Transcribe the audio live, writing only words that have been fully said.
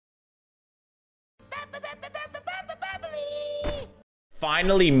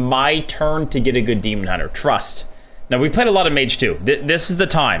Finally, my turn to get a good Demon Hunter. Trust. Now, we played a lot of Mage too. This is the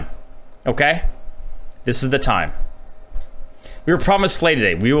time. Okay? This is the time. We were promised Slay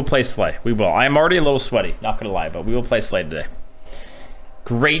today. We will play Slay. We will. I am already a little sweaty. Not gonna lie, but we will play Slay today.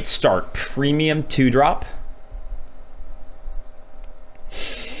 Great start. Premium 2-drop.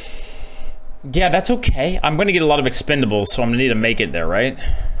 Yeah, that's okay. I'm gonna get a lot of expendables, so I'm gonna need to make it there, right?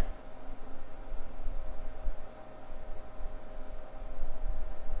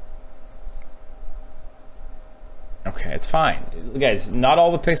 Okay, it's fine. Guys, not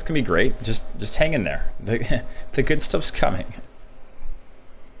all the picks can be great. Just hang in there. The good stuff's coming.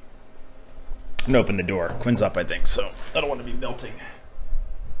 I'm gonna open the door. Quinn's up, I think, so I don't want to be melting.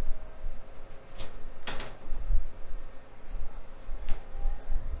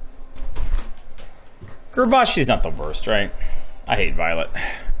 Gurbashi's not the worst, right? I hate Violet.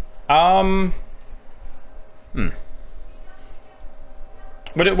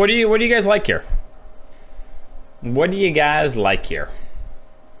 What do you guys like here? What do you guys like here?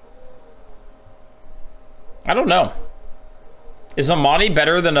 I don't know. Is Amani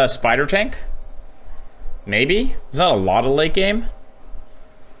better than a Spider Tank? Maybe? Is that a lot of late game?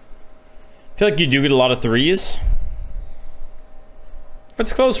 I feel like you do get a lot of 3s. If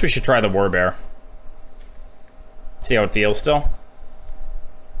it's close, we should try the Warbear. See how it feels still.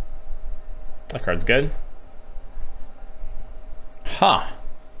 That card's good. Huh.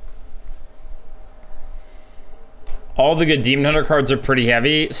 All the good Demon Hunter cards are pretty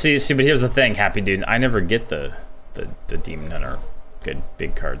heavy. See, but here's the thing, Happy Dude. I never get the Demon Hunter good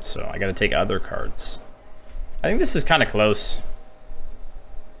big cards, so I gotta take other cards. I think this is kind of close.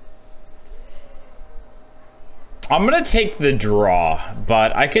 I'm gonna take the draw,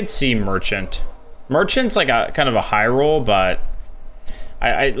 but I could see Merchant. Merchant's like a kind of a high roll, but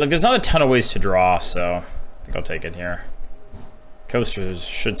I like there's not a ton of ways to draw, so I think I'll take it here. Coasters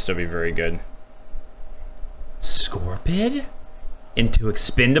should still be very good. Scorpid? Into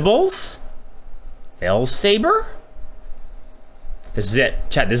Expendables? Fellsaber? This is it.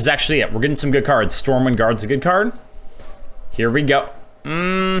 Chat, this is actually it. We're getting some good cards. Stormwind Guard's a good card. Here we go.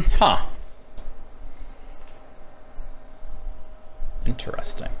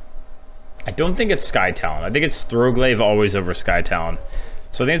 Interesting. I don't think it's Sky Talon. I think it's Throwglaive always over Sky Talon.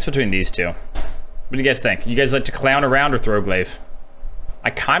 So I think it's between these two. What do you guys think? You guys like to clown around or Throwglaive? I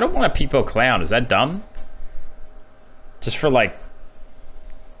kind of want a Peepo Clown. Is that dumb? Just for like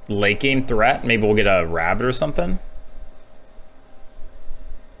late game threat. Maybe we'll get a rabbit or something.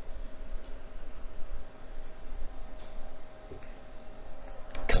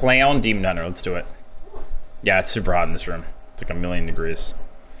 Clown Demon Hunter. Let's do it. Yeah, it's super hot in this room. It's like 1,000,000 degrees.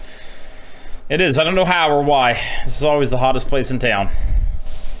 It is. I don't know how or why. This is always the hottest place in town.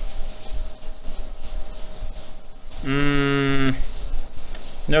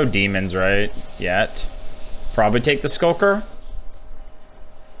 No demons, right? Yet. Probably take the Skulker.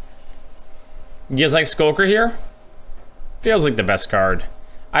 You guys like Skulker here? Feels like the best card.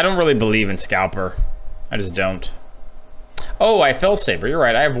 I don't really believe in Scalper. I just don't. Oh, I Fellsaber. You're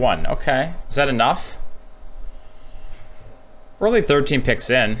right. I have one. Okay. Is that enough? We're only 13 picks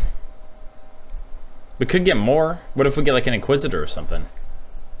in. We could get more. What if we get like an Inquisitor or something?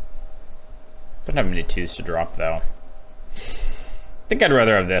 Don't have many 2s to drop though. I think I'd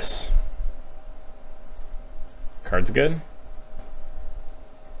rather have this. Card's good.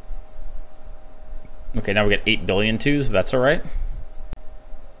 Okay, now we got 8 billion 2s, but that's alright.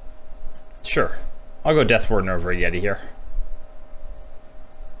 Sure. I'll go Death Warden over a Yeti here.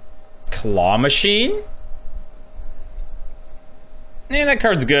 Claw Machine? Yeah, that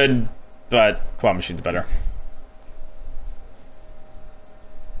card's good, but Claw Machine's better.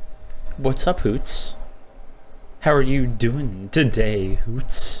 What's up, Hoots? How are you doing today,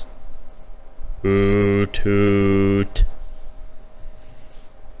 Hoots? Hoot, hoot.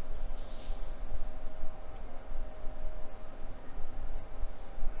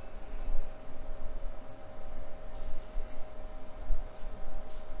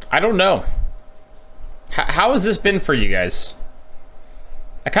 I don't know. How has this been for you guys?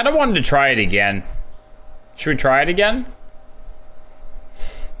 I kind of wanted to try it again. Should we try it again?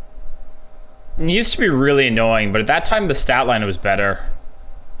 It used to be really annoying, but at that time the stat line was better.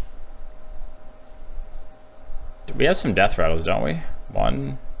 We have some death rattles, don't we?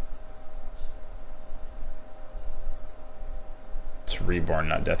 One. It's Reborn,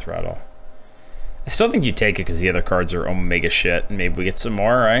 not Death Rattle. I still think you take it because the other cards are omega shit. Maybe we get some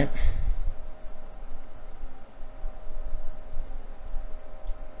more, right?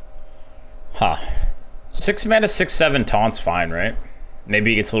 Huh. 6 mana, 6/7 taunt's fine, right?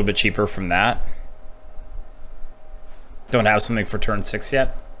 Maybe it gets a little bit cheaper from that. Don't have something for turn 6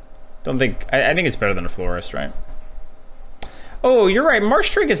 yet. Don't think... I think it's better than a Florist, right? Oh, you're right.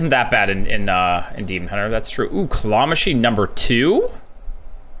 Marshdrake isn't that bad in Demon Hunter. That's true. Ooh, Claw Machine number 2?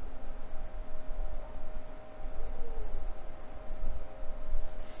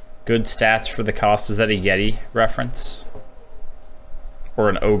 Good stats for the cost. Is that a Yeti reference? Or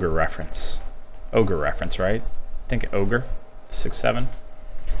an Ogre reference? Ogre reference, right? I think Ogre. 6-7.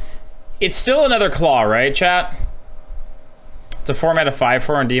 It's still another Claw, right, chat? It's a format of 5-4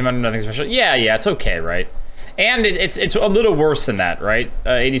 on Demon Hunter, nothing special. Yeah, it's okay, right? And it's a little worse than that, right?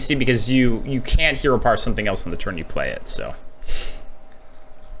 ADC, because you can't hero power something else on the turn you play it, so.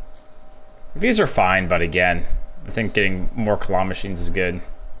 These are fine, but again, I think getting more Claw Machines is good.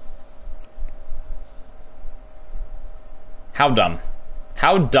 How dumb?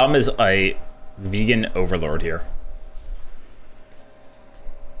 How dumb is a vegan overlord here?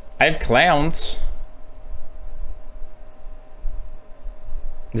 I have clowns.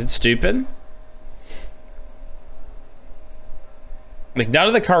 Is it stupid? Like, none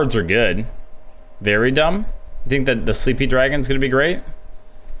of the cards are good. Very dumb. You think that the Sleepy Dragon's gonna be great?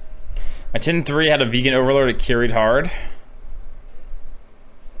 My 10-3 had a vegan overlord, it carried hard.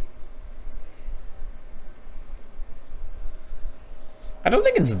 I don't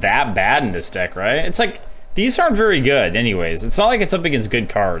think it's that bad in this deck, right? It's like, these aren't very good anyways. It's not like it's up against good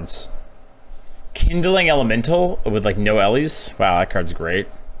cards. Kindling Elemental with like no Ellies. Wow, that card's great.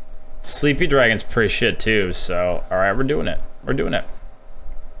 Sleepy Dragon's pretty shit too, so alright, we're doing it. We're doing it.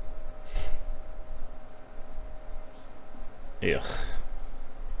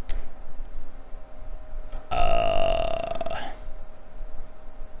 Ugh.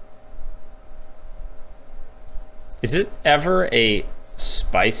 Is it ever a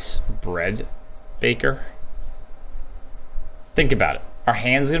spice bread baker? Think about it. Our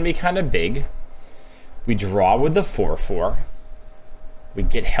hand's gonna be kind of big. We draw with the 4/4. We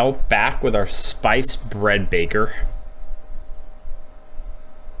get health back with our spice bread baker.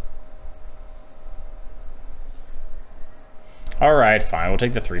 All right, fine. We'll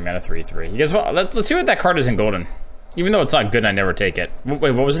take the 3-mana 3/3. You guys, well, let's see what that card is in Golden. Even though it's not good, I never take it.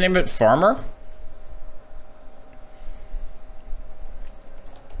 Wait, what was the name of it? Farmer?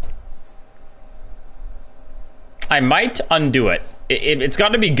 I might undo it. It's got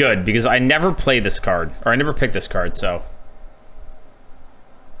to be good because I never play this card, or I never pick this card, so.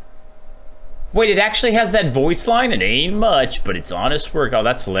 Wait, it actually has that voice line? It ain't much, but it's honest work. Oh,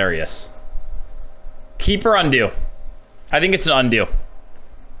 that's hilarious. Keep or undo? I think it's an undo.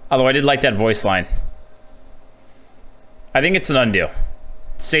 Although I did like that voice line. I think it's an undo.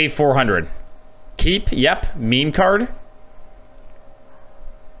 Save 400. Keep, yep. Meme card.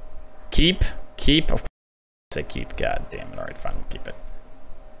 Keep. Of course I say keep. God damn it. Alright, fine. We'll keep it.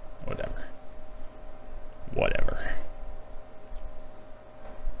 Whatever.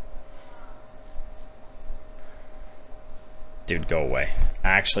 Dude, go away.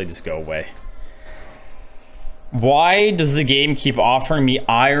 Actually, just go away. Why does the game keep offering me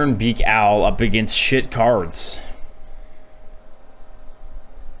Ironbeak Owl up against shit cards?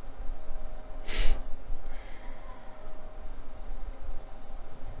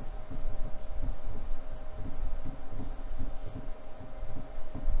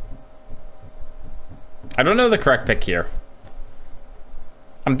 I don't know the correct pick here.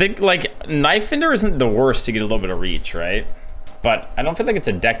 I'm thinking, like, Knife Finder isn't the worst to get a little bit of reach, right? But I don't feel like it's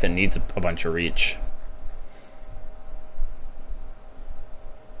a deck that needs a bunch of reach.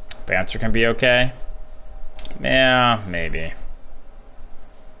 Bouncer can be okay. Yeah, maybe.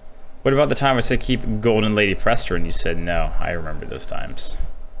 What about the time I said keep Golden Lady Prester and you said no? I remember those times.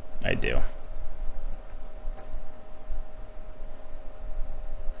 I do.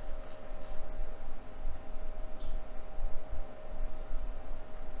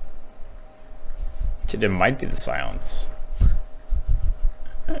 It might be the silence.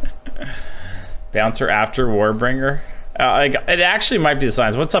 Bouncer after Warbringer. It actually might be the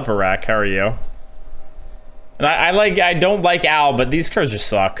silence. What's up, Iraq? How are you? And I don't like Owl, but these cards just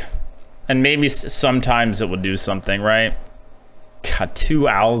suck. And maybe sometimes it will do something, right? God, 2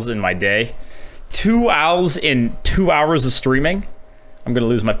 owls in my day. 2 owls in 2 hours of streaming? I'm gonna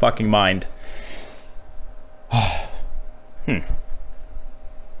lose my fucking mind.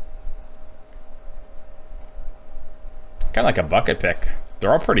 Kind of like a bucket pick.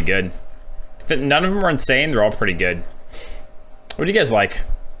 They're all pretty good. None of them are insane. They're all pretty good. What do you guys like?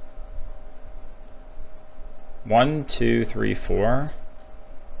 1, 2, 3, 4.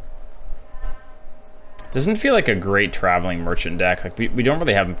 Doesn't feel like a great traveling merchant deck. Like we don't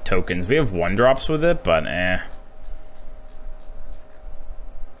really have tokens. We have 1-drops with it, but eh.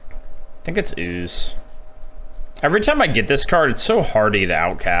 I think it's Ooze. Every time I get this card, it's so hard to get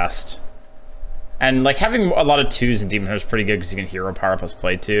Outcast. And like having a lot of 2s in Demon Hunter is pretty good because you can hero power plus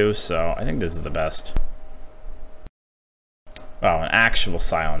play 2, so I think this is the best. Wow, an actual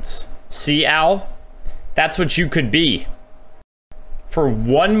silence. See, Owl? That's what you could be. For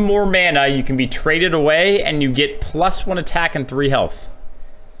 1 more mana, you can be traded away and you get +1 attack and 3 health.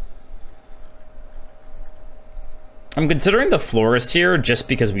 I'm considering the Florist here just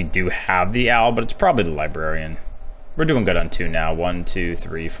because we do have the Owl, but it's probably the Librarian. We're doing good on 2 now. 1, 2,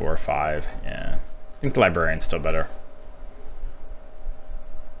 3, 4, 5. Yeah. I think the Librarian's still better.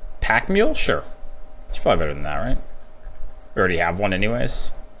 Pack Mule? Sure. It's probably better than that, right? We already have one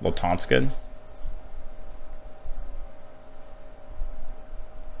anyways. Little Taunt's good.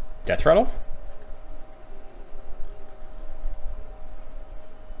 Death Rattle?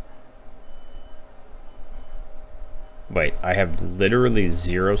 Wait, I have literally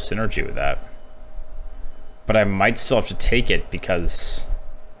 0 synergy with that. But I might still have to take it because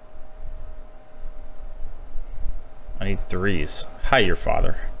I need 3s. Hi, your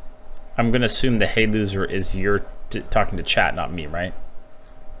father. I'm gonna assume the hey loser is you're talking to chat, not me, right?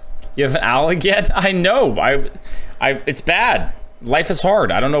 You have an owl again? I know. It's bad. Life is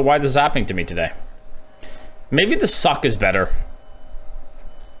hard. I don't know why this is happening to me today. Maybe the suck is better.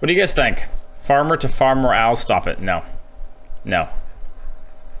 What do you guys think? Farmer to farm more owls? Stop it. No. No.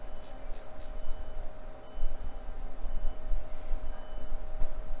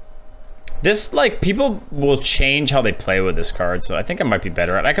 This, like, people will change how they play with this card, so I think I might be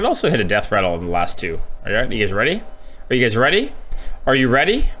better at it. I could also hit a death rattle in the last 2. Are you guys ready? Are you guys ready? Are you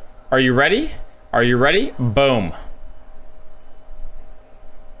ready? Are you ready? Are you ready? Boom.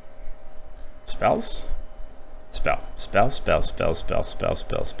 Spells? Spell. Spell, spell, spell, spell, spell,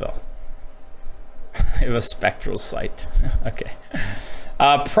 spell, spell. It was Spectral Sight. Okay.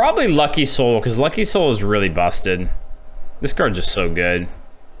 Probably Lucky Soul, because Lucky Soul is really busted. This card's just so good.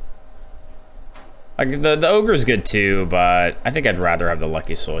 Like the Ogre's good too, but I think I'd rather have the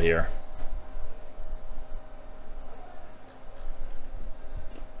Lucky Soul here.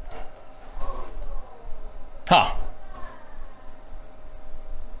 Huh.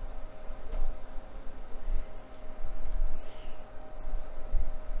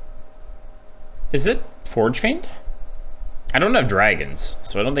 Is it Forge Fiend? I don't have dragons,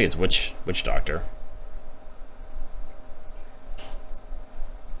 so I don't think it's Witch Doctor.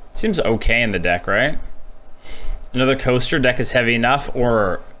 Seems okay in the deck, right? Another coaster deck is heavy enough,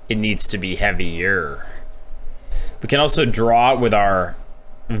 or it needs to be heavier. We can also draw it with our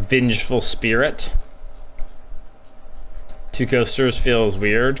Vengeful Spirit. 2 coasters feels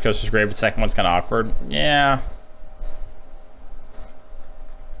weird. Coaster's great, but second one's kind of awkward. Yeah.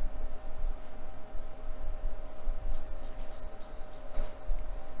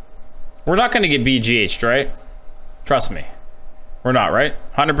 We're not going to get BGH'd, right? Trust me. We're not, right?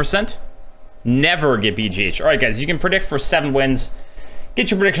 100%? Never get BGH. All right, guys, you can predict for 7 wins. Get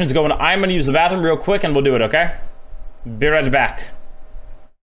your predictions going. I'm going to use the bathroom real quick, and we'll do it, okay? Be right back.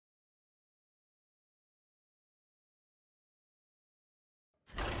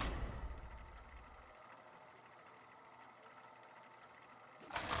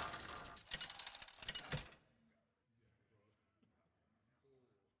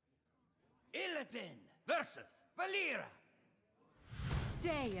 Illidan versus Valera.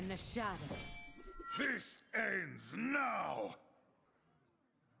 Stay in the shadows. This ends now.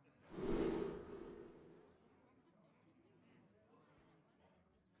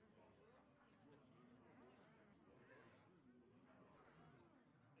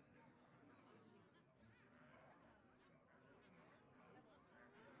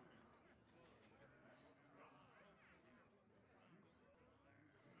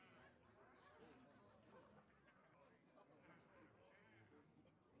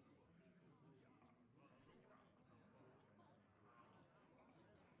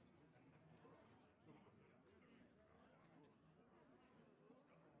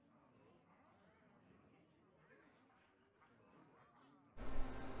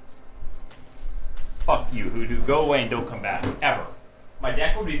 Fuck you, Hoodoo. Go away and don't come back. Ever. My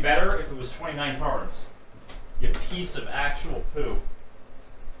deck would be better if it was 29 cards. You piece of actual poo.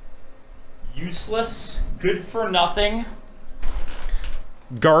 Useless, good for nothing,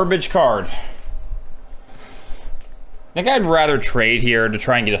 garbage card. I think I'd rather trade here to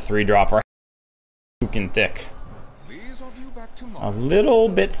try and get a 3-dropper. Fucking thick. A little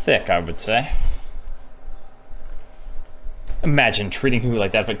bit thick, I would say. Imagine treating who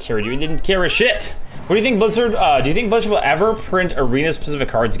like that if it carried you. It didn't care a shit. What do you think, Blizzard? Do you think Blizzard will ever print arena-specific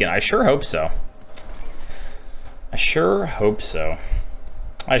cards again? I sure hope so. I sure hope so.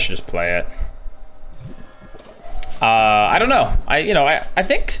 I should just play it. I don't know. I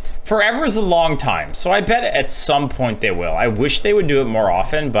think forever is a long time, so I bet at some point they will. I wish they would do it more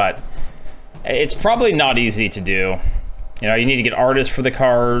often, but it's probably not easy to do. You know, you need to get artists for the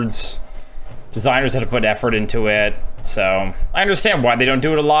cards. Designers have to put effort into it. So I understand why they don't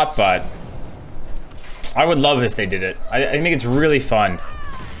do it a lot, but I would love if they did it. I think it's really fun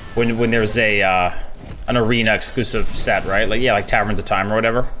when there's a an arena exclusive set, right? Like, yeah, like Taverns of Time or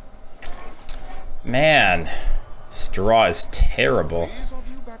whatever. Man, this draw is terrible.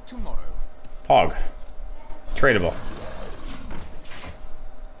 Pog. Tradable.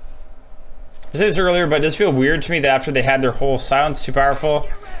 I said this earlier, but it does feel weird to me that after they had their whole silence too powerful,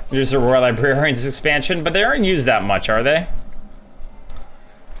 there's a Royal Librarians expansion, but they aren't used that much, are they?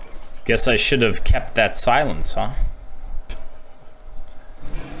 Guess I should have kept that silence, huh?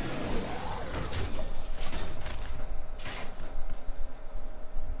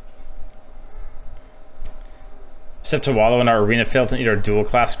 Except to wallow in our arena filth and eat our dual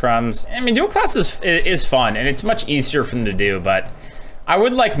class crumbs. I mean, dual class is fun, and it's much easier for them to do, but I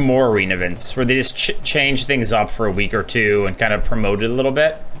would like more arena events where they just change things up for a week or two and kind of promote it a little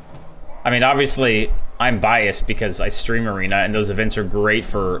bit. I mean, obviously, I'm biased because I stream arena, and those events are great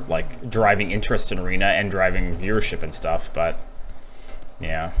for, like, driving interest in arena and driving viewership and stuff, but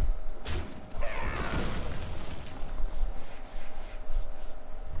yeah.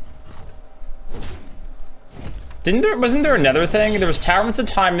 Wasn't there another thing? There was Taverns of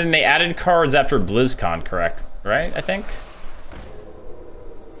Time, and they added cards after BlizzCon, correct? Right, I think?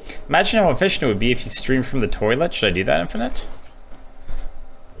 Imagine how efficient it would be if you streamed from the toilet. Should I do that, Infinite?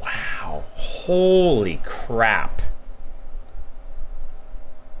 Wow. Holy crap.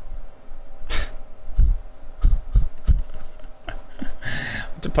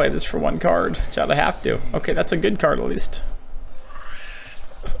 To play this for one card. Shall I have to? Okay, that's a good card at least.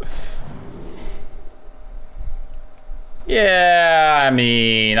 Yeah, I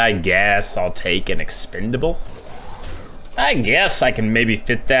mean, I guess I'll take an expendable. I guess I can maybe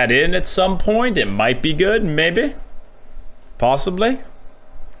fit that in at some point. It might be good, maybe. Possibly.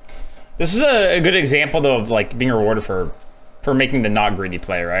 This is a good example, though, of like being rewarded for making the not greedy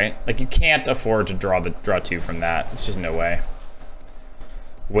play, right? Like, you can't afford to draw two from that. It's just no way.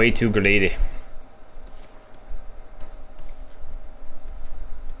 Way too greedy.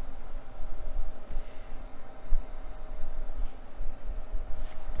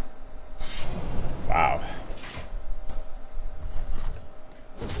 Wow.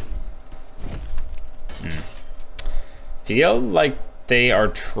 Feel like they are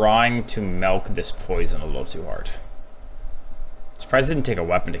trying to milk this poison a little too hard. Surprised it didn't take a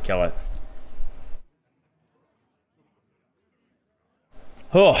weapon to kill it.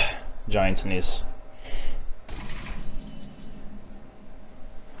 Oh, giant sneeze.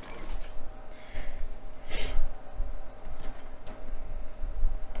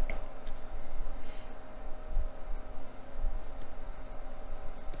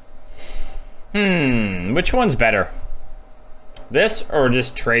 Which one's better? This or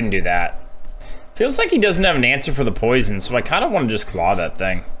just trade and do that? Feels like he doesn't have an answer for the poison, so I kind of want to just claw that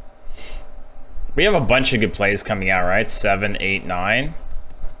thing. We have a bunch of good plays coming out, right? 7, 8, 9.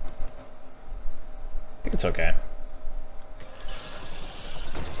 I think it's okay.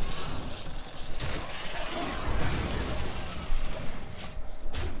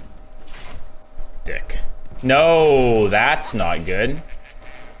 Dick. No, that's not good.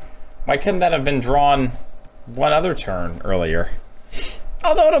 Why couldn't that have been drawn one other turn earlier?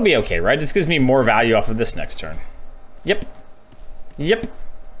 Although it'll be okay, right? This gives me more value off of this next turn. Yep. Yep.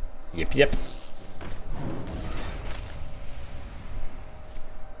 Yep, yep.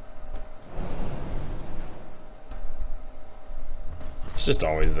 It's just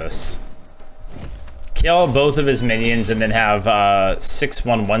always this. Kill both of his minions and then have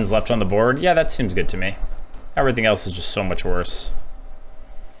 6/1/1s left on the board. Yeah, that seems good to me. Everything else is just so much worse.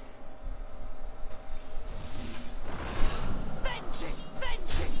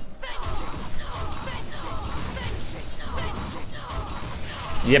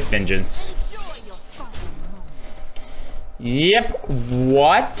 Yep, vengeance. Yep,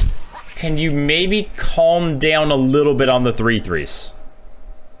 what? Can you maybe calm down a little bit on the 3/3s?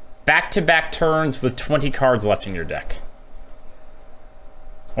 Back-to-back turns with 20 cards left in your deck.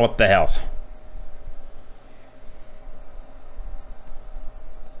 What the hell?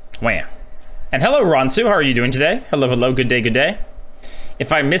 Wham. And hello, Ronsu, how are you doing today? Hello, hello, good day, good day.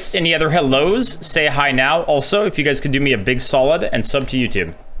 If I missed any other hellos, say hi now. Also, if you guys could do me a big solid and sub to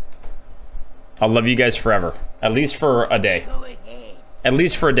YouTube. I'll love you guys forever. At least for a day. At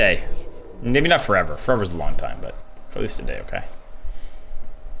least for a day. Maybe not forever. Forever's a long time, but for at least a day, okay?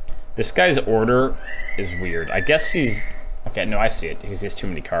 This guy's order is weird. I guess he's... Okay, no, I see it because he has too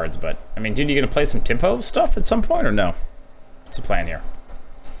many cards, but... I mean, dude, you gonna play some tempo stuff at some point or no? What's the plan here?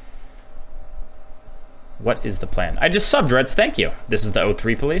 What is the plan? I just subbed, Reds. Thank you. This is the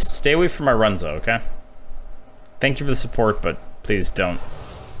O3 police. Stay away from my Runzo, okay? Thank you for the support, but please don't...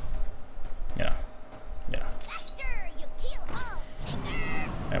 You know.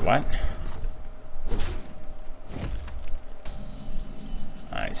 Wait, what?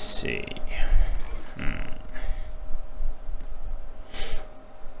 I see.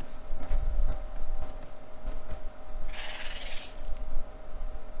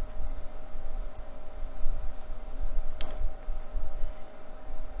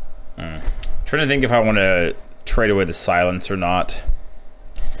 Trying to think if I want to trade away the silence or not.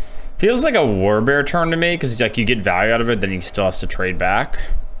 Feels like a Warbear turn to me because like you get value out of it, then he still has to trade back.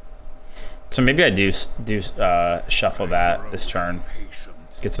 So maybe I do shuffle that this turn,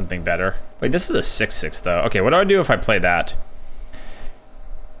 get something better. Wait, this is a 6/6 though. Okay, what do I do if I play that?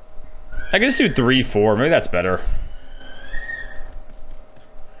 I can just do 3/4. Maybe that's better.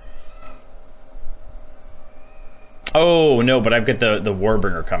 Oh no, but I've got the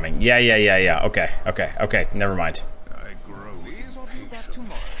Warbringer coming. Yeah. Okay. Never mind.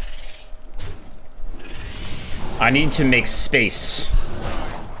 I need to make space.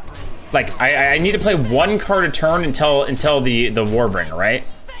 Like I need to play one card a turn until the Warbringer, right?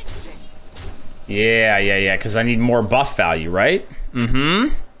 Yeah. Because I need more buff value, right? What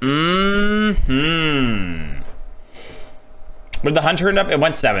did the hunter end up? It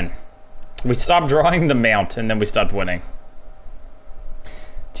went 7. We stopped drawing the mount, and then we stopped winning.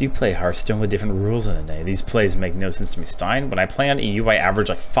 Do you play Hearthstone with different rules in a day? These plays make no sense to me, Stein. When I play on EU, I average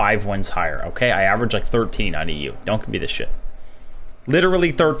like 5 wins higher, okay? I average like 13 on EU. Don't give me this shit.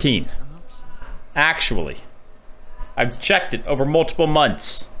 Literally 13. Actually. I've checked it over multiple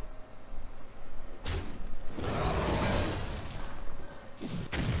months.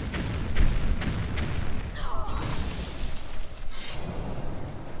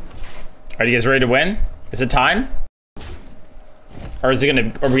 Are you guys ready to win? Is it time? Or is it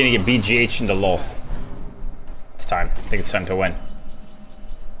gonna? Are we gonna get BGH into LOL? It's time. I think it's time to win.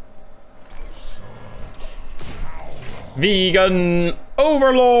 Vegan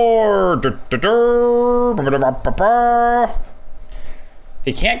Overlord. If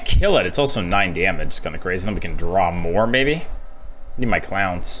you can't kill it, it's also 9 damage. It's kind of crazy. Then we can draw more, maybe. Need my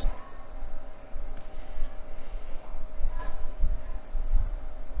clowns.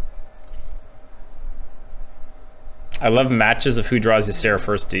 I love matches of who draws Ysera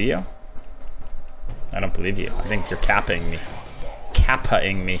first, do you? I don't believe you. I think you're capping me.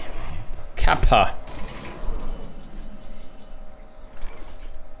 Kappa-ing me. Kappa.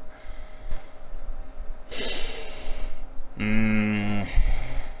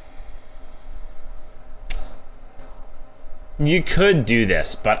 You could do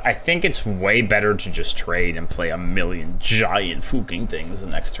this, but I think it's way better to just trade and play a million giant fucking things the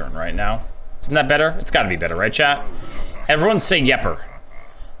next turn right now. Isn't that better? It's gotta be better, right, chat? Everyone say Yepper.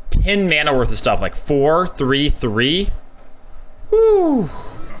 10 mana worth of stuff, like 4, 3, 3. Woo!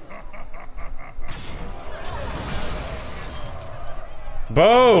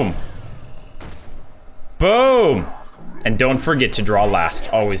 Boom! Boom! And don't forget to draw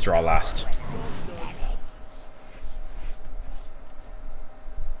last. Always draw last.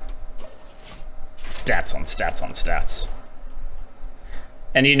 Stats on stats on stats.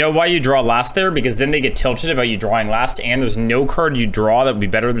 And you know why you draw last there? Because then they get tilted about you drawing last, and there's no card you draw that would be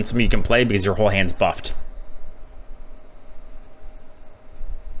better than something you can play because your whole hand's buffed.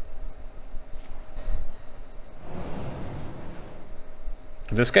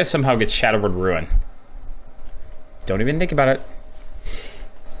 This guy somehow gets Shadowward Ruin. Don't even think about it.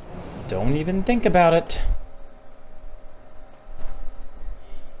 Don't even think about it.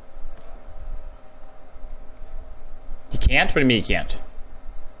 You can't? What do you mean you can't?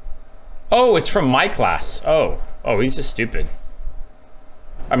 Oh, it's from my class. Oh, he's just stupid.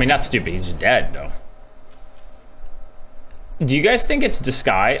 I mean, not stupid. He's just dead, though. Do you guys think it's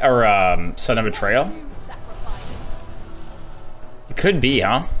Disguise or Son of Betrayal? It could be,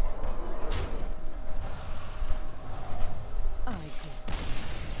 huh?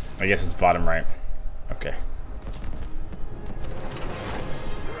 I guess it's bottom right. Okay.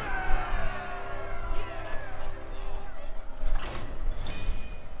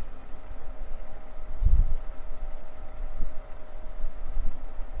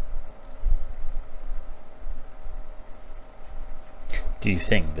 Do you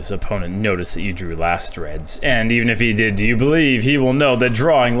think this opponent noticed that you drew last, Reds? And even if he did, do you believe he will know that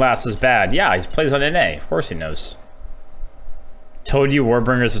drawing last is bad? Yeah, he plays on NA. Of course he knows. Told you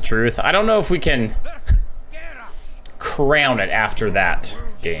Warbringer's the truth. I don't know if we can crown it after that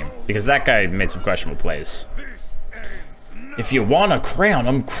game, because that guy made some questionable plays. If you want to crown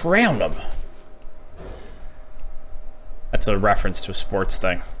him, crown him. That's a reference to a sports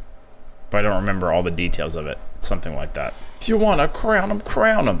thing, but I don't remember all the details of it. It's something like that. If you want to crown him,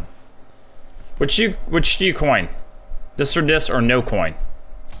 crown him. Which do you coin? This or no coin?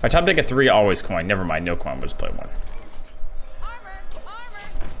 If I top deck a 3, always coin. Never mind, no coin. We'll just play 1.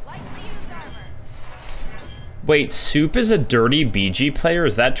 Wait, Soup is a dirty BG player?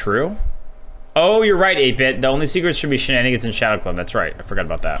 Is that true? Oh, you're right, 8-Bit. The only secrets should be shenanigans and Shadow Clone. That's right. I forgot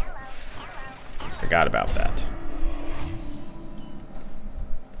about that. Forgot about that.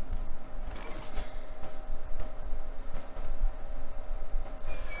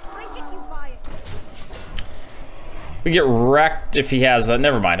 We get wrecked if he has...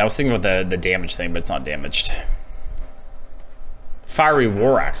 never mind. I was thinking about the damage thing, but it's not damaged. Fiery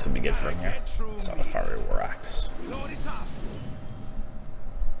War Axe would be good for him here. It's not a Fiery War Axe.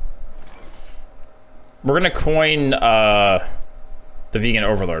 We're gonna coin the Vegan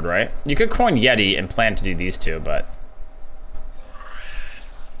Overlord, right? You could coin Yeti and plan to do these two, but...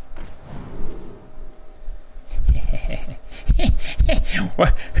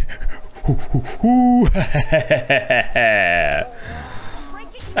 What?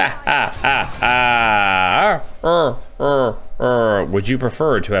 Would you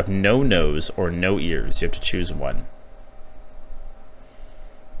prefer to have no nose or no ears? You have to choose one.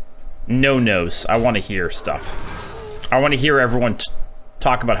 No nose. I want to hear stuff. I want to hear everyone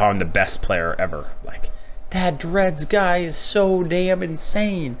talk about how I'm the best player ever. Like, that Dreads guy is so damn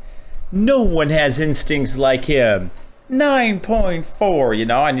insane. No one has instincts like him. 9.4, you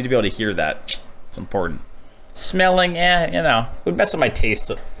know? I need to be able to hear that. It's important. Smelling, you know. It would mess up my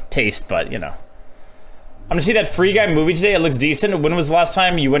taste, but, you know. I'm gonna see that Free Guy movie today. It looks decent. When was the last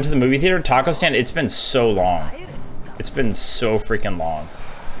time you went to the movie theater? Taco stand? It's been so long. It's been so freaking long.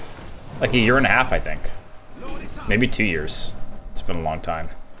 Like a year and a half, I think. Maybe 2 years. It's been a long time.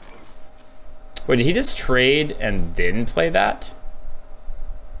 Wait, did he just trade and then play that?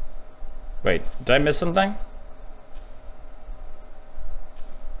 Wait, did I miss something?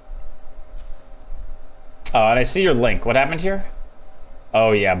 Oh, and I see your link. What happened here?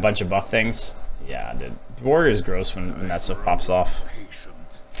 Oh, yeah, a bunch of buff things. Yeah, dude. Warrior's gross when that stuff pops off.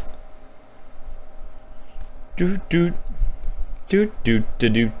 Doot, doot. Doot, doot,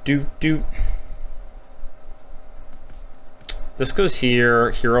 doot, doot, doot, doot. This goes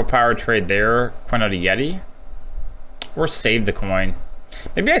here. Hero power trade there. Coin out a Yeti. Or save the coin.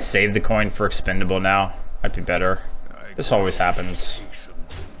 Maybe I save the coin for expendable now. Might be better. This always happens.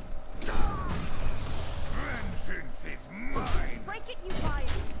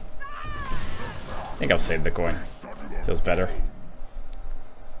 I think I'll save the coin. Feels better.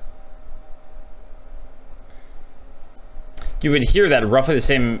 You would hear that roughly the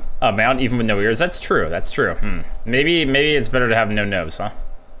same amount even with no ears. That's true. That's true. Maybe it's better to have no nose, huh?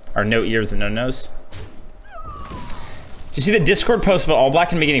 Or no ears and no nose. Did you see the Discord post about All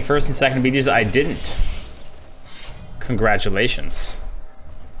Black and me getting first and second BGs? I didn't. Congratulations.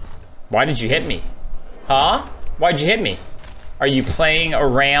 Why did you hit me? Huh? Why'd you hit me? Are you playing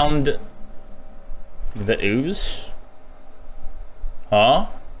around the ooze? Huh?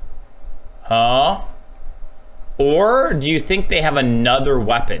 Huh? Or do you think they have another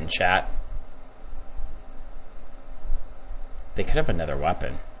weapon, chat? They could have another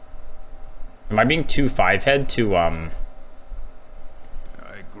weapon. Am I being too 5-head to,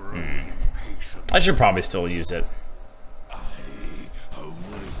 I should probably still use it.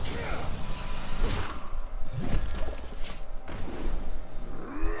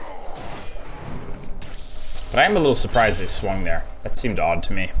 But I am a little surprised they swung there. That seemed odd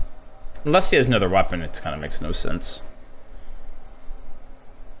to me. Unless he has another weapon, it kind of makes no sense.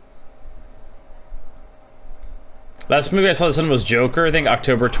 Last movie I saw this one was Joker, I think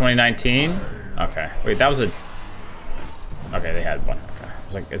October 2019. Okay, wait, that was a... Okay, they had one. Okay. I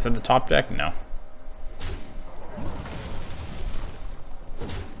was like, is that the top deck? No.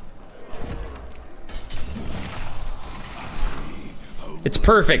 It's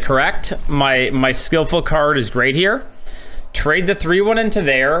perfect, correct? My skillful card is great here. Trade the 3-1 into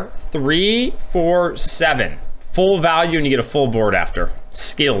there. 3, 4, 7. Full value and you get a full board after.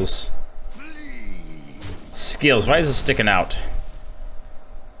 Skills. Skills. Why is it sticking out?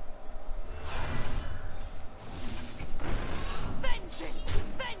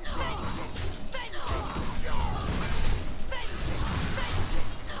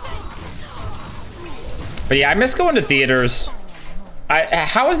 But yeah, I miss going to theaters.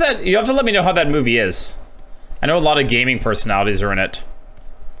 How is that? You have to let me know how that movie is. I know a lot of gaming personalities are in it.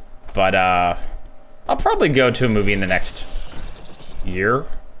 But, I'll probably go to a movie in the next year,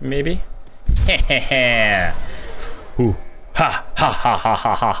 maybe. Heh. Ooh. Ha ha ha ha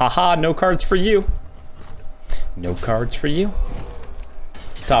ha ha ha ha. No cards for you. No cards for you.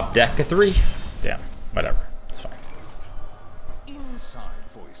 Top deck of 3. Damn, whatever. It's fine. Inside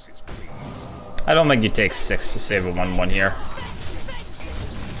voices, please. I don't think you take 6 to save a 1/1 here.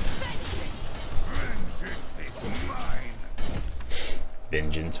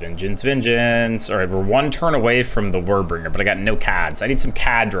 Vengeance, vengeance, vengeance. All right, we're 1 turn away from the Warbringer, but I got no CADs. I need some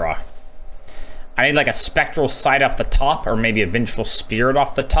CAD draw. I need like a Spectral Sight off the top, or maybe a Vengeful Spirit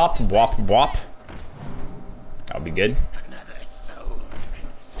off the top. Wop, wop. That'll be good.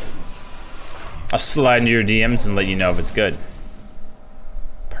 I'll slide into your DMs and let you know if it's good.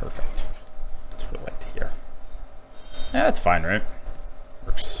 Perfect. That's what I like to hear. Yeah, that's fine, right?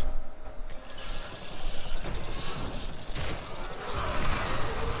 Works.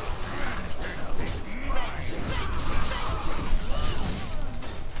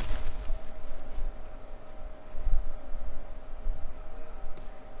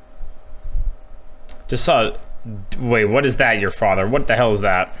 Just saw. Wait, what is that? Your father? What the hell is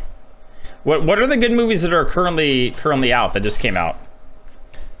that? What are the good movies that are currently out that just came out?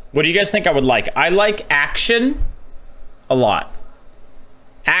 What do you guys think I would like? I like action a lot.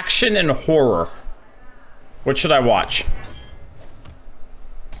 Action and horror. What should I watch?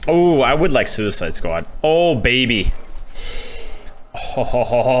 Oh, I would like Suicide Squad. Oh, baby.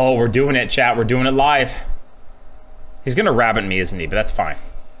 Oh, we're doing it, chat. We're doing it live. He's gonna rabbit me, isn't he? But that's fine.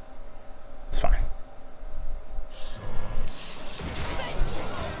 It's fine.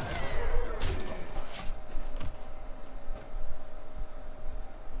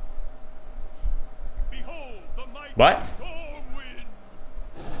 What?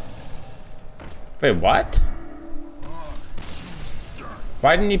 Wait, what?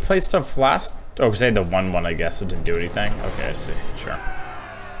 Why didn't he play stuff last? Oh, because I had the 1/1, I guess. It didn't do anything. Okay, I see. Sure.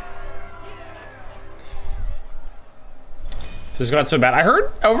 So it's not so bad. I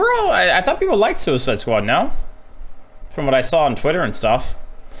heard, overall, I thought people liked Suicide Squad, no? From what I saw on Twitter and stuff.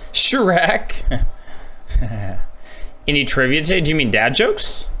 Shrek! Any trivia today? Do you mean dad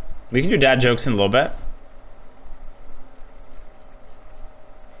jokes? We can do dad jokes in a little bit.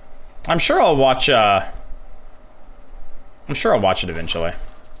 I'm sure I'll watch, I'm sure I'll watch it eventually.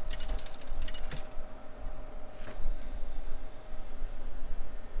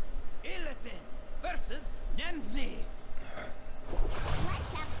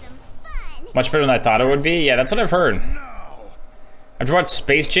 Much better than I thought it would be? Yeah, that's what I've heard. I've watched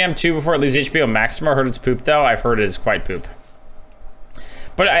Space Jam 2 before it leaves HBO Max tomorrow. I heard it's poop, though. I've heard it is quite poop.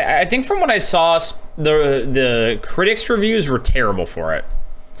 But I think from what I saw, the critics' reviews were terrible for it.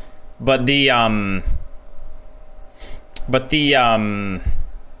 But the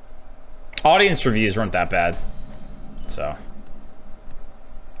audience reviews weren't that bad, so.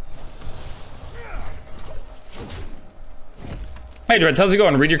 Hey, Dreads, how's it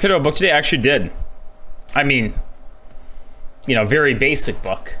going? Read your kiddo a book today? I actually did. I mean, you know, very basic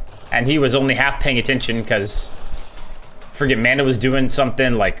book. And he was only half paying attention because, forget, Manda was doing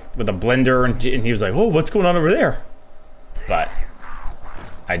something like with a blender and he was like, oh, what's going on over there? But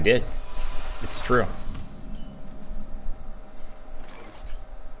I did. It's true.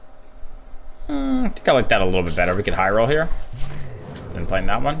 I think I like that a little bit better. We could high roll here than playing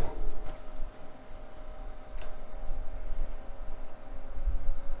that one.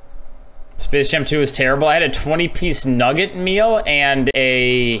 Space Jam 2 is terrible. I had a 20-piece nugget meal and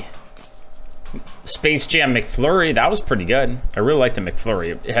a Space Jam McFlurry. That was pretty good. I really liked the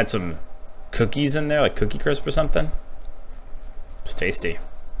McFlurry. It had some cookies in there, like Cookie Crisp or something. It was tasty.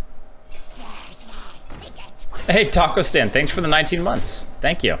 Hey, Taco Stand, thanks for the 19 months.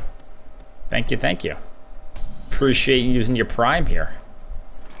 Thank you. Thank you, thank you. Appreciate you using your Prime here.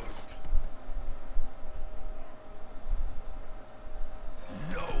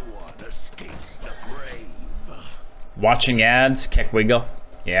 No one escapes the brave. Watching ads, Keck Wiggle.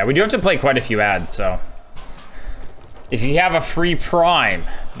 Yeah, we do have to play quite a few ads, so. If you have a free Prime,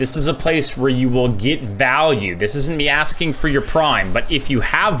 this is a place where you will get value. This isn't me asking for your Prime, but if you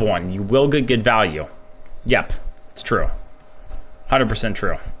have one, you will get good value. Yep, it's true. 100%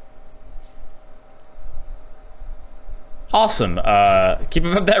 true. Awesome. Keep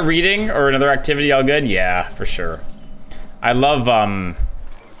up that reading or another activity all good? Yeah, for sure. I love, I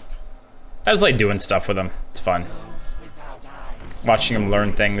just like doing stuff with them. It's fun. Watching them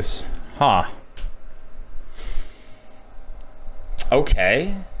learn things. Huh.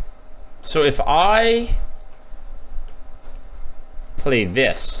 Okay. So if I play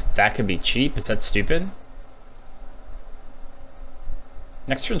this, that could be cheap. Is that stupid?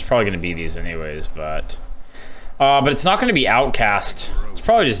 Next turn's probably going to be these anyways, but it's not going to be Outcast. It's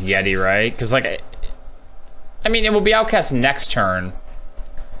probably just Yeti, right? Because, like, I mean, it will be Outcast next turn.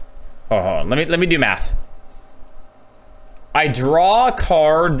 Oh, hold on. Let me do math. I draw a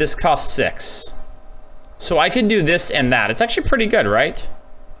card. This costs 6. So I could do this and that. It's actually pretty good, right?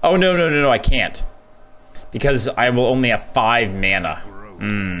 Oh, no, I can't. Because I will only have 5 mana.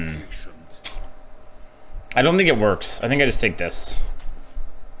 I don't think it works. I think I just take this.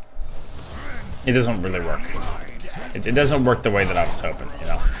 It doesn't really work. It doesn't work the way that I was hoping, you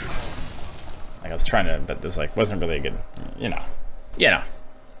know? Like, I was trying to, but this, like, wasn't really a good, you know. Do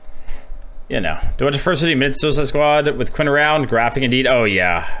I watch the first 50 minutes Suicide Squad with Quinn around? Graphic indeed. Oh,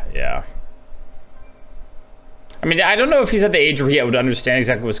 yeah. I mean, I don't know if he's at the age where he would understand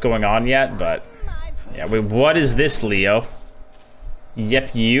exactly what's going on yet, but... Yeah, wait, what is this, Leo?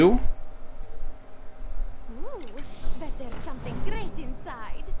 Yep, you? Ooh, bet there's something great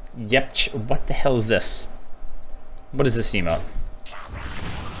inside. Yep, what the hell is this? What is this emote?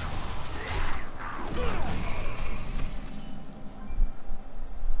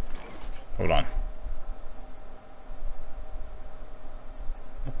 Hold on.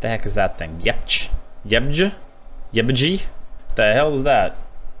 What the heck is that thing? Yepch? Yebj? Yebji? What the hell is that?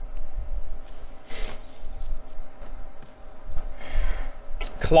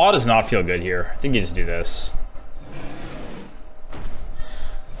 Claw does not feel good here. I think you just do this.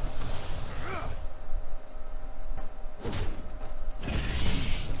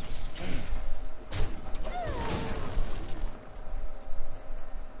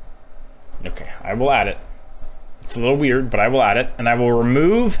 Okay, I will add it. It's a little weird, but I will add it. And I will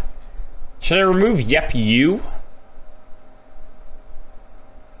remove... Should I remove Yep You?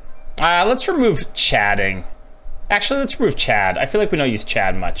 Let's remove chatting. Actually, let's remove Chad. I feel like we don't use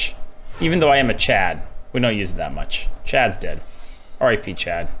Chad much. Even though I am a Chad, we don't use it that much. Chad's dead. R.I.P.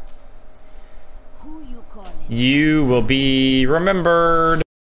 Chad. Who you calling? You will be remembered.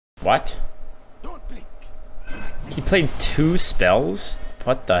 What? Don't blink. He played 2 spells?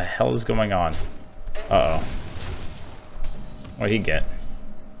 What the hell is going on? Uh-oh. What'd he get?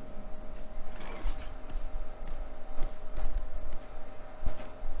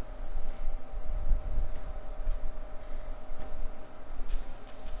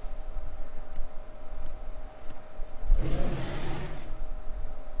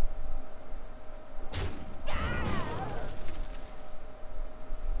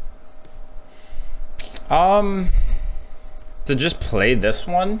 To just play this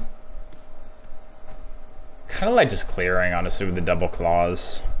one? Kind of like just clearing, honestly, with the double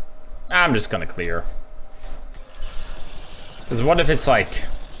claws. I'm just gonna clear. Because what if it's like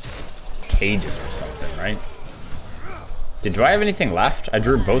cages or something, right? Do I have anything left? I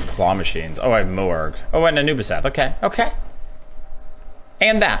drew both claw machines. Oh, I have Moarg. Oh, and Anubisath. Okay.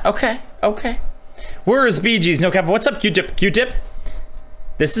 And that. Okay. Where is BG's? No Kappa. What's up, Q-Tip?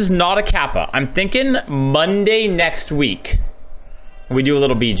 This is not a Kappa. I'm thinking Monday next week. We do a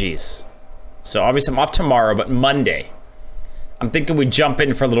little BG's. So obviously I'm off tomorrow, but Monday. I'm thinking we jump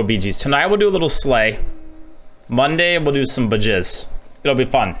in for a little BG's. Tonight we'll do a little Slay. Monday we'll do some Bajiz. It'll be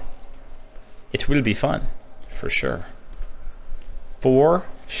fun. It will be fun. For sure.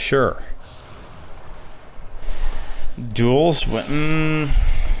 Duels? I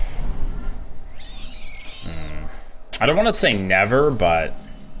don't want to say never, but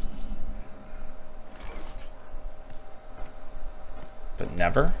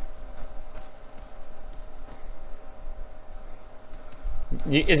never?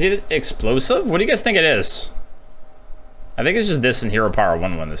 Is it explosive? What do you guys think it is? I think it's just this and Hero Power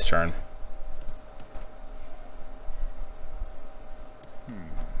 1/1 this turn.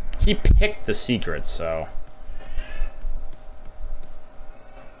 He picked the secret, so...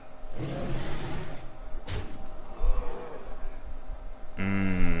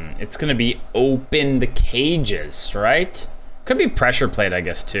 It's gonna be open the cages, right? Could be pressure plate, I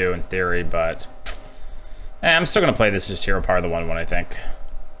guess, too, in theory, but... I'm still gonna play this just Hero Power the 1/1, I think.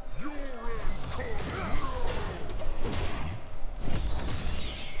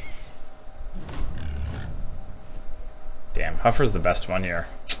 Damn, Huffer's the best one here.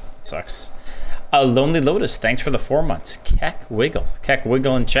 Sucks. Lonely Lotus, thanks for the 4 months. Keck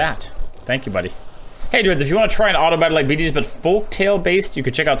Wiggle in chat. Thank you, buddy. Hey, dudes, if you want to try an auto battle like BDs, but folktale based, you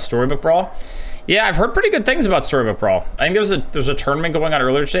could check out Storybook Brawl. Yeah, I've heard pretty good things about Storybook Brawl. I think there was a tournament going on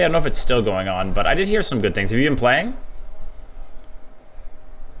earlier today. I don't know if it's still going on, but I did hear some good things. Have you been playing?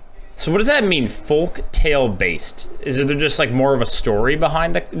 So what does that mean, folktale based? Is there just like more of a story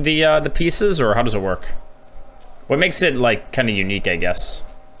behind the pieces, or how does it work? What makes it like kind of unique, I guess?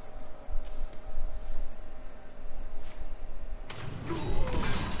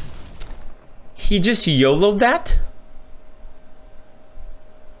 He just YOLO'd that?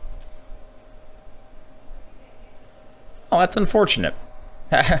 Oh, that's unfortunate.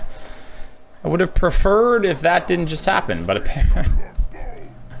 I would have preferred if that didn't just happen, but apparently...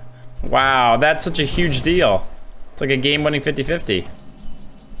 Wow, that's such a huge deal. It's like a game-winning 50-50. Can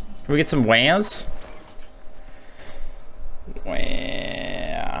we get some whams? Wah.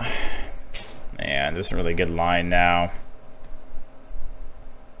 Man, there's a really good line now.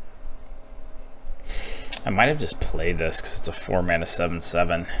 I might have just played this because it's a 4-mana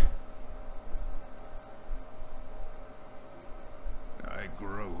 7/7. I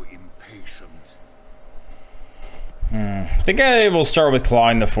grow impatient. I think I will start with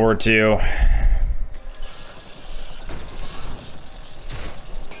clawing the 4/2. I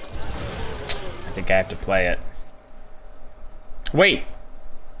think I have to play it. Wait.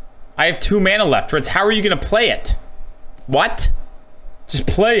 I have 2 mana left, Ritz. How are you gonna play it? What? Just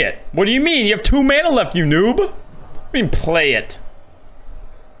play it. What do you mean? You have 2 mana left, you noob. What do you mean play it?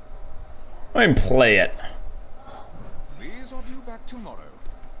 What do you mean play it? These are due back tomorrow.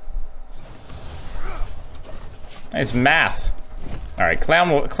 Nice math. All right, clown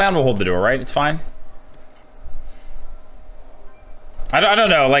will hold the door, right? It's fine. I don't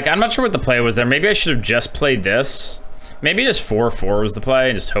know. Like, I'm not sure what the play was there. Maybe I should have just played this. Maybe just 4/4 was the play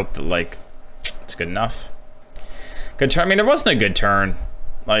and just hope that, like, it's good enough. Good turn. I mean, there wasn't a good turn.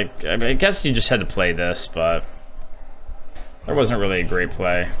 Like, I mean, I guess you just had to play this, but there wasn't really a great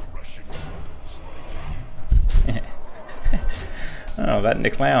play. Oh, that into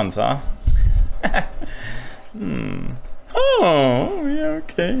clowns, huh? Oh, yeah,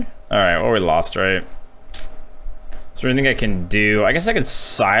 okay. All right, well, we lost, right? Is there anything I can do? I guess I could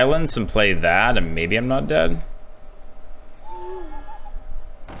silence and play that, and maybe I'm not dead.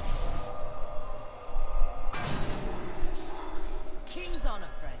 King's honor,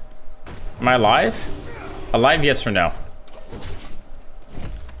 friend. Am I alive? Alive, yes or no?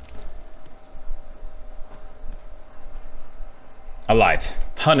 Alive.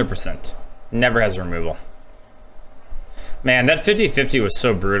 100%. Never has removal. Man, that 50-50 was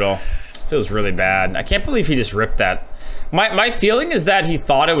so brutal. Feels really bad. I can't believe he just ripped that. My feeling is that he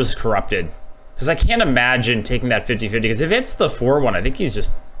thought it was corrupted. Because I can't imagine taking that 50-50. Because if it's the 4-1, I think he's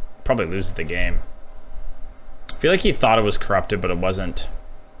just probably loses the game. I feel like he thought it was corrupted, but it wasn't.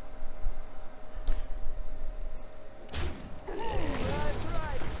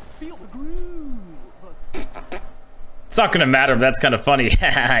 It's not gonna matter, but that's kind of funny. He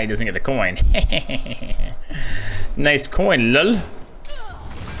doesn't get the coin. Nice coin, lol.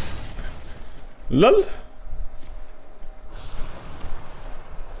 Lol.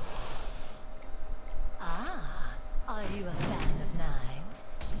 Ah, are you a fan of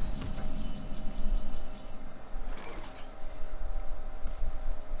knives?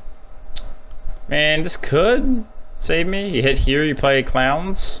 Man, this could save me. You hit here, you play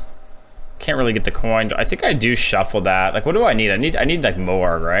clowns. Can't really get the coin. I think I do shuffle that. Like, what do I need? I need like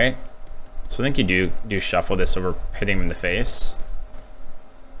more, right? So I think you do shuffle this over hitting him in the face.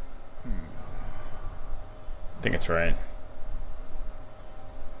 I think it's right.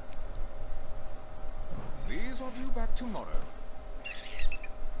 These are due back tomorrow.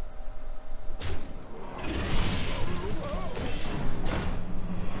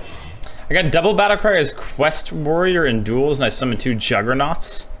 I got double Battlecry as Quest Warrior in duels, and I summoned 2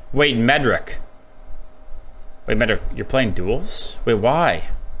 Juggernauts. Wait, Medric. Wait, Medric, you're playing duels? Wait, why?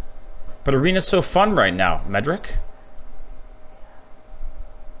 But Arena's so fun right now, Medric.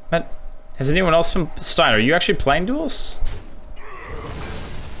 Has anyone else been... Stein, are you actually playing duels?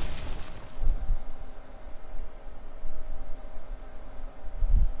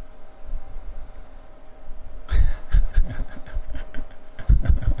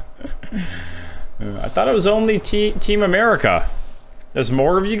 I thought it was only Team America. There's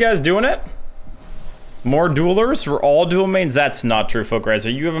more of you guys doing it? More duelers? We're all duel mains? That's not true,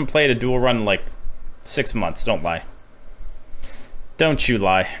 Folkriser. You haven't played a duel run in like 6 months. Don't lie. Don't you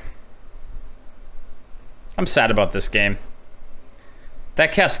lie. I'm sad about this game.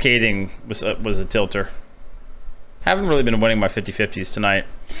 That cascading was a tilter. Haven't really been winning my 50-50s tonight.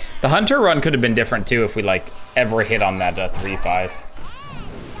 The Hunter run could have been different too if we like ever hit on that 3-5.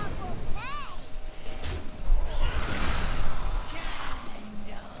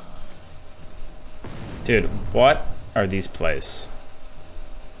 Dude, what are these plays?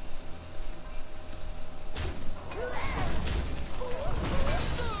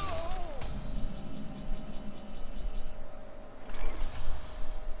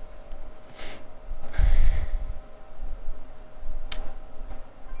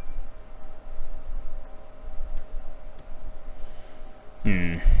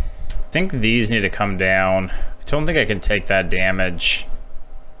 I think these need to come down. I don't think I can take that damage.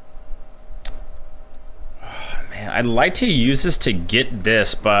 Oh, man, I'd like to use this to get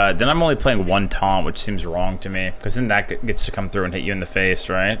this, but then I'm only playing one taunt, which seems wrong to me. Because then that gets to come through and hit you in the face,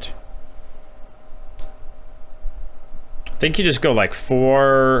 right? I think you just go like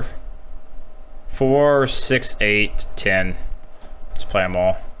 4, 6, 8, 10. Let's play them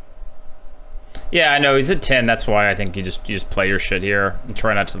all. Yeah, I know he's at 10. That's why I think you just play your shit here and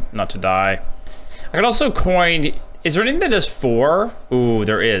try not to die. I could also coin. Is there anything that does 4? Ooh,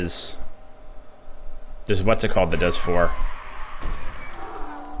 there is. There's what's it called that does 4?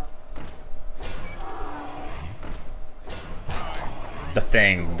 The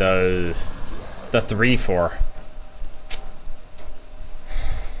thing, the 3/4.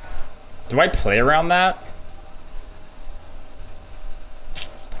 Do I play around that?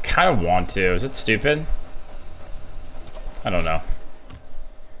 Kind of want to. Is it stupid? I don't know.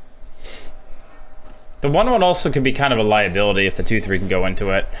 The 1/1 also could be kind of a liability if the 2/3 can go into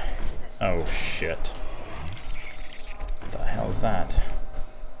it. Oh shit. What the hell is that?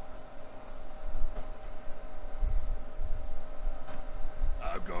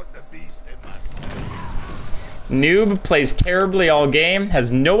 I've got the beast in my sight. Noob plays terribly all game,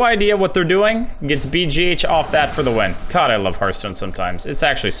 has no idea what they're doing, gets BGH off that for the win. God, I love Hearthstone sometimes. It's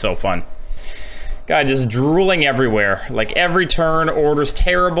actually so fun. God, just drooling everywhere. Like every turn, orders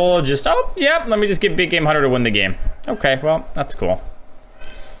terrible, just, oh, yep, let me just get Big Game Hunter to win the game. Okay, well, that's cool.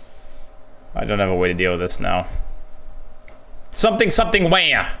 I don't have a way to deal with this now. Something wah!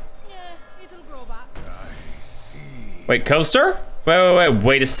 Yeah, it'll grow back. Wait, coaster?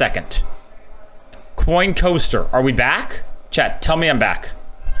 Wait a second. Coin coaster. Are we back? Chat, tell me I'm back.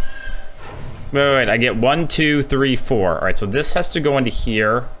 Wait. I get 1, 2, 3, 4. All right, so this has to go into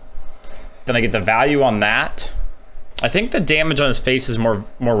here. Then I get the value on that. I think the damage on his face is more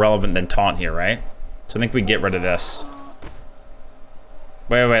relevant than taunt here, right? So I think we get rid of this.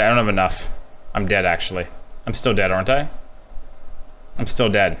 Wait, I don't have enough. I'm dead, actually. I'm still dead, aren't I? I'm still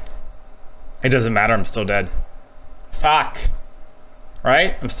dead. It doesn't matter, I'm still dead. Fuck.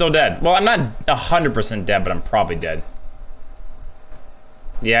 Right? I'm still dead. Well, I'm not 100% dead, but I'm probably dead.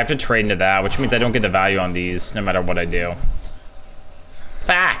 Yeah, I have to trade into that, which means I don't get the value on these no matter what I do.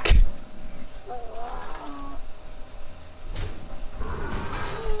 Fuck!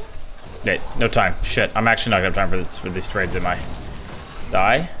 Wait, no time. Shit, I'm actually not gonna have time for these trades, am I?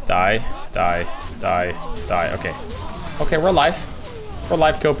 Die. Okay. Okay, we're alive. We're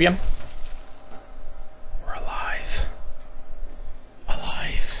alive, Copium.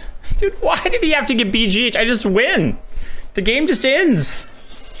 Dude, why did he have to get BGH? I just win. The game just ends.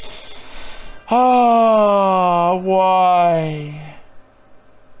 Oh, why?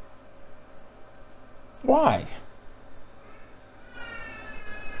 Why?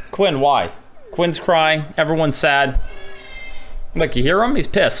 Quinn, why? Quinn's crying. Everyone's sad. Look, you hear him? He's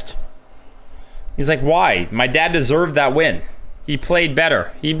pissed. He's like, why? My dad deserved that win. He played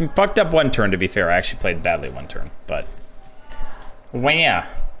better. He even fucked up one turn, to be fair. I actually played badly one turn, but... Wah.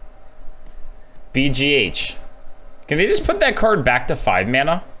 BGH. Can they just put that card back to 5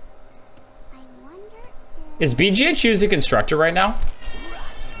 mana? Is BGH using Constructor right now?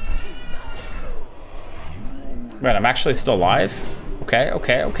 Right, I'm actually still alive. Okay.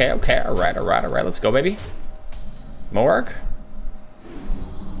 Alright. Let's go, baby. Morg.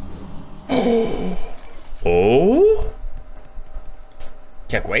 Oh.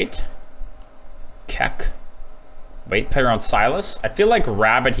 Keck, wait. Keck. Wait, play around Silas. I feel like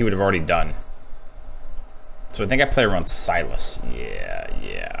Rabbit he would have already done. So I think I play around Silas. Yeah.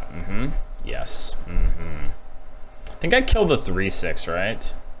 Yes. I think I killed the 3/6,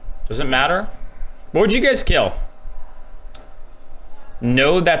 right? Does it matter? What would you guys kill?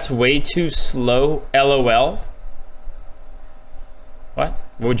 No, that's way too slow. LOL. What?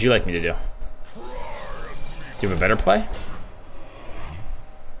 What would you like me to do? Do you have a better play?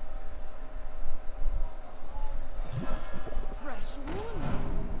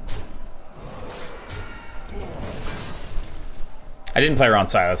 I didn't play around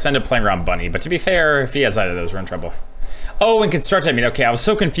Silas. I ended up playing around Bunny. But to be fair, if he has either of those, we're in trouble. Oh, and Construct, I mean, okay, I was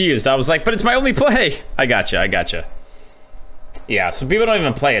so confused. I was like, but it's my only play. I gotcha. Yeah, so people don't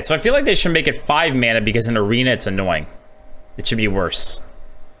even play it. So I feel like they should make it 5 mana because in Arena it's annoying. It should be worse.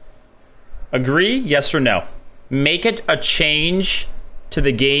 Agree? Yes or no? Make it a change to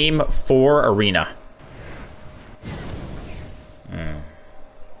the game for Arena.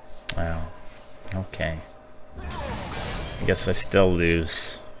 Wow. Okay. I guess I still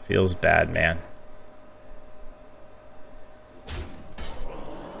lose. Feels bad, man.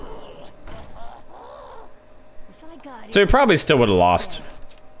 So he probably still would have lost.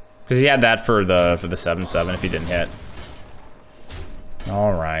 Because he had that for the 7/7 if he didn't hit.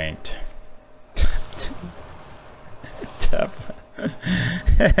 All right.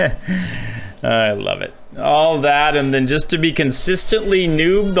 I love it. All that, and then just to be consistently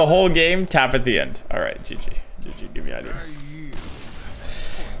noob the whole game, tap at the end. All right, GG. GG, give me idea.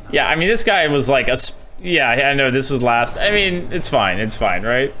 Yeah, I mean, this guy was like a... Yeah, I know this was last. I mean, it's fine,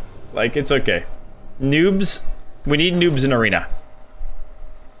 right? Like, it's okay. Noobs, we need noobs in arena.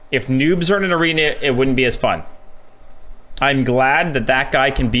 If noobs are in an arena, it wouldn't be as fun. I'm glad that that guy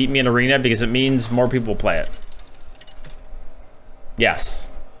can beat me in arena because it means more people play it.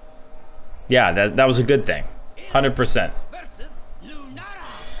 Yes. Yeah, that was a good thing. 100%.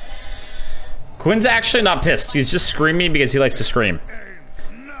 Quinn's actually not pissed. He's just screaming because he likes to scream.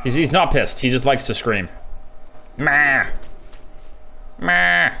 He's not pissed. He just likes to scream. Meh.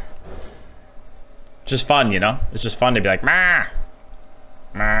 Meh. Just fun, you know? It's just fun to be like, meh.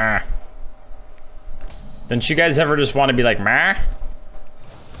 Meh. Don't you guys ever just want to be like, meh?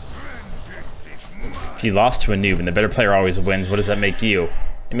 If you lost to a noob and the better player always wins, what does that make you?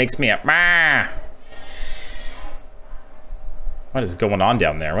 It makes me a meh. What is going on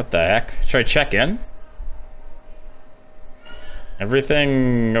down there? What the heck? Should I check in?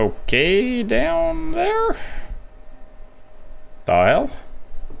 Everything okay down there? The hell?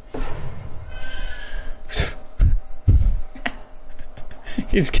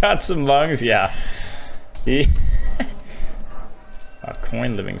 He's got some lungs, yeah. A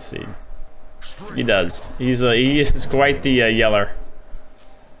coin living seed. He does. He is quite the yeller.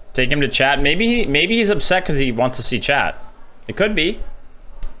 Take him to chat. Maybe he's upset because he wants to see chat. It could be.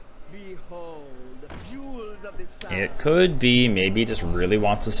 Behold, jewels of the sun. It could be. Maybe he just really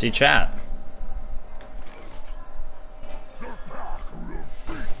wants to see chat.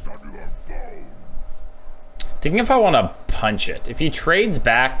 Thinking if I want to punch it. If he trades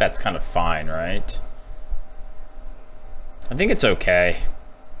back, that's kind of fine, right? I think it's okay.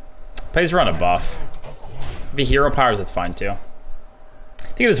 Plays around a buff. If he hero powers, that's fine too.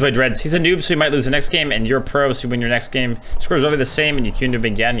 Think of this way, Dreads. He's a noob, so he might lose the next game, and you're a pro, so you win your next game. Scores over the same, and you queue him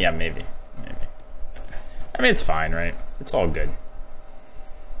again. Yeah, maybe. I mean, it's fine, right? It's all good.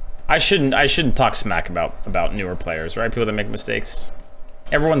 I shouldn't talk smack about newer players, right? People that make mistakes.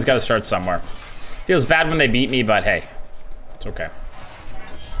 Everyone's got to start somewhere. Feels bad when they beat me, but hey, it's okay.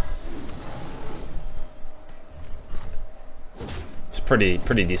 It's pretty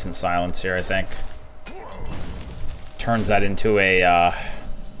decent silence here, I think. Turns that into a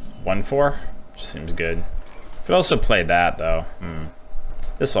 1/4. Just seems good. Could also play that though.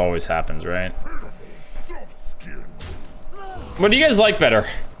 This always happens, right? What do you guys like better?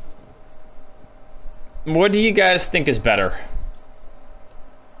 What do you guys think is better?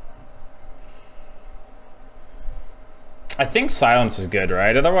 I think silence is good,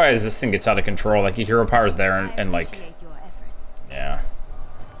 right? Otherwise, this thing gets out of control. Like, your hero power's there and like... Yeah.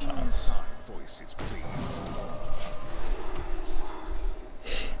 Silence.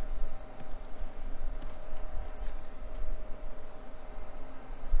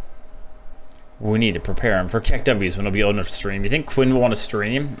 We need to prepare him for KEKWs when he'll be old enough to stream. You think Quinn will want to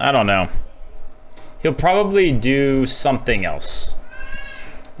stream? I don't know. He'll probably do something else.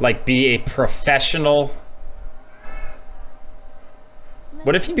 Like, be a professional...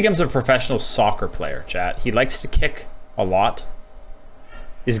 What if he becomes a professional soccer player, chat? He likes to kick a lot.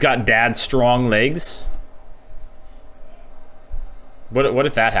 He's got dad's strong legs. What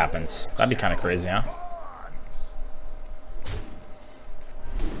if that happens? That'd be kind of crazy, huh?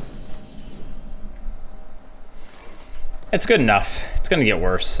 It's good enough. It's gonna get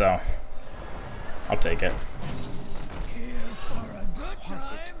worse, so I'll take it.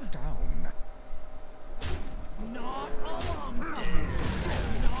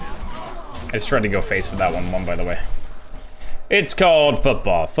 I just tried to go face with that one, by the way. It's called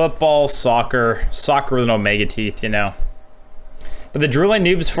football. Football, soccer. Soccer with an omega teeth, you know. But the drooling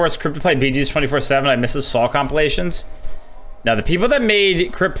noobs force Crypt to play BGs 24/7. I miss the Saw compilations. Now, the people that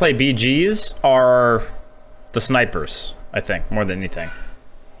made Crypt play BGs are the snipers, I think, more than anything.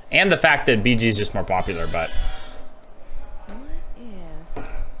 And the fact that BG is just more popular, but... What if...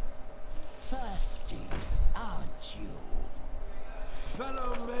 Thirsty, aren't you?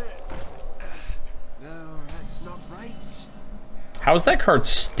 Fellow man. No, that's not right. How is that card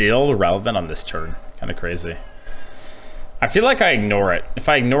still relevant on this turn? Kind of crazy. I feel like I ignore it. If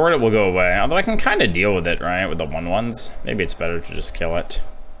I ignore it, it will go away. Although I can kind of deal with it, right? With the 1/1s. Maybe it's better to just kill it.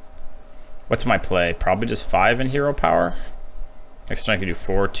 What's my play? Probably just 5 in hero power. Next turn I can do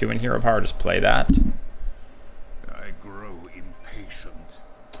 4, 2 in hero power. Just play that. I grow impatient.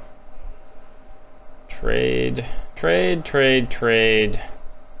 Trade, trade, trade, trade.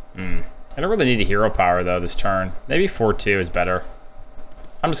 I don't really need a hero power though this turn. Maybe 4-2 is better.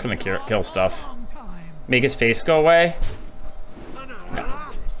 I'm just gonna kill stuff. Make his face go away? No.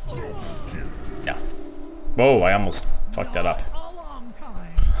 No. Whoa, I almost fucked that up.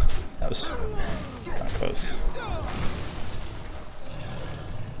 That was kind of close.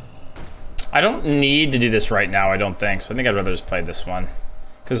 I don't need to do this right now, I don't think. So I think I'd rather just play this one.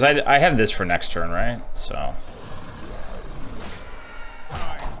 Because I have this for next turn, right? So.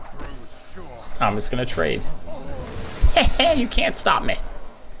 I'm just gonna trade. You can't stop me.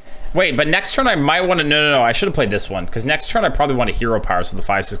 Wait, but next turn I might want to, no, I should have played this one. Because next turn I probably want a hero power so the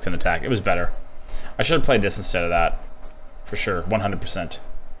 5/6 can attack. It was better. I should have played this instead of that. For sure, 100%.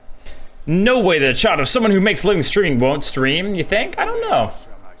 No way that a child of someone who makes a living streaming won't stream, you think? I don't know.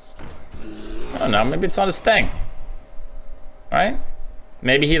 I don't know, maybe it's not his thing. Right?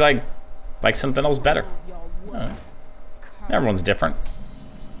 Maybe he likes something else better. I don't know. Everyone's different.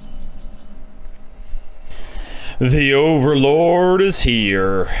 The Overlord is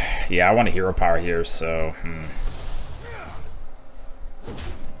here. Yeah, I want a hero power here, so...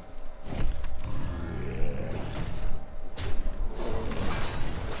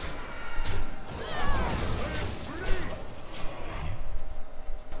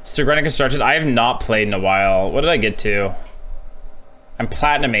 So Granite Constructed, I have not played in a while. What did I get to? I'm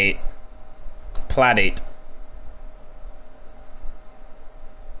Platinum 8. Plat 8.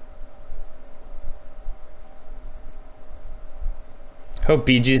 Hope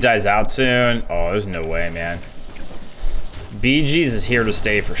BG's dies out soon. Oh, there's no way, man. BG's is here to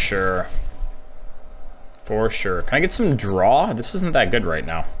stay for sure. For sure. Can I get some draw? This isn't that good right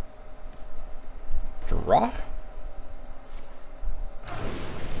now. Draw?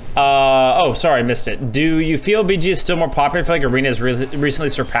 Oh, sorry, I missed it. Do you feel BG is still more popular? I feel like Arena has recently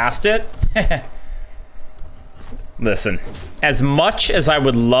surpassed it. Listen, as much as I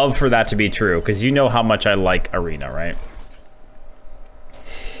would love for that to be true, because you know how much I like Arena, right?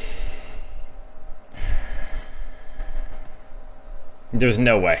 There's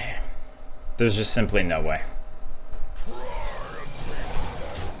no way. There's just simply no way.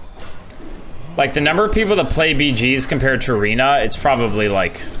 Like, the number of people that play BGs compared to Arena, it's probably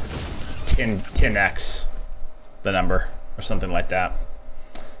like 10x the number, or something like that.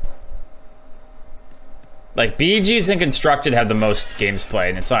 Like, BGs and Constructed have the most games played,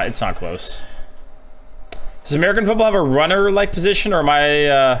 and it's not close. Does American football have a runner-like position, or am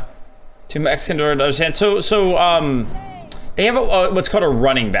I too Mexican to understand? So they have what's called a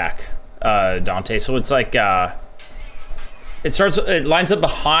running back, Dante. So it's like it lines up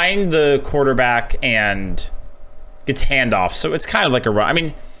behind the quarterback and gets handoff. So it's kind of like a run. I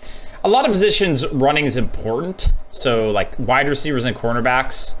mean, a lot of positions running is important. So like wide receivers and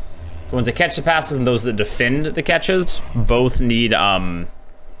cornerbacks, the ones that catch the passes and those that defend the catches, both need run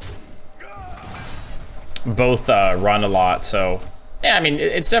a lot. So yeah, I mean,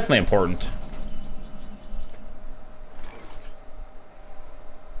 it's definitely important.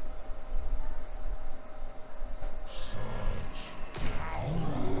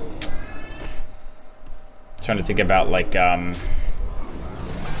 Trying to think about like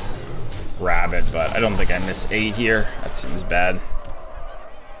Rabbit, but I don't think I miss 8 here. That seems bad.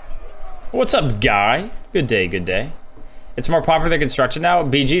 What's up, Guy? Good day, good day. It's more popular than Constructed now.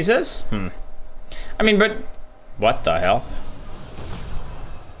 BG's is? I mean, but what the hell?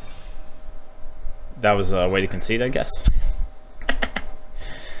 That was a way to concede, I guess.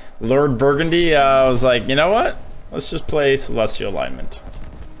 Lord Burgundy was like, you know what? Let's just play Celestial Alignment.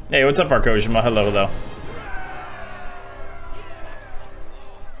 Hey, what's up, Arkojima? Hello, hello.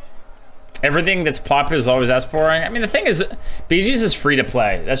 Everything that's popular is always as boring. I mean, the thing is, BG's is free to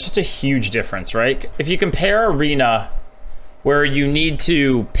play. That's just a huge difference, right? If you compare Arena, where you need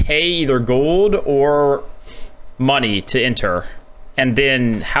to pay either gold or money to enter, and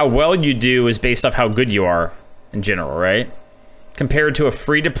then how well you do is based off how good you are in general, right? Compared to a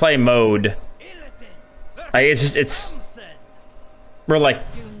free to play mode, we're like,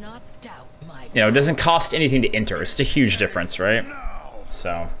 you know, it doesn't cost anything to enter. It's just a huge difference, right?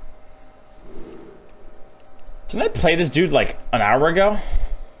 So. Didn't I play this dude like an hour ago?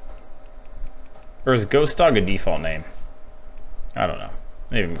 Or is Ghost Dog a default name? I don't know.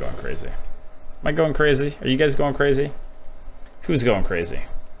 Maybe I'm going crazy. Am I going crazy? Are you guys going crazy? Who's going crazy?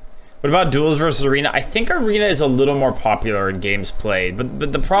 What about duels versus Arena? I think Arena is a little more popular in games played,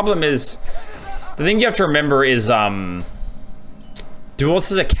 but the problem is, the thing you have to remember is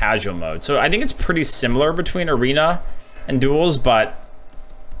duels is a casual mode. So I think it's pretty similar between Arena and duels, but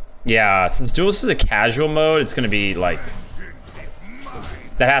yeah, since duels is a casual mode, it's going to be like,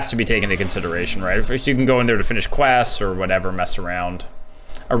 that has to be taken into consideration, right? If you can go in there to finish quests or whatever, mess around.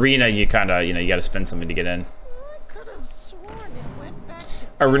 Arena, you kind of, you know, you got to spend something to get in. I could have sworn it went back to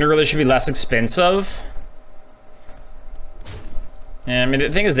Arena really should be less expensive. Yeah, I mean, the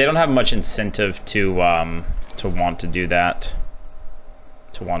thing is, they don't have much incentive to want to do that.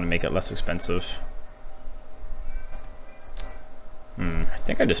 To want to make it less expensive. I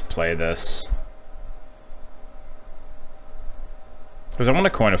think I just play this. Because I want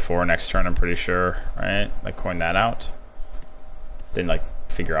to coin a 4 next turn, I'm pretty sure, right? Like, coin that out. Then, like,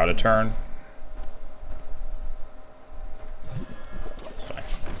 figure out a turn. That's fine.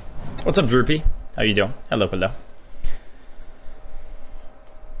 What's up, Droopy? How you doing? Hello, hello.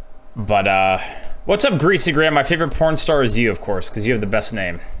 But, what's up, Greasy Graham? My favorite porn star is you, of course, because you have the best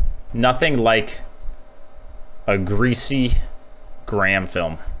name. Nothing like a Greasy Graham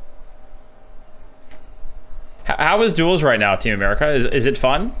film. How is duels right now, Team America? Is it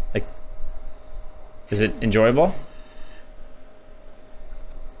fun? Like, is it enjoyable?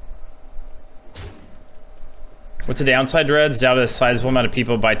 What's the downside, Dreads? Doubt a sizable amount of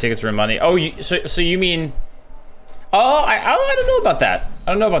people buy tickets for money. Oh, so you mean? Oh, I don't know about that.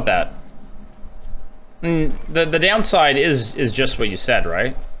 I don't know about that. The downside is just what you said,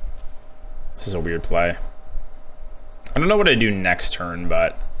 right? This is a weird play. I don't know what I do next turn,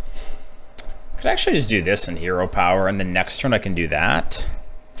 but I could actually just do this in hero power, and then next turn I can do that.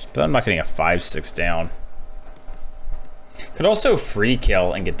 But I'm not getting a 5/6 down. Could also free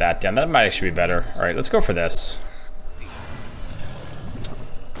kill and get that down. That might actually be better. All right, let's go for this.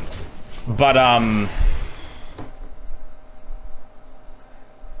 But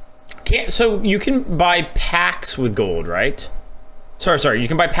so you can buy packs with gold, right? Sorry, you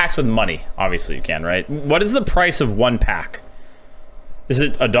can buy packs with money. Obviously you can, right? What is the price of one pack? Is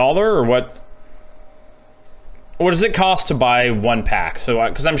it $1 or what? What does it cost to buy one pack? So,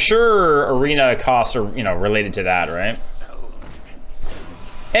 because I'm sure arena costs are, you know, related to that, right?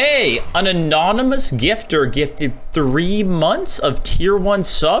 Hey, an anonymous gifter gifted 3 months of tier 1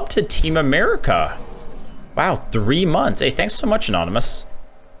 sub to Team America. Wow, 3 months. Hey, thanks so much, anonymous.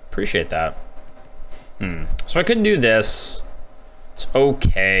 Appreciate that. So I could do this. It's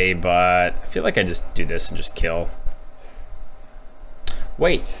okay, but I feel like I just do this and just kill.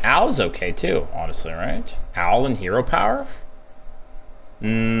 Wait, Owl's okay too, honestly, right? Owl and hero power? I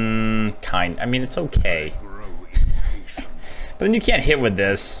mean, it's okay. But then you can't hit with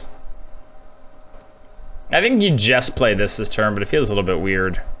this. I think you just play this turn, but it feels a little bit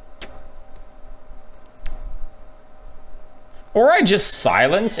weird. Or I just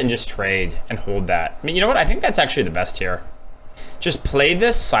silence and just trade and hold that. I mean, you know what? I think that's actually the best here. Just play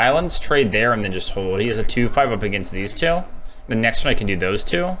this, silence, trade there, and then just hold. He has a 2/5 up against these two. The next one I can do those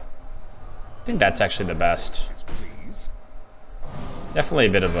two. I think that's actually the best. Definitely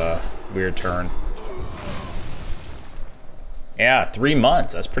a bit of a weird turn. Yeah, 3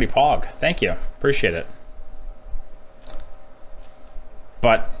 months. That's pretty pog. Thank you. Appreciate it.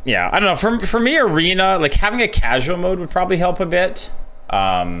 But yeah, I don't know. For me, arena, like having a casual mode would probably help a bit.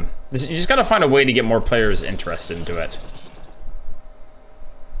 You just gotta find a way to get more players interested into it.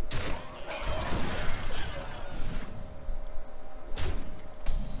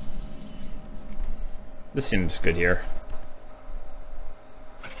 This seems good here.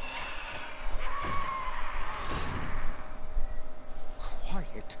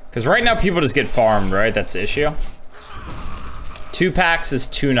 Because right now people just get farmed, right? That's the issue. 2 packs is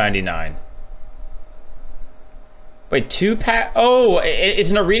 $2.99. Wait, 2 pack? Oh, is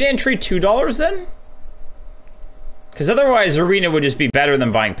an arena entry $2 then? Because otherwise, arena would just be better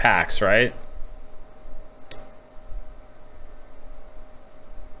than buying packs, right?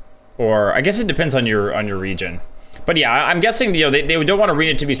 Or I guess it depends on your region. But yeah, I'm guessing, you know, they don't want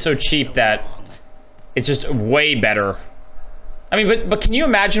arena to be so cheap that it's just way better. I mean, but can you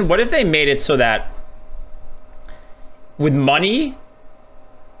imagine, what if they made it so that with money,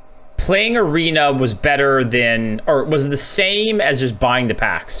 playing arena was better than, or was the same as just buying the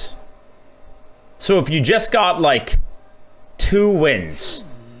packs? So if you just got like 2 wins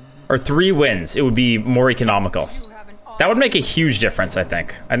or 3 wins, it would be more economical. That would make a huge difference, I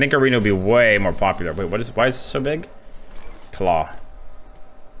think. I think arena would be way more popular. Wait, why is it so big? Claw.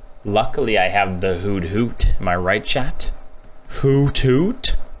 Luckily, I have the hoot hoot. Am I right, chat? Hoot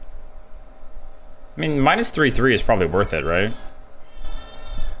hoot? I mean, minus 3/3 is probably worth it, right?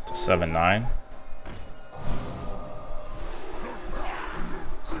 It's a 7/9.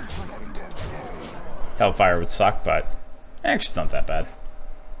 Hellfire would suck, but actually it's not that bad.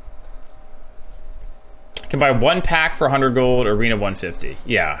 Can buy 1 pack for 100 gold, arena 150.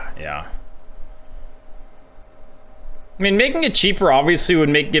 Yeah. I mean, making it cheaper obviously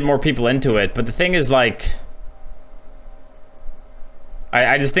would get more people into it, but the thing is, like,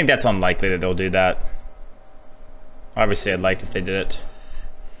 I just think that's unlikely that they'll do that. Obviously, I'd like if they did it.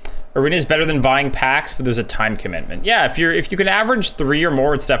 Arena is better than buying packs, but there's a time commitment. Yeah, if you can average 3 or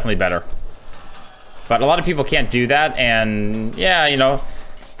more, it's definitely better. But a lot of people can't do that, and yeah, you know,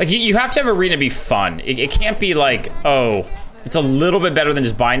 like you have to have Arena be fun. It can't be like, oh, it's a little bit better than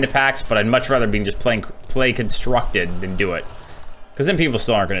just buying the packs, but I'd much rather be just play constructed than do it, because then people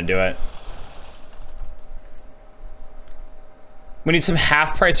still aren't going to do it. We need some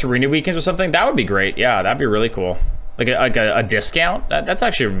half-price Arena weekends or something. That would be great. Yeah, that'd be really cool. Like a discount. That's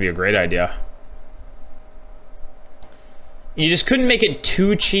actually would be a great idea. You just couldn't make it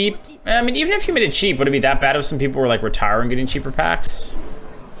too cheap. I mean, even if you made it cheap, would it be that bad if some people were like retiring, getting cheaper packs?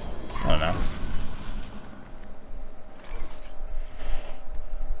 I don't know.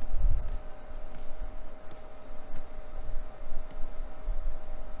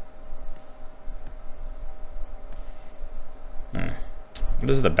 What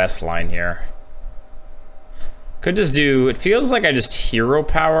is the best line here? Could just do, it feels like I just hero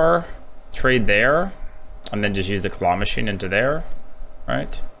power, trade there, and then just use the claw machine into there,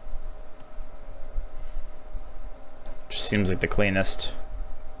 right? Just seems like the cleanest.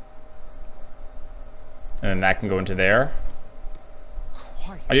 And then that can go into there.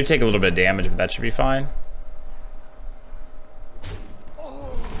 I do take a little bit of damage, but that should be fine.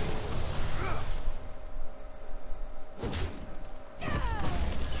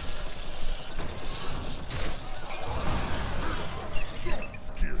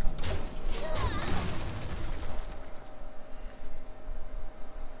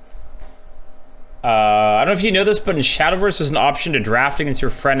 I don't know if you know this, but in Shadowverse there's an option to draft against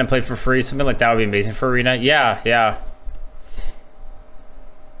your friend and play for free. Something like that would be amazing for Arena. Yeah.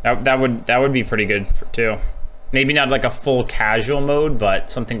 That would be pretty good too. Maybe not like a full casual mode,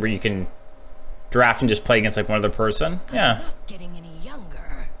 but something where you can draft and just play against like one other person. Yeah. Not getting any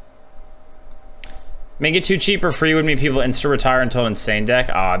younger. Make it too cheap or free would mean people insta-retire until insane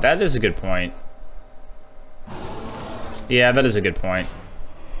deck. Ah, that is a good point. Yeah, that is a good point.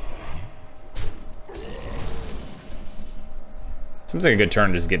 Seems like a good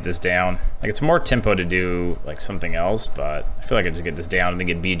turn to just get this down. Like, it's more tempo to do, like, something else, but I feel like I just get this down and then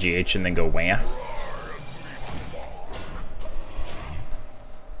get BGH and then go wham.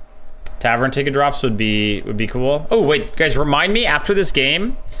 Tavern ticket drops would be cool. Oh, wait, guys, remind me after this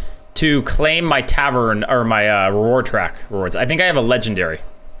game to claim my tavern, or my reward track rewards. I think I have a legendary.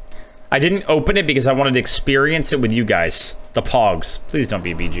 I didn't open it because I wanted to experience it with you guys. The Pogs. Please don't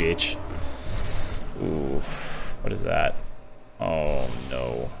be BGH. Ooh, what is that? Oh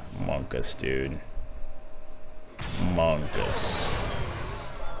no, Monkus, dude. Monkus.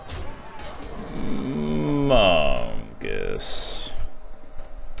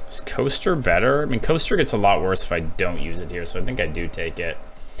 Is Coaster better? I mean, Coaster gets a lot worse if I don't use it here, so I think I do take it.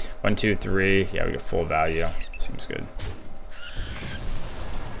 1, 2, 3. Yeah, we get full value. Seems good.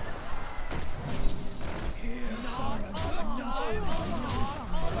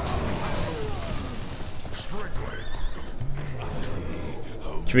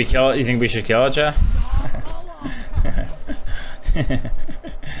 Should we kill it? You think we should kill it, Jeff?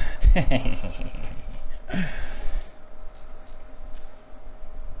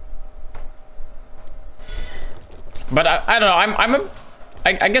 But I don't know.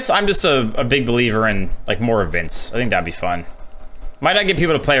 I guess I'm just a big believer in like more events. I think that'd be fun. Might not get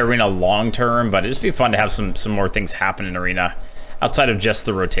people to play Arena long term, but it'd just be fun to have some more things happen in Arena outside of just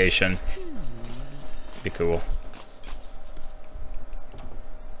the rotation. Be cool.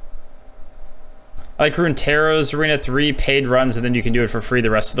 I like Runeterra's Arena 3 paid runs, and then you can do it for free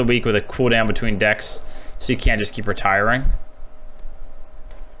the rest of the week with a cooldown between decks, so you can't just keep retiring.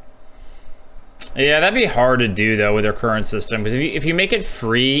 Yeah, that'd be hard to do though with their current system, because if you make it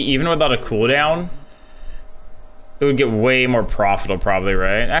free, even without a cooldown, it would get way more profitable probably,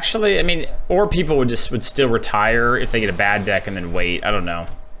 right? Actually, I mean, or people would still retire if they get a bad deck and then wait. I don't know.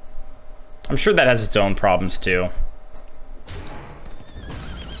 I'm sure that has its own problems too.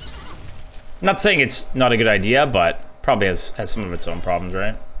 I'm not saying it's not a good idea, but probably has some of its own problems,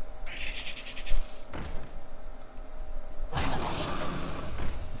 right?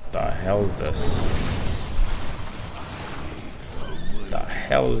 What the hell is this? What the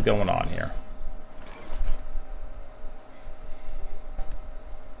hell is going on here?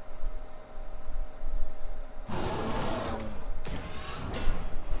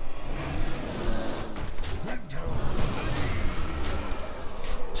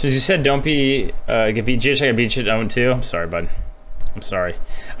 So as you said, don't be get BGH. I got BGH own too. I'm sorry, bud. I'm sorry.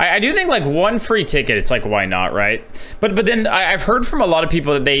 I do think like one free ticket, it's like, why not, right? But then I've heard from a lot of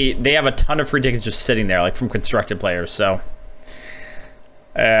people that they have a ton of free tickets just sitting there, like from constructed players. So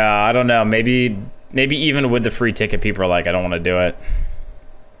I don't know. Maybe even with the free ticket, people are like, I don't want to do it.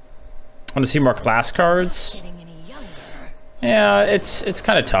 I want to see more class cards. Yeah, it's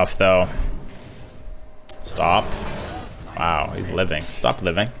kind of tough though. Stop. Wow, he's living. Stop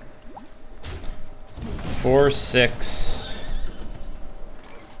living. 4, 6.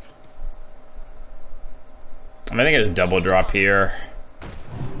 I think I just double drop here.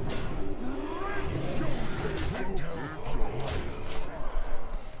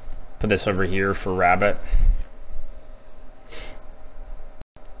 Put this over here for rabbit.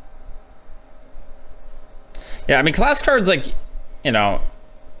 Yeah, I mean, class cards, like, you know,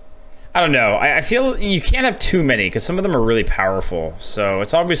 I don't know. I feel you can't have too many because some of them are really powerful. So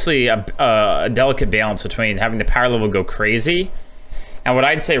it's obviously a delicate balance between having the power level go crazy and what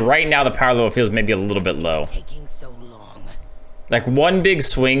I'd say right now the power level feels maybe a little bit low. Taking so long. Like one big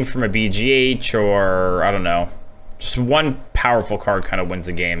swing from a BGH or, I don't know, just one powerful card kind of wins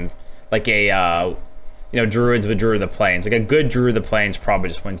the game. Like a, you know, Druids with Druid of the Plains. Like a good Druid of the Plains probably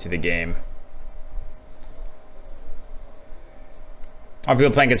just wins you the game. Are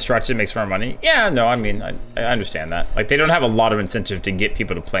people playing Constructed makes more money? Yeah, no, I mean, I understand that. Like, they don't have a lot of incentive to get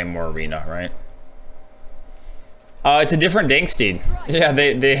people to play more Arena, right? It's a different Danksteed.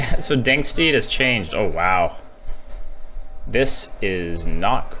 Yeah, so Danksteed has changed. Oh, wow. This is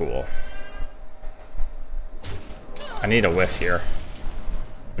not cool. I need a whiff here.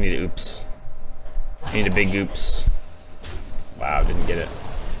 I need oops. I need a big oops. Wow, didn't get it.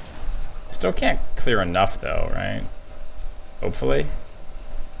 Still can't clear enough, though, right? Hopefully.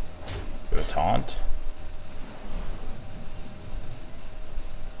 Do a taunt.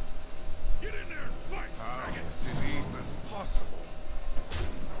 Get in there and fight. This is even possible.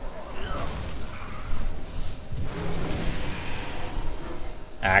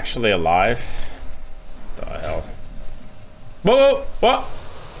 Actually alive? The hell? Whoa! What?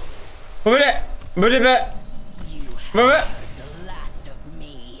 Move it! Move it! Move it! The last of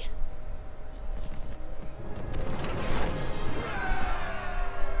me.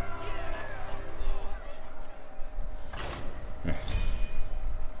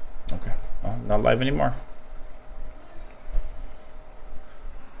 Okay, well, not live anymore.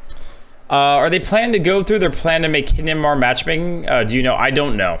 Are they planning to go through their plan to make Kingdom more matchmaking? Do you know? I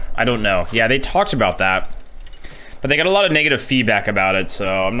don't know. I don't know. Yeah, they talked about that, but they got a lot of negative feedback about it. So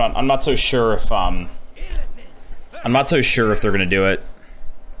I'm not so sure if I'm not so sure if they're gonna do it.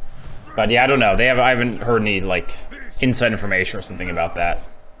 But yeah, I don't know. I haven't heard any like inside information or something about that.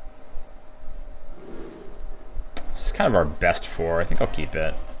 This is kind of our best 4. I think I'll keep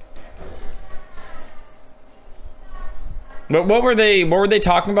it. But what were they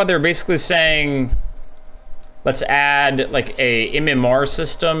talking about? They were basically saying, let's add like a MMR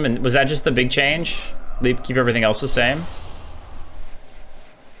system, and was that just the big change? They keep everything else the same?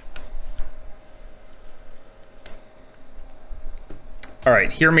 All right,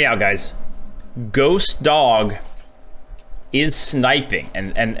 hear me out, guys. Ghost Dog is sniping,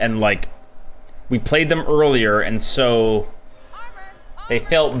 and like, we played them earlier, and so they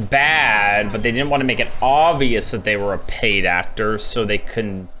felt bad, but they didn't want to make it obvious that they were a paid actor, so they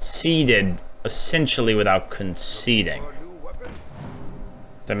conceded essentially without conceding.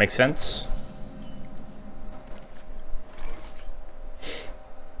 Does that make sense?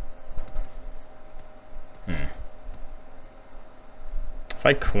 If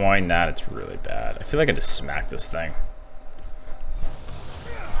I coin that, it's really bad. I feel like I just smacked this thing.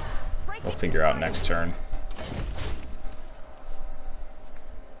 We'll figure out next turn.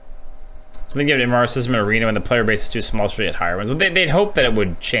 I think you have an MR system in Arena when the player base is too small to get higher ones. Well, they'd hope that it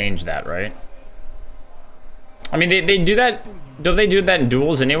would change that, right? I mean, they do that. Don't they do that in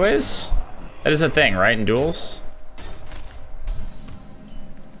duels anyways? That is a thing, right? In duels?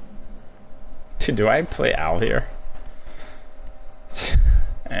 Dude, do I play Owl here?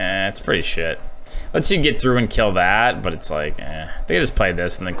 It's pretty shit. Lets you get through and kill that, but it's like, They just play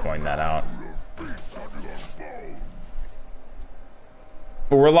this and then coin that out.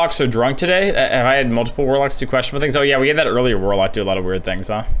 Warlocks are drunk today? Have I had multiple Warlocks do questionable things? Oh yeah, we had that earlier Warlock do a lot of weird things,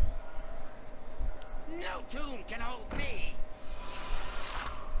 huh? No tomb can hold me.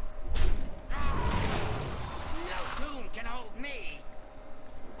 No tomb can hold me.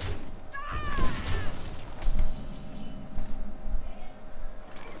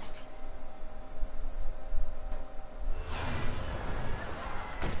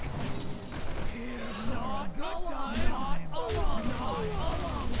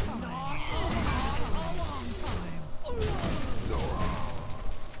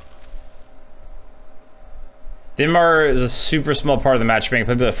 Dimar is a super small part of the matchmaking.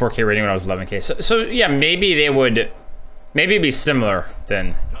 I played at 4K rating when I was 11K. So yeah, maybe they would, maybe it'd be similar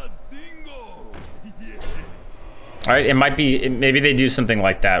then. Alright, it might be... Maybe they do something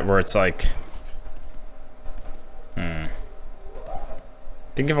like that where it's like... I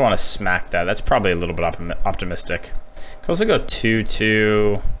think if I want to smack that, that's probably a little bit optimistic. Could also go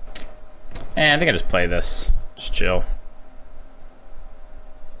 2-2. I think I just play this. Just chill.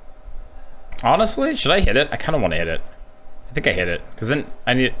 Honestly, should I hit it? I kind of want to hit it. I think I hit it. Because then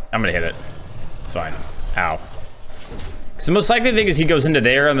I'm going to hit it. It's fine. Ow. Because the most likely thing is he goes into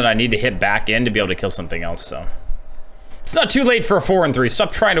there and then I need to hit back in to be able to kill something else, so. It's not too late for a 4-3.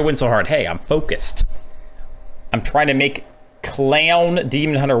 Stop trying to win so hard. Hey, I'm focused. I'm trying to make Clown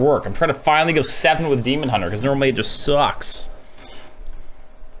Demon Hunter work. I'm trying to finally go 7 with Demon Hunter because normally it just sucks.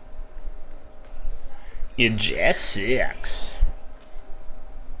 It just sucks.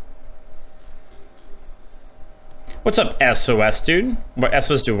 What's up, SOS, dude? What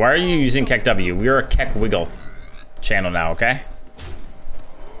SOS, dude? Why are you using KEKW? We are a Kek Wiggle channel now, okay?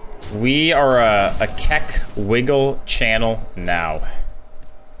 We are a Kek Wiggle channel now.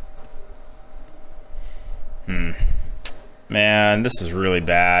 Man, this is really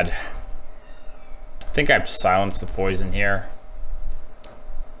bad. I think I have to silence the poison here.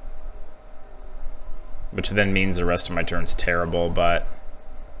 Which then means the rest of my turn's terrible, but...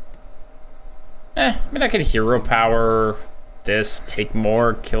 I mean, I could hero power this, take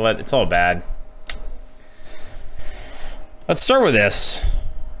more, kill it. It's all bad. Let's start with this.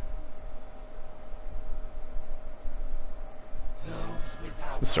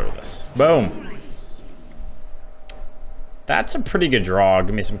 Let's start with this. Boom. That's a pretty good draw.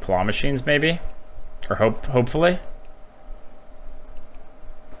 Give me some claw machines, maybe? Or hopefully.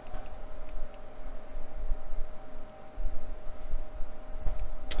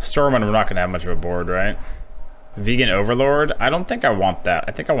 Stormwind, we're not going to have much of a board, right? Vegan Overlord? I don't think I want that.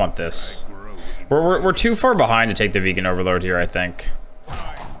 I think I want this. We're too far behind to take the Vegan Overlord here, I think.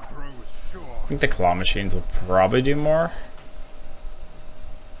 I think the claw machines will probably do more.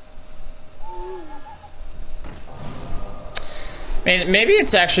 I mean, maybe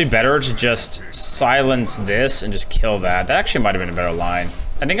it's actually better to just silence this and just kill that. That actually might have been a better line.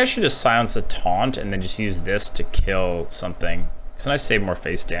 I think I should just silence the taunt and then just use this to kill something. Because then I save more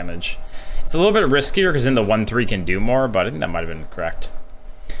face damage. It's a little bit riskier because then the 1-3 can do more, but I think that might have been correct.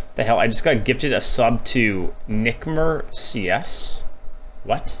 What the hell? I just got gifted a sub to Nickmer CS.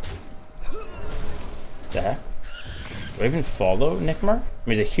 What? The heck? Do I even follow Nickmer? I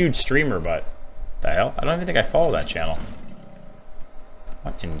mean, he's a huge streamer, but the hell? I don't even think I follow that channel.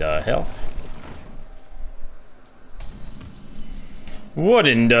 What in the hell? What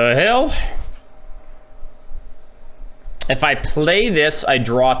in the hell? If I play this, I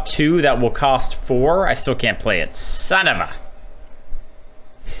draw 2 that will cost 4. I still can't play it. Son of a.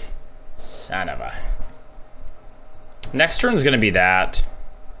 Son of a. Next turn's gonna be that.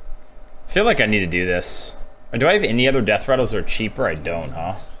 I feel like I need to do this. Or do I have any other death rattles that are cheaper? I don't,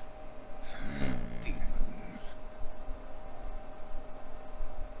 huh?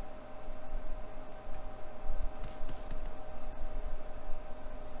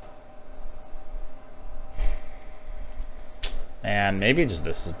 And maybe just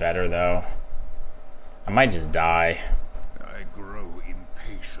this is better though. I might just die. I grow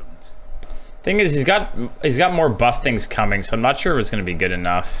impatient. Thing is, he's got more buff things coming, so I'm not sure if it's gonna be good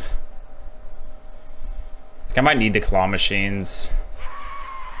enough. I might need the claw machines.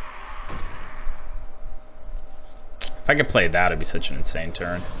 If I could play that, it'd be such an insane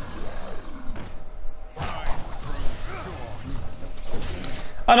turn.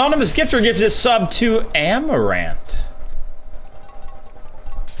 Anonymous Gifter gifted a sub to Amaranth.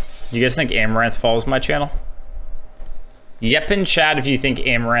 You guys think Amaranth follows my channel? Yep in chat if you think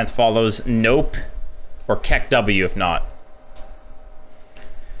Amaranth follows. Nope. Or KEKW if not.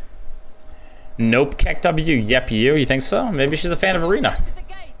 Nope, KEKW, yep you. You think so? Maybe she's a fan of Arena.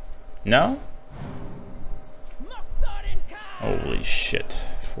 No? Holy shit.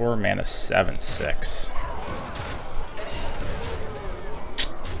 4 mana, 7/6.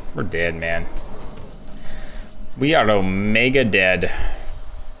 We're dead, man. We are omega dead.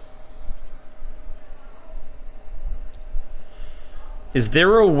 Is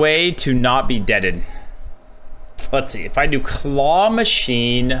there a way to not be deaded? Let's see. If I do Claw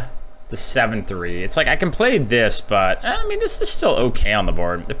Machine, the 7/3, it's like I can play this, but I mean, this is still okay on the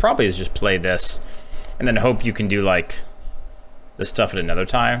board. It probably is just play this and then hope you can do like this stuff at another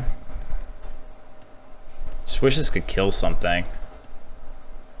time. Just wish this could kill something.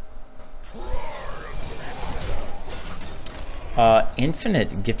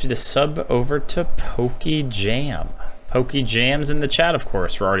 Infinite gifted a sub over to Pokey Jam. Pokey Jam's in the chat, of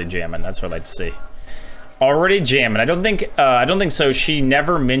course. We're already jamming. That's what I like to see. Already jamming. I don't think so. She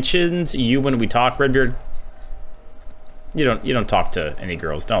never mentions you when we talk, Redbeard. You don't talk to any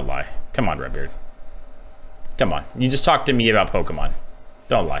girls. Don't lie. Come on, Redbeard. Come on. You just talk to me about Pokemon.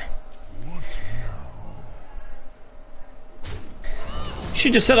 Don't lie. She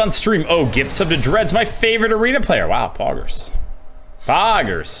just said on stream, oh, gift sub to Dreads, my favorite arena player. Wow, Poggers.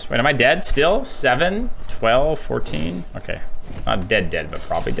 Poggers. Wait, am I dead still? 7, 12, 14? Okay. Not dead, but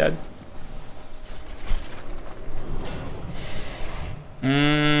probably dead.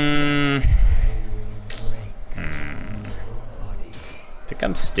 I think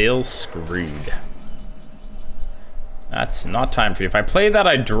I'm still screwed. That's not time for you. If I play that,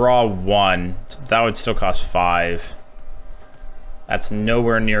 I draw 1. That would still cost 5. That's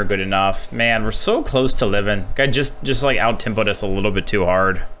nowhere near good enough. Man, we're so close to living. Guy just like out-tempoed us a little bit too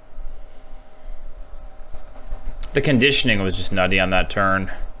hard. The conditioning was just nutty on that turn.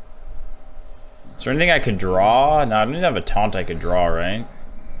 Is there anything I could draw? No, I don't even have a taunt I could draw, right?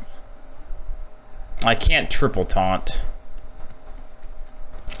 I can't triple taunt.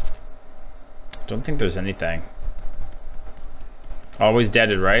 Don't think there's anything. Always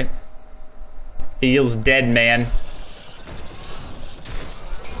deaded, right? Feels dead, man.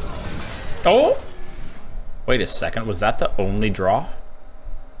 Oh! Wait a second, was that the only draw?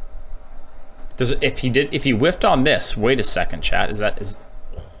 If he whiffed on this, wait a second, chat.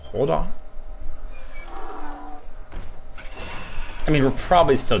 Hold on. I mean, we're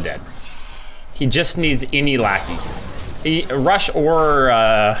probably still dead. He just needs any lackey. Rush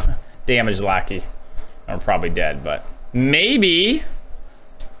or damage lackey. I'm probably dead, but maybe.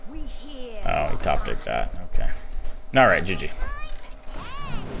 Oh, he top decked that. Okay. All right, GG.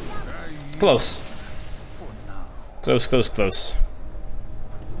 Close. Close, close, close.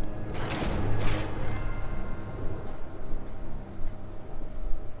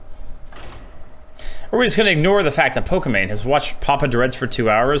 Or we're just gonna ignore the fact that Pokemon has watched Papa Dreads for 2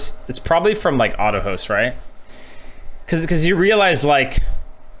 hours. It's probably from like auto host, right? Because you realize like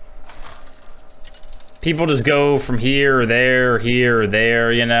people just go from here or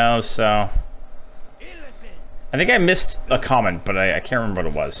there, you know. So I think I missed a comment, but I can't remember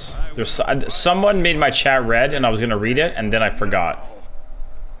what it was. There's someone made my chat red, and I was gonna read it, and then I forgot.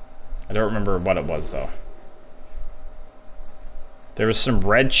 I don't remember what it was though. There was some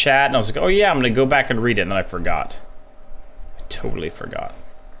red chat, and I was like, oh yeah, I'm gonna go back and read it, and then I forgot. I totally forgot.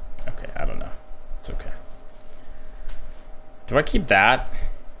 Okay, I don't know. It's okay. Do I keep that?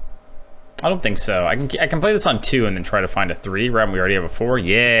 I don't think so. I can play this on 2 and then try to find a 3, right? We already have a 4.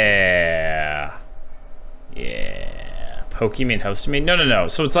 Yeah. Yeah. Pokemon hosted me? No.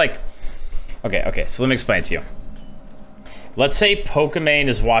 So it's like, okay, so let me explain it to you. Let's say Pokemon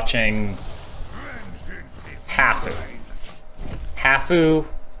is watching Hafu. Hafu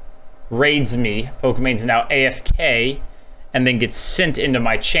raids me, Pokemon's now AFK, and then gets sent into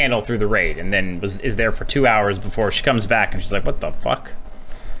my channel through the raid, and then is there for 2 hours before she comes back, and she's like, what the fuck?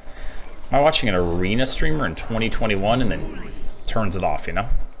 Am I watching an arena streamer in 2021 and then turns it off, you know?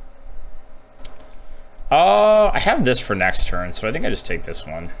 I have this for next turn, so I think I just take this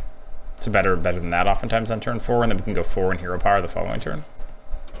one. It's better than that oftentimes on turn 4, and then we can go 4 in Hero Power the following turn.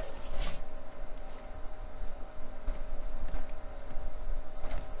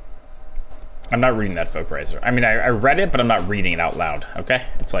 I'm not reading that Folkriser. I mean, I read it, but I'm not reading it out loud, okay?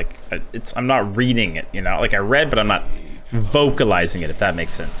 It's like, I'm not reading it, you know? Like, I read, but I'm not vocalizing it, if that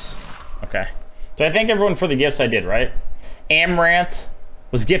makes sense, okay? So I thank everyone for the gifts I did, right? Amaranth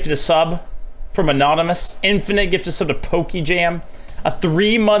was gifted a sub from Anonymous. Infinite gifted a sub to PokeJam. A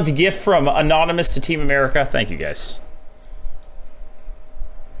 3-month gift from Anonymous to Team America. Thank you, guys.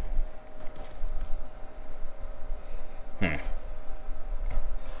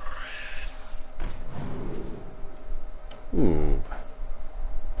 Ooh.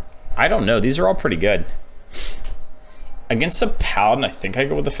 I don't know. These are all pretty good. Against a Paladin, I think I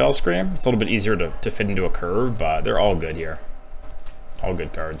go with the Fell Scream. It's a little bit easier to fit into a curve, but they're all good here. All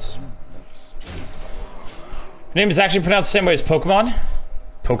good cards. Your name is actually pronounced the same way as Pokemon?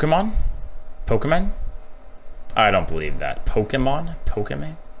 Pokemon? Pokemon? I don't believe that. Pokemon?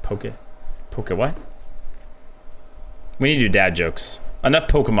 Pokemon? Poke what? We need to do dad jokes. Enough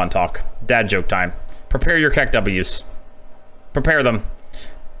Pokemon talk. Dad joke time. Prepare your Kek W's. Prepare them.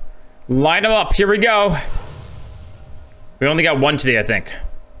 Line them up. Here we go. We only got one today, I think.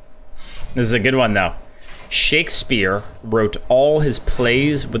 This is a good one, though. Shakespeare wrote all his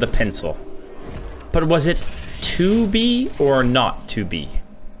plays with a pencil. But was it to be or not to be?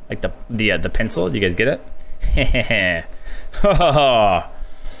 Like the pencil? Do you guys get it? Hehehe. Ha ha ha.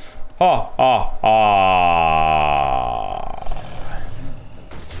 Ha ha ha.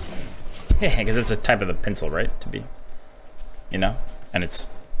 Because it's a type of the pencil, right? To be. You know, and it's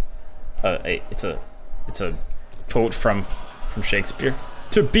a quote from Shakespeare.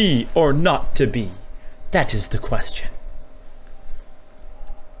 To be or not to be, that is the question.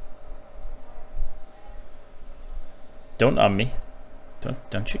 Don't me.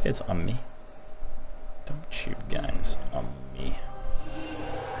 Don't you guys me. Don't you guys me.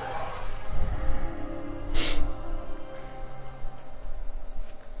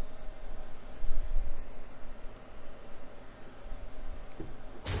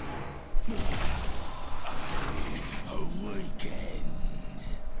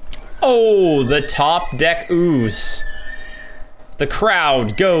 Oh, the top deck ooze. The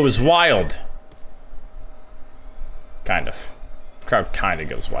crowd goes wild. Kind of. The crowd kind of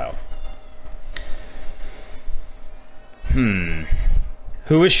goes wild.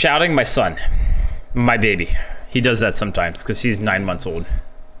 Who is shouting? My son. My baby. He does that sometimes because he's 9 months old.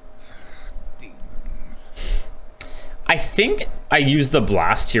 I think I use the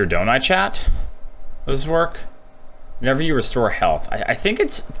blast here, don't I, chat? Does this work? Whenever you restore health. I think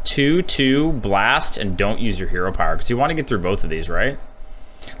it's 2/2 blast and don't use your hero power because you want to get through both of these, right?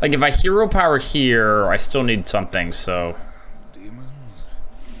 Like if I hero power here, I still need something, so I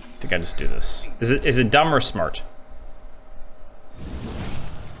think I just do this. Is it dumb or smart?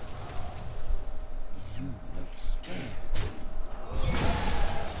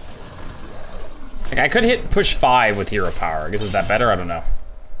 Like I could hit push 5 with hero power. I guess is that better? I don't know.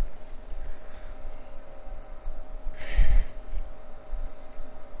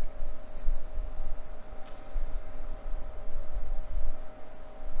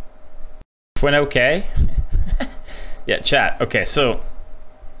 Went okay. Yeah, chat. Okay, so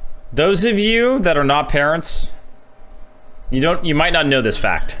those of you that are not parents, you might not know this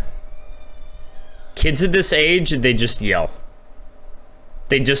fact. Kids at this age, they just yell.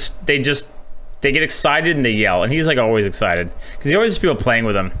 They get excited and they yell, and he's like always excited because he always has people playing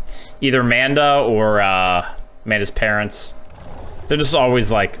with him, either Manda or Manda's parents. They're just always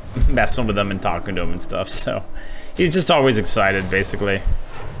like messing with him and talking to him and stuff. So he's just always excited, basically.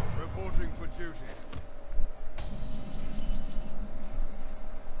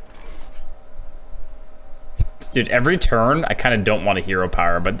 Dude, every turn, I kind of don't want a hero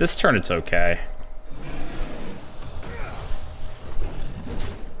power, but this turn it's okay.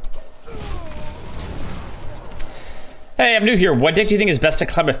 Hey, I'm new here. What deck do you think is best to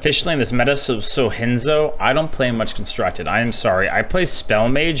club efficiently in this meta? So Henzo, I don't play much Constructed. I am sorry. I play Spell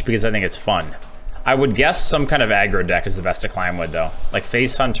Mage because I think it's fun. I would guess some kind of aggro deck is the best to climb with, though. Like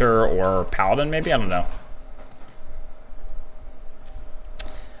Face Hunter or Paladin, maybe? I don't know.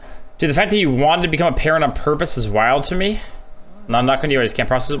 Dude, the fact that you wanted to become a parent on purpose is wild to me. No, I'm not going to do it. I just can't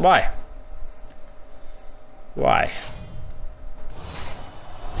process it. Why? Why?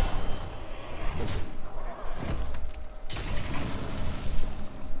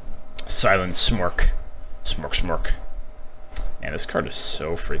 Silent Smork. Smork. Man, this card is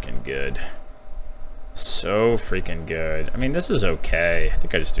so freaking good. So freaking good. I mean, this is okay. I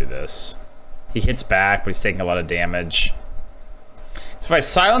think I just do this. He hits back, but he's taking a lot of damage. So if I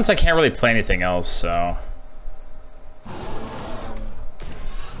silence, I can't really play anything else, so.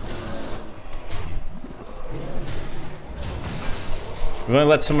 You want to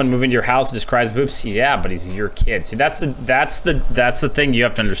let someone move into your house and just cries boops? Yeah, but he's your kid. See, that's the thing you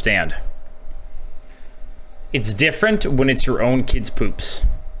have to understand. It's different when it's your own kid's poops.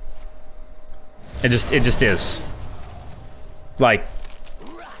 It just is. Like,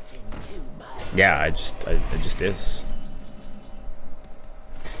 yeah, it just is.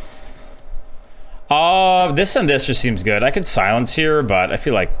 This and this just seems good. I could silence here, but I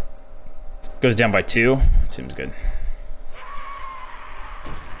feel like it goes down by 2. It seems good.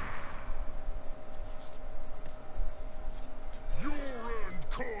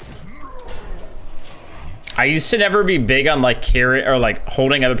 I used to never be big on like carry or like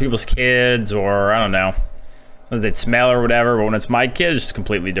holding other people's kids, or I don't know. Sometimes they'd smell or whatever, but when it's my kid, it's just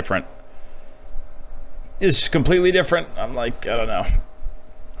completely different. It's just completely different. I'm like, I don't know.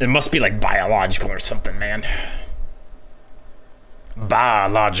 It must be like biological or something, man.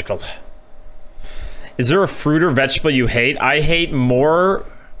 Biological. Is there a fruit or vegetable you hate? I hate more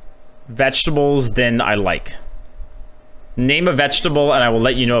vegetables than I like. Name a vegetable and I will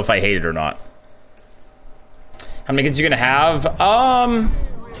let you know if I hate it or not. How many kids are you gonna have? I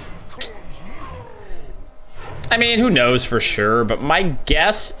mean, who knows for sure, but my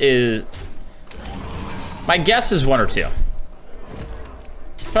guess is 1 or 2.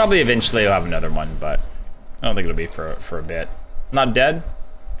 Probably eventually I'll have another one, but I don't think it'll be for a bit. Not dead.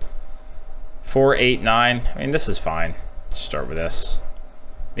 4, 8, 9. I mean, this is fine. Let's start with this.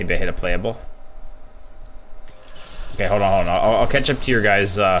 Maybe I hit a playable. Okay, hold on. I'll catch up to your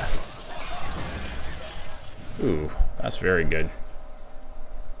guys. Ooh, that's very good.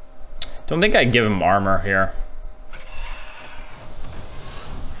 Don't think I'd give him armor here.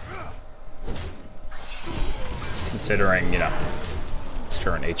 Considering, you know, his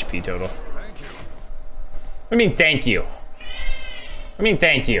turn HP total. I mean, thank you. I mean,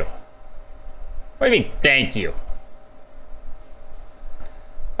 thank you. What do you mean, thank you?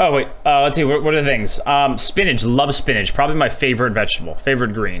 Oh, wait, let's see, what are the things? Spinach, love spinach, probably my favorite vegetable,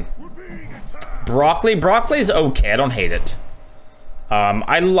 favorite green. Broccoli, broccoli's okay, I don't hate it.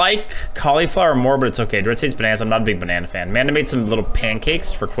 I like cauliflower more, but it's okay. Dread State's bananas, I'm not a big banana fan. Amanda made some little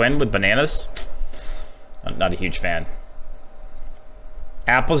pancakes for Quinn with bananas. Not a huge fan.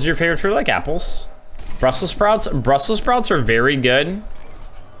 Apples your favorite fruit? I like apples. Brussels sprouts? Brussels sprouts are very good.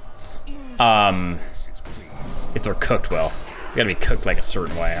 If they're cooked well. They gotta be cooked like a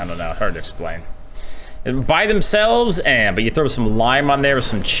certain way. I don't know, hard to explain. And by themselves, but you throw some lime on there with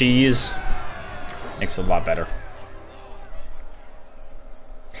some cheese. Makes it a lot better.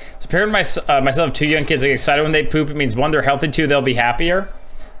 So pairing myself of 2 young kids, I get excited when they poop. It means 1, they're healthy, 2, they'll be happier.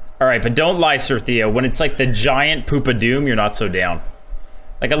 All right, but don't lie, Sir Theo. When it's like the giant poop of doom, you're not so down.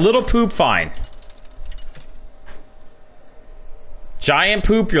 Like a little poop, fine. Giant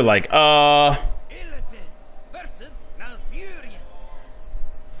poop, you're like,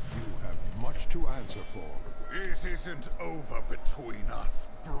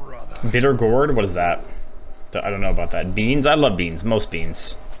 Bitter gourd? What is that? I don't know about that. Beans? I love beans. Most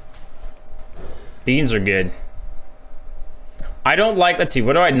beans. Beans are good. I don't like... Let's see.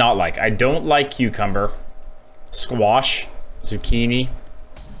 What do I not like? I don't like cucumber. Squash. Zucchini.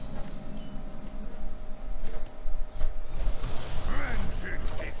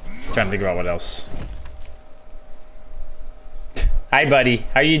 Trying to think about what else. Hi, buddy.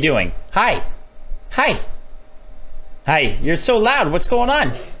 How are you doing? Hi. Hi. Hi. You're so loud. What's going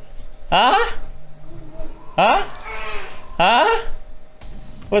on? Huh? Huh? Huh?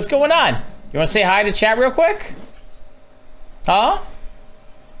 What's going on? You want to say hi to chat real quick? Huh?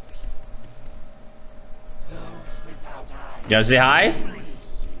 You want to say hi?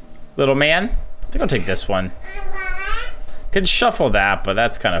 Little man? I think I'll take this one. Could shuffle that, but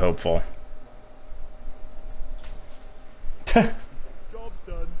that's kind of hopeful.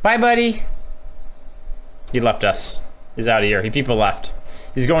 Bye, buddy. He left us. He's out of here. People left.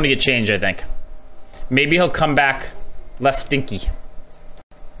 He's going to get changed, I think. Maybe he'll come back less stinky.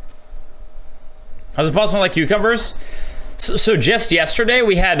 How's it possible like cucumbers? So just yesterday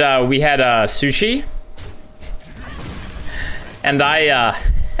we had sushi, and I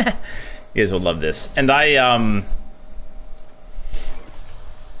you guys will love this. And I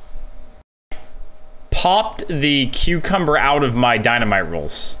popped the cucumber out of my dynamite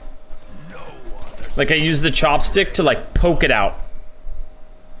rolls. Like I used the chopstick to like poke it out.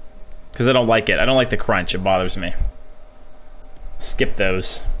 Because I don't like it. I don't like the crunch. It bothers me. Skip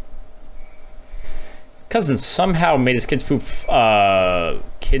those. Cousin somehow made his kids poop fly,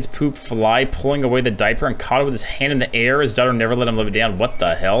 pulling away the diaper and caught it with his hand in the air. His daughter never let him live it down. What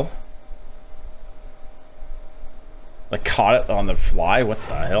the hell? Like caught it on the fly? What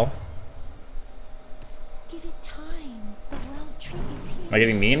the hell? Give it time. The world tree is here. Am I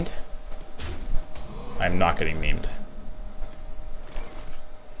getting memed? I'm not getting memed.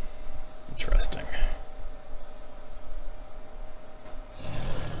 Interesting.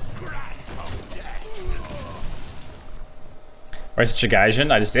 Why such a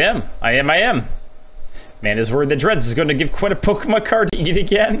Gaijin? I just am. I am. Man is worried that Dreads is going to give Quinn a Pokemon card to eat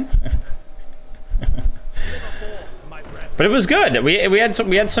again. But it was good. We had some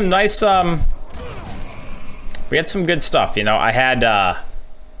nice we had some good stuff. You know, I had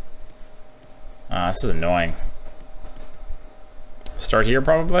this is annoying. Start here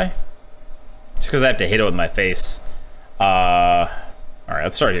probably. Just because I have to hit it with my face. Alright,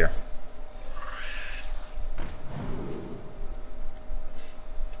 let's start here.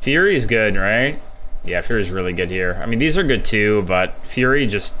 Fury's good, right? Yeah, Fury's really good here. I mean, these are good too, but Fury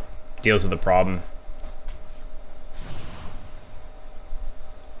just deals with the problem.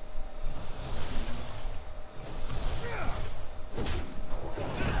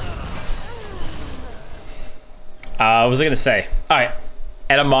 What was I gonna say? Alright,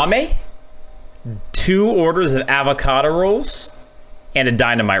 edamame, 2 orders of avocado rolls, and a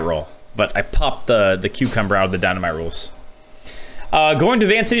dynamite roll. But I popped the cucumber out of the dynamite rolls. Going to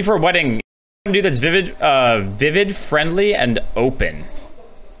Van City for a wedding. A dude that's vivid, friendly, and open.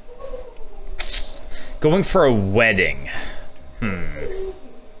 Going for a wedding.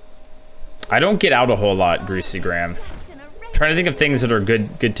 I don't get out a whole lot, Greasy Graham. Trying to think of things that are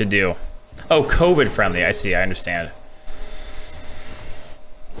good to do. Oh, COVID friendly. I see. I understand.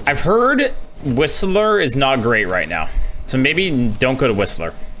 I've heard Whistler is not great right now. So maybe don't go to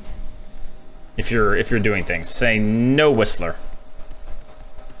Whistler. If you're doing things. Say no Whistler.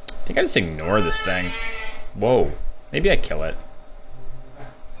 I think I just ignore this thing. Whoa. Maybe I kill it.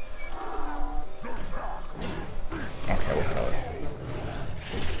 Okay, we'll kill it.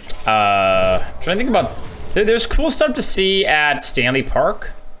 Trying to think about... There's cool stuff to see at Stanley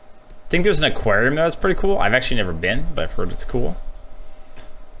Park. I think there's an aquarium there that's pretty cool. I've actually never been, but I've heard it's cool.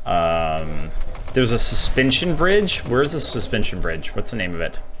 There's a suspension bridge. Where's the suspension bridge? What's the name of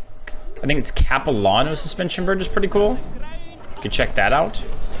it? I think it's Capilano Suspension Bridge is pretty cool. You could check that out.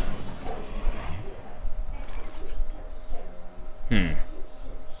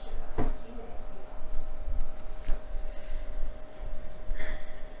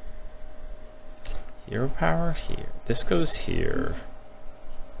 Hero power here. This goes here.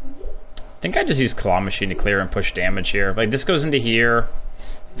 I think I just use Claw Machine to clear and push damage here. Like this goes into here.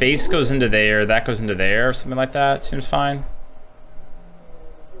 Face goes into there. That goes into there. Something like that. Seems fine.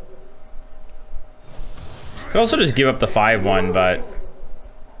 Could also just give up the 5-1, but...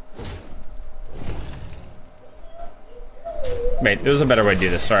 Wait, there's a better way to do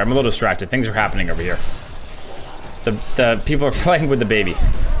this. Sorry, I'm a little distracted. Things are happening over here. The people are playing with the baby.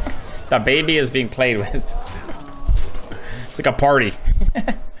 The baby is being played with. It's like a party.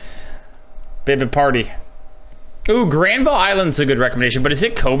 Baby party. Ooh, Granville Island's a good recommendation, but is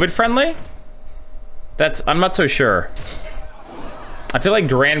it COVID friendly? I'm not so sure. I feel like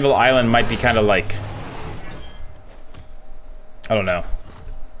Granville Island might be kind of like... I don't know.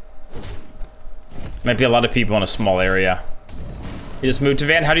 Might be a lot of people in a small area. You just moved to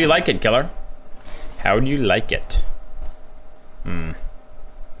Van. How do you like it, Killer? How do you like it?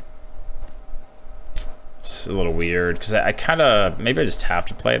 It's a little weird because I kind of maybe I just have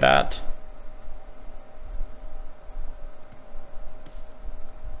to play that.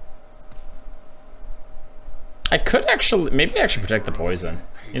 I could actually maybe actually protect the poison.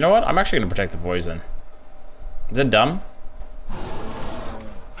 You know what? I'm actually gonna protect the poison. Is it dumb?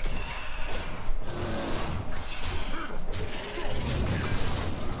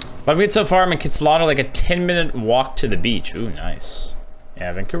 Loving it so far. I'm in Kitsilano, like a 10-minute walk to the beach. Ooh, nice.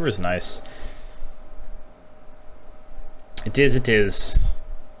 Yeah, Vancouver's nice. It is, it is.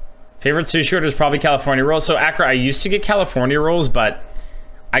 Favorite sushi order is probably California rolls. So, Accra, I used to get California rolls, but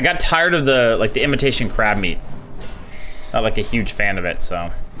I got tired of the imitation crab meat. Not like a huge fan of it,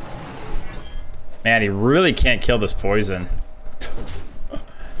 so. Man, he really can't kill this poison.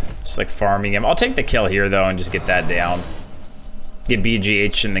 Just like farming him. I'll take the kill here, though, and just get that down. Get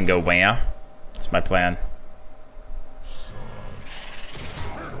BGH and then go wham. That's my plan.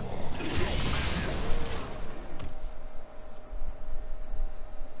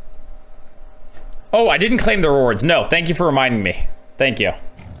 Oh, I didn't claim the rewards. No, thank you for reminding me. Thank you.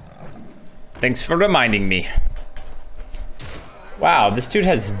 Thanks for reminding me. Wow, this dude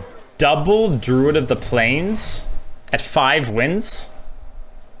has double Druid of the Plains at 5 wins.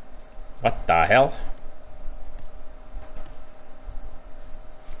 What the hell?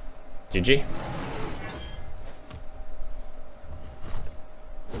 GG.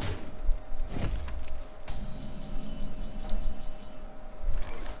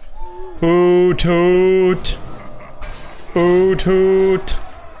 Hoot hoot. Hoot hoot.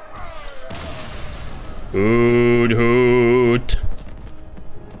 Hoot hoot.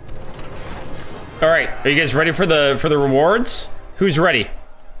 All right, are you guys ready for the rewards? Who's ready?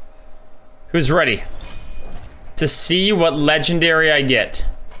 Who's ready to see what legendary I get?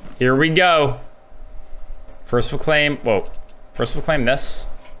 Here we go. First we'll claim, whoa. First we'll claim this.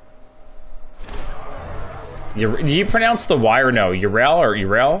 Do you pronounce the Y or no? Urel or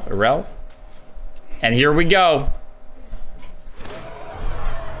Urel? Urel? And here we go.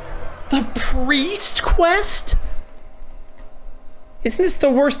 The priest quest? Isn't this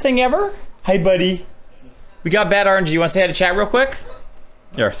the worst thing ever? Hi, buddy. We got bad RNG. You want to say hi to chat real quick?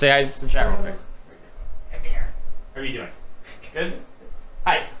 Here, say hi to the chat real quick. How are you doing? Good?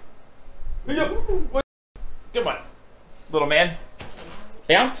 Hi. Good one. Little man.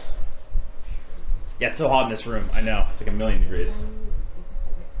 Bounce? Yeah, it's so hot in this room. I know. It's like 1,000,000 degrees.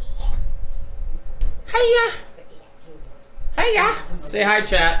 Hiya. Hiya. Say hi,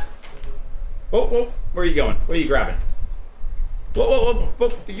 chat. Whoa, whoa. Where are you going? What are you grabbing? Whoa, whoa, whoa,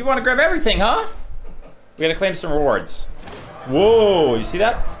 whoa. You want to grab everything, huh? We gotta claim some rewards. Whoa, you see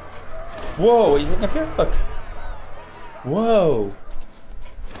that? Whoa, are you looking up here? Look. Whoa.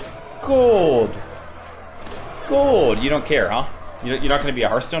 Gold. Gold. You don't care, huh? You're not gonna be a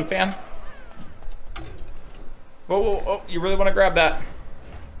Hearthstone fan? Whoa, whoa, whoa. You really want to grab that?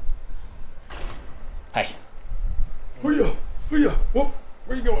 Hi. Where you? Where you? Whoa.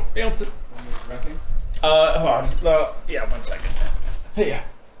 Where you going? Bounce it. Hold on. Yeah, 1 second. Yeah.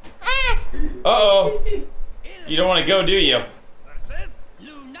 Uh-oh. You don't want to go, do you?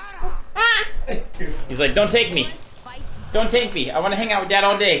 He's like, don't take me. Don't take me. I want to hang out with Dad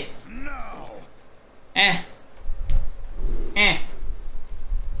all day.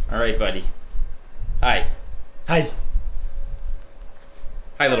 All right, buddy. Hi. Hi.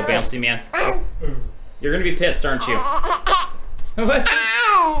 Hi, little bouncy man. You're gonna be pissed, aren't you? What?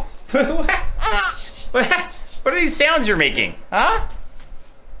 What are these sounds you're making? Huh?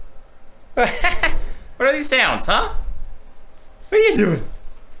 What are these sounds, huh? What are you doing?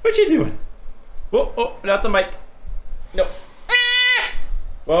 What you doing? Whoa, oh, not the mic. No.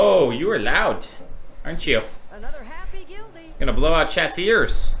 Whoa, you were loud, aren't you? Another happy guilty. Gonna blow out chat's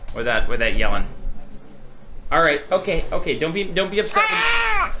ears with that yelling. All right, okay, don't be upset.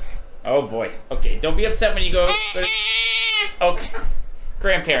 Oh boy, okay, don't be upset when you go. Okay,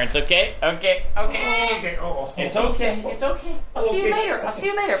 grandparents, okay. Oh. It's okay. I'll see you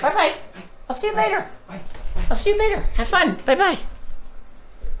later. Bye bye. I'll see you later. Have fun. Bye bye.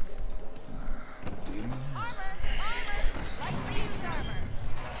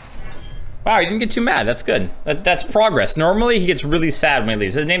 Wow, he didn't get too mad. That's good. That's progress. Normally, he gets really sad when he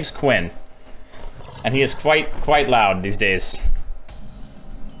leaves. His name's Quinn, and he is quite loud these days.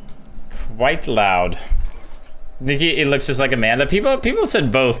 Quite loud. I think he looks just like Amanda. People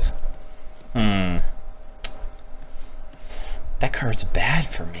said both. That card's bad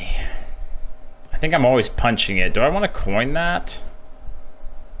for me. I think I'm always punching it. Do I want to coin that?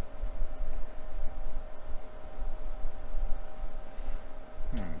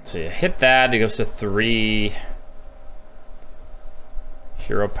 Let's see, hit that, it goes to 3.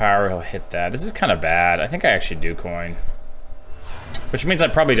 Hero power, he'll hit that. This is kind of bad. I think I actually do coin. Which means I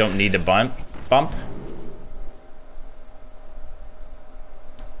probably don't need to bump. I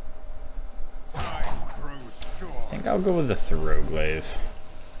think I'll go with the Throwglaive.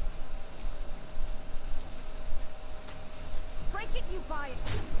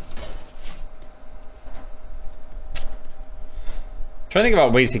 Trying to think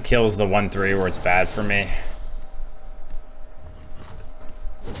about ways he kills the 1/3 where it's bad for me.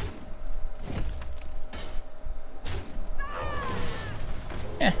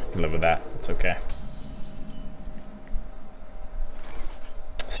 I can live with that. It's okay.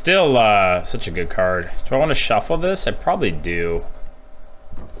 Still, such a good card. Do I want to shuffle this? I probably do.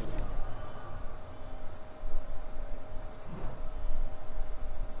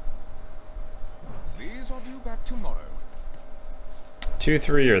 These are due back tomorrow.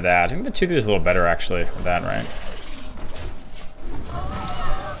 2/3 or that. I think the 2/3 is a little better actually with that, right?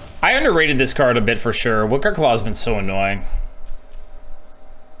 I underrated this card a bit for sure. Wicker Claw's been so annoying.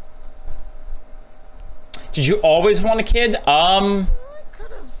 Did you always want a kid? I could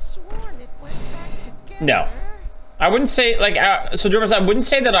have sworn it went back together. No. I wouldn't say, like, so Jormas, I wouldn't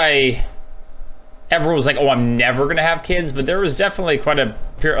say that I ever was like, oh, I'm never gonna have kids, but there was definitely quite a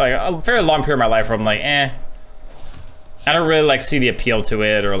period, like a very long period of my life where I'm like, I don't really like see the appeal to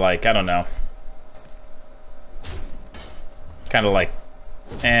it, or like, I don't know. Kind of like,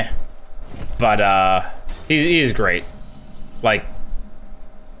 But he's great. Like,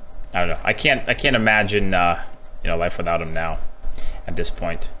 I don't know. I can't imagine you know, life without him now at this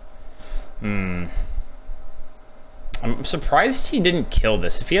point. I'm surprised he didn't kill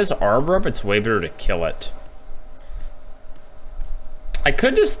this. If he has Arbor up, it's way better to kill it. I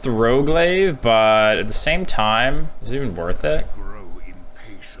could just Throwglaive, but at the same time, is it even worth it? I grow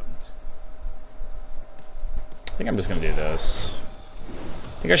impatient. I think I'm just gonna do this.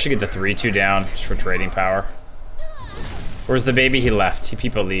 I think I should get the 3/2 down just for trading power. Where's the baby? He left.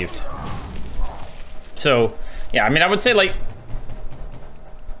 People leaved. So, yeah, I mean, I would say, like,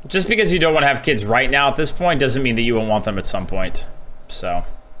 just because you don't want to have kids right now at this point doesn't mean that you won't want them at some point. So.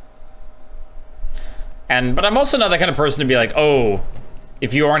 But I'm also not that kind of person to be like, oh,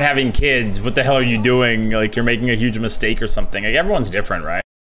 if you aren't having kids, what the hell are you doing? Like, you're making a huge mistake or something. Like, everyone's different, right?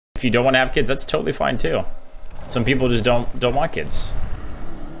 If you don't want to have kids, that's totally fine too. Some people just don't want kids.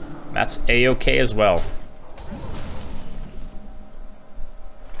 That's a-okay as well.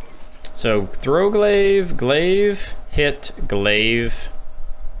 So Throwglaive, Glaive, hit, Glaive.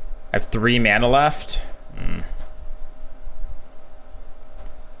 I have 3 mana left.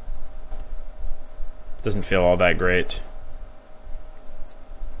 Doesn't feel all that great.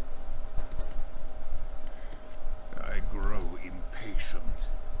 I grow impatient.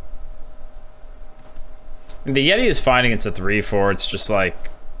 The Yeti is fine against a 3/4. It's just like,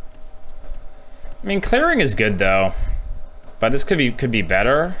 I mean, clearing is good though, but this could be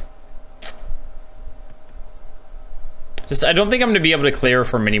better. Just, I don't think I'm going to be able to clear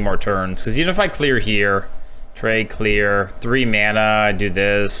for many more turns. Because even if I clear here, trade, clear, 3 mana, I do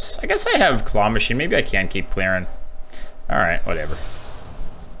this. I guess I have Claw Machine. Maybe I can keep clearing. Alright, whatever.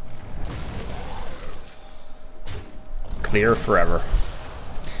 Clear forever.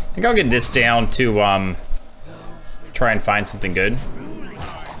 I think I'll get this down to try and find something good.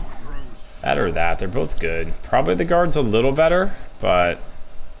 That or that, they're both good. Probably the guard's a little better, but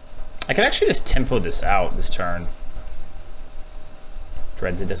I can actually just tempo this out this turn.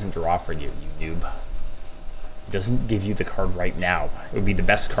 Dreads, it doesn't draw for you, you noob. It doesn't give you the card right now. It would be the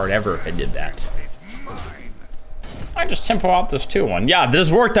best card ever if it did that. I just tempo out this 2-1. Yeah, this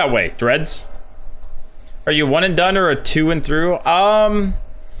worked that way, Dreads. Are you 1 and done or a 2 and through? I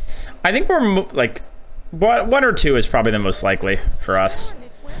think we're like 1 or 2 is probably the most likely for us.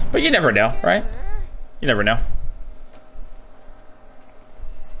 But you never know, right? You never know.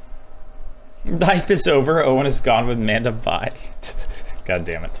 The hype is over. Owen is gone with Manda. Bye. God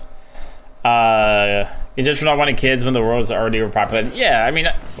damn it. You judge for not wanting kids when the world is already overpopulated. Yeah, I mean,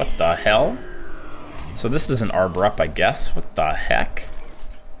 what the hell? So this is an Arbor up, I guess. What the heck?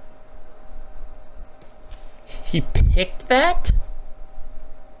 He picked that?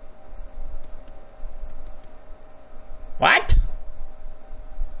 What?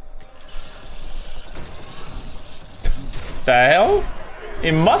 The hell?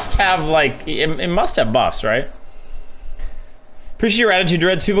 It must have like it must have buffs, right? Appreciate your attitude,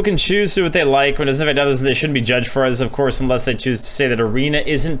 Dreads. People can choose to do what they like when it doesn't affect others, and they shouldn't be judged for this, of course, unless they choose to say that Arena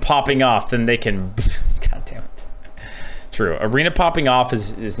isn't popping off, then they can. God damn it. True. Arena popping off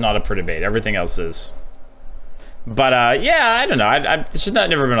is not up for debate. Everything else is. But yeah, I don't know. It's just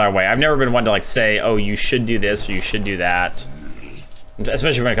never been my way. I've never been one to like say, oh, you should do this or you should do that.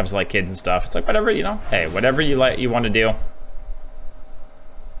 Especially when it comes to like kids and stuff. It's like whatever, you know. Hey, whatever you want to do.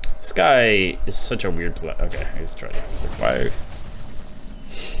 This guy is such a weird play. Okay, he's trying to. He's like, why?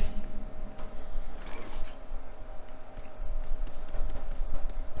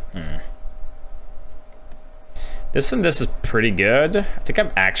 This and this is pretty good. I think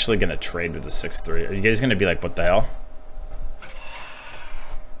I'm actually gonna trade with the 6-3. Are you guys gonna be like, what the hell?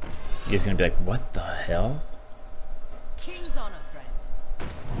 You guys gonna be like, what the hell? King's honor, friend.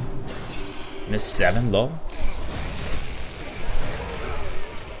 Miss 7, lol.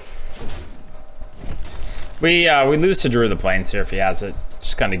 We lose to Drew of the Plains here if he has it.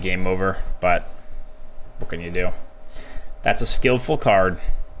 Just kind of game over, but what can you do? That's a skillful card.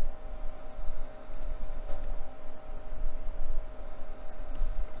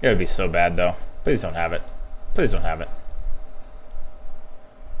 It would be so bad though. Please don't have it. Please don't have it.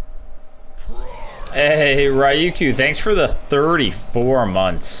 Hey, Ryuku, thanks for the 34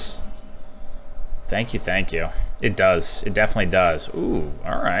 months. Thank you, thank you. It does. It definitely does. Ooh,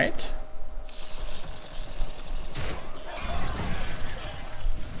 all right.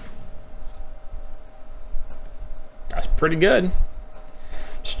 That's pretty good.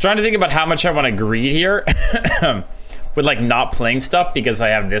 Just trying to think about how much I want to greed here. With like not playing stuff because I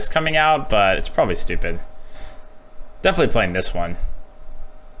have this coming out, but it's probably stupid. Definitely playing this one.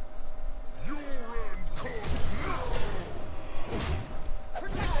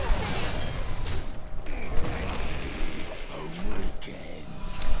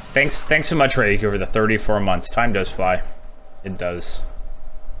 Thanks so much, Ray, over the 34 months. Time does fly. It does.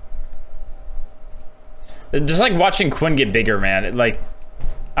 Just like watching Quinn get bigger, man. It, like,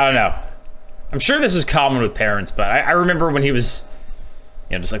 I don't know. I'm sure this is common with parents, but I remember when he was,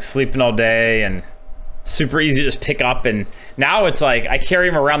 you know, just like sleeping all day and super easy to just pick up. And now it's like I carry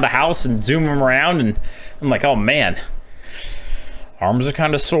him around the house and zoom him around, and I'm like, oh man, arms are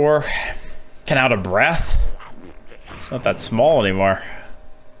kind of sore, kind of out of breath. It's not that small anymore.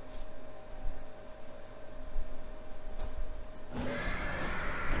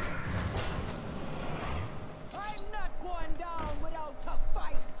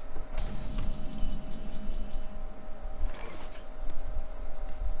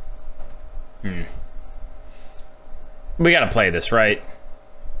 We gotta play this, right?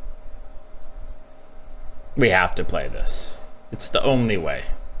 We have to play this. It's the only way.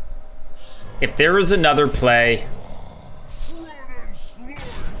 If there is another play...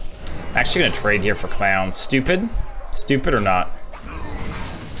 I'm actually gonna trade here for Clown. Stupid? Stupid or not?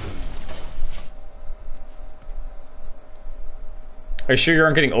 Are you sure you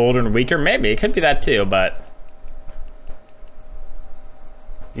aren't getting older and weaker? Maybe, it could be that too, but...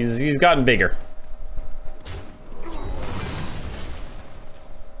 He's gotten bigger.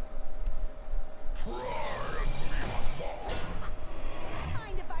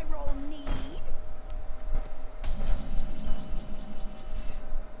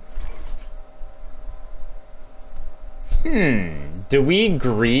 Do we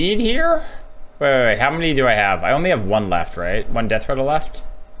greed here? Wait, how many do I have? I only have one left, right? One Death Rattle left?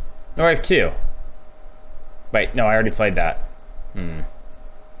 No, I have two. Wait, no, I already played that. I mean,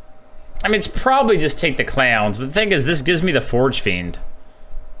 it's probably just take the clowns, but the thing is, this gives me the Forge Fiend.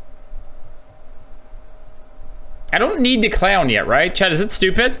 I don't need to clown yet, right? Chad, is it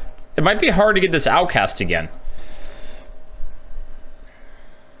stupid? It might be hard to get this outcast again.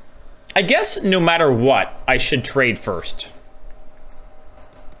 I guess no matter what, I should trade first.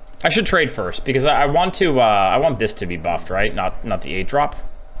 I should trade first because I want to. I want this to be buffed, right? Not the 8-drop.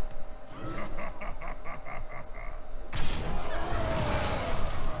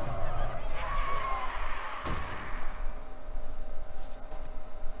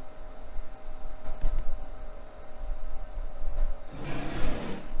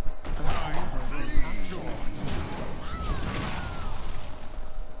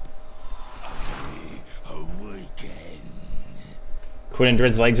 Quinn and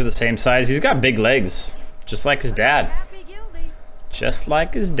Dred's legs are the same size. He's got big legs, just like his dad. Just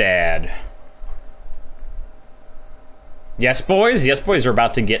like his dad. Yes, boys. Yes, boys are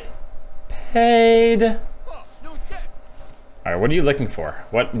about to get paid. All right, what are you looking for?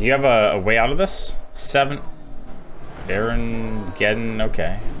 What do you have a way out of this? 7. Baron Geddon.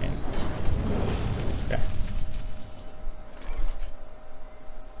 Okay. I mean, okay.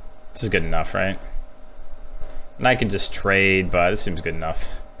 This is good enough, right? And I could just trade, but this seems good enough.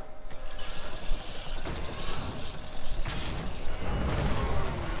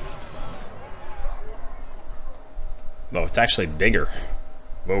 Oh, it's actually bigger.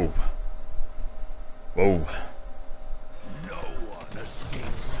 Whoa. Whoa. No one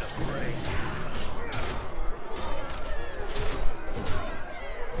escapes the fray.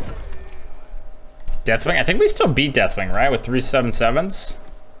 Deathwing? I think we still beat Deathwing, right? With 3 7/7s?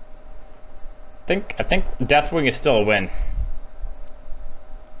 I think Deathwing is still a win.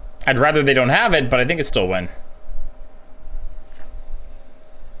 I'd rather they don't have it, but I think it's still a win.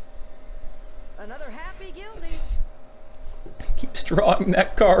 Another happy guildie. Keeps drawing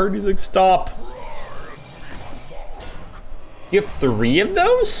that card. He's like, stop. You have 3 of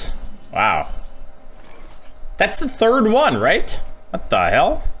those? Wow. That's the 3rd one, right? What the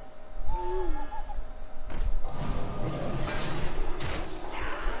hell?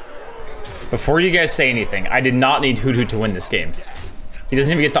 Before you guys say anything, I did not need Hoot Hoot to win this game. He doesn't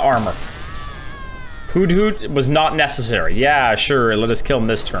even get the armor. Hoot Hoot was not necessary. Yeah, sure, let us kill him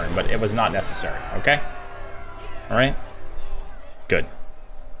this turn, but it was not necessary, okay? All right? Good.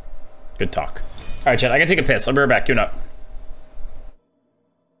 Good talk. All right, Chad, I gotta take a piss. I'll be right back. Queuing up.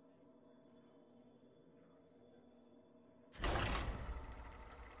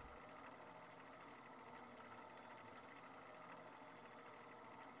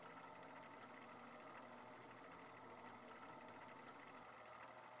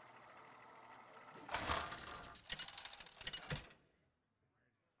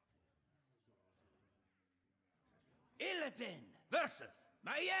 Versus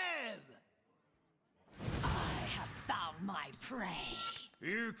Maiev! I have found my prey.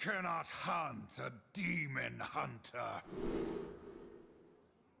 You cannot hunt a demon hunter.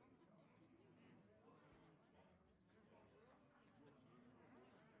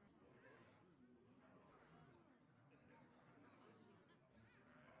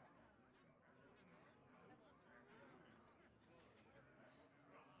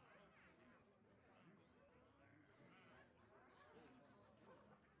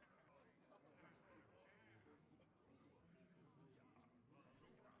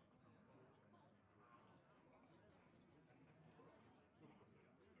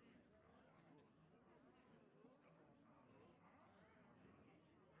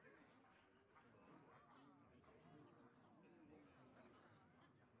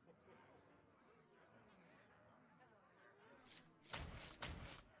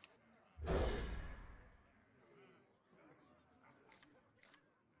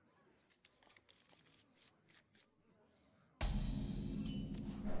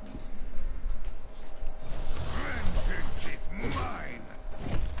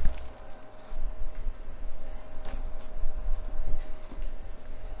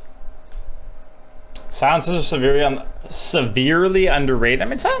 Silences are severely underrated. I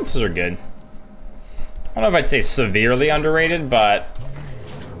mean, silences are good. I don't know if I'd say severely underrated, but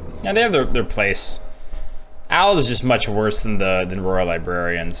yeah, they have their place. Owl is just much worse than Royal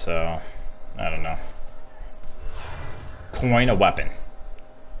Librarian, so I don't know. Coin a weapon.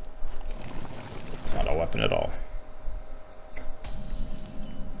 It's not a weapon at all.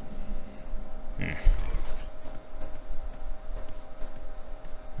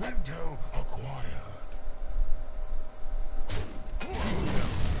 Intel acquired.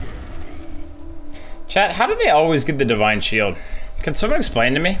 Chat, how do they always get the Divine Shield? Can someone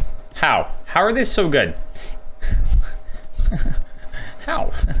explain to me? How? How are they so good?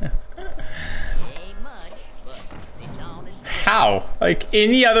 How? How? Like,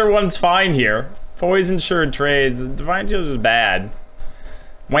 any other one's fine here. Poison Shard trades. Divine Shield is bad.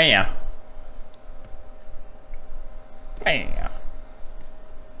 Wham. Wham.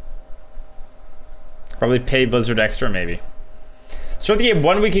 Probably pay Blizzard extra, maybe. Start the game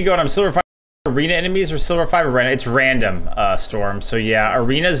 1 week ago and I'm Silver 5 Arena enemies or Silver 5 Arena. It's random, Storm. So yeah,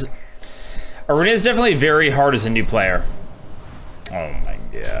 Arena's definitely very hard as a new player. Oh my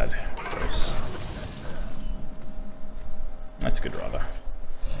god. Gross. That's good, rather.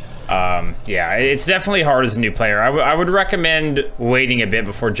 Yeah, it's definitely hard as a new player. I would recommend waiting a bit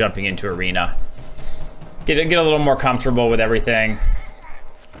before jumping into Arena. Get a little more comfortable with everything.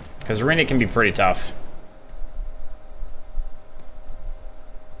 Because Arena can be pretty tough.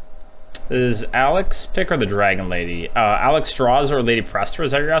 Is Alex pick or the Dragon Lady? Alex Straws or Lady Prester,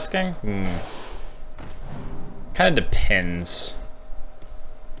 is that what you're asking? Kind of depends.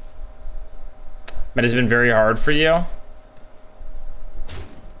 But it's been very hard for you.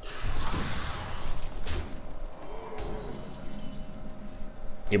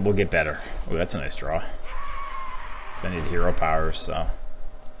 It will get better. Oh, that's a nice draw. So I need hero powers, so.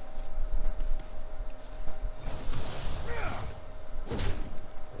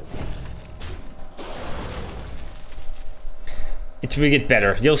 It will get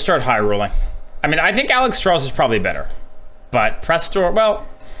better. You'll start high rolling. I mean, I think Alex Strauss is probably better. But Prestor, well,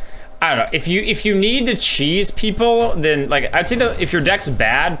 I don't know. If you need to cheese people, then like I'd say that if your deck's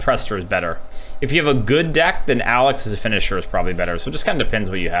bad, Prestor is better. If you have a good deck, then Alex as a finisher is probably better. So it just kind of depends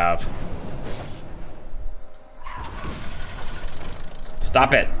what you have.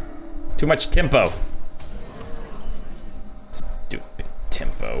 Stop it. Too much tempo. Stupid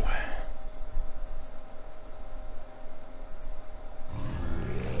tempo.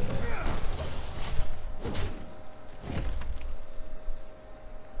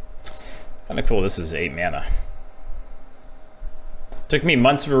 Kind of cool. This is 8 mana. Took me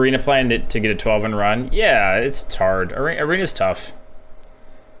months of arena playing to get a 12-win run. Yeah, it's hard. Arena's tough.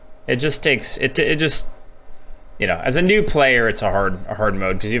 It just takes it just, you know, as a new player, it's a hard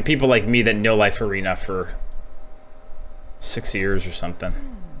mode because you have people like me that know life arena for 6 years or something.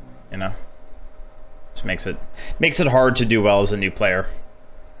 You know, just makes it hard to do well as a new player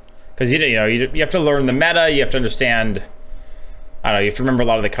because you have to learn the meta. You have to understand. I don't know, you have to remember a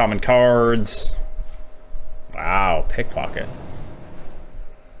lot of the common cards. Wow, pickpocket.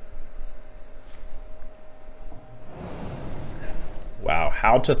 Wow,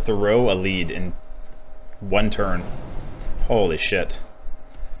 how to throw a lead in 1 turn. Holy shit.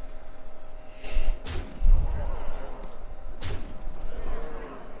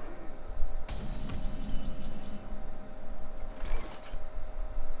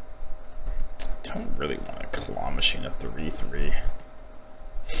 Don't really want a claw machine at 3/3.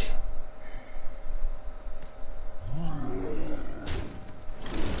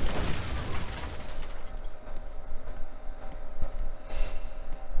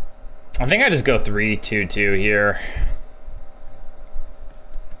 I think I just go 3/2/2 here.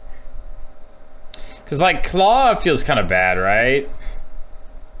 Cause like claw feels kind of bad, right?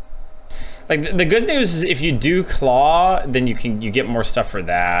 Like the good news is if you do claw, then you get more stuff for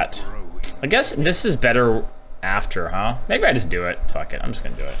that. I guess this is better after, huh? Maybe I just do it. Fuck it, I'm just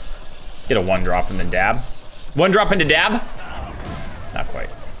gonna do it. Get a 1-drop and then dab. 1-drop into dab? Not quite.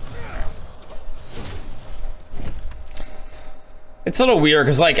 It's a little weird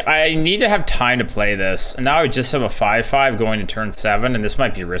because like I need to have time to play this, and now I just have a 5/5 going to turn 7, and this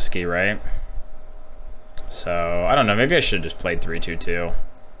might be risky, right? So I don't know. Maybe I should have just played 3/2/2.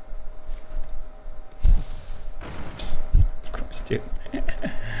 Of course, dude.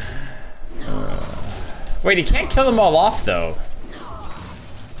 Wait, he can't kill them all off though.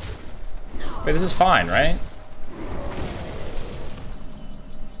 Wait, this is fine, right?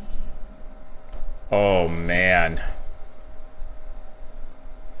 Oh man.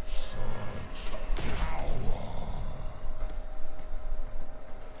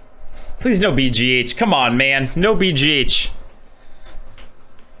 Please no BGH. Come on, man. No BGH.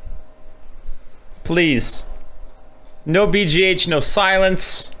 Please. No BGH, no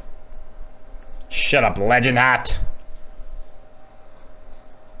silence. Shut up, Legend Hat.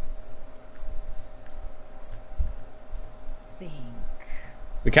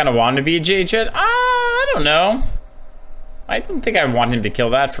 We kind of wanted to BGH it. I don't know. I don't think I want him to kill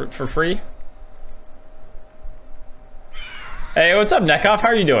that for free. Hey, what's up, Nekov? How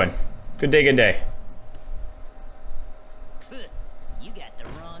are you doing? Good day, good day. You got the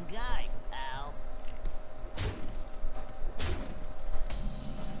wrong guy, pal.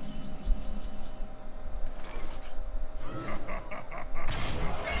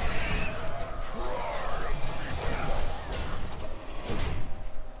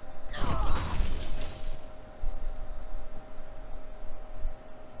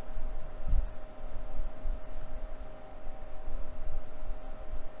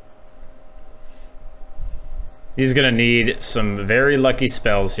 He's gonna need some very lucky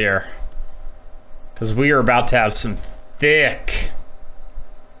spells here. Because we are about to have some thick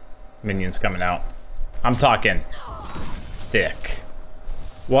minions coming out. I'm talking thick.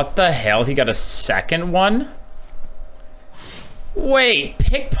 What the hell? He got a second one? Wait,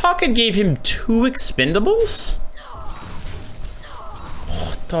 Pickpocket gave him 2 expendables?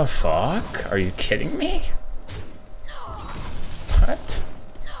 What the fuck? Are you kidding me? What?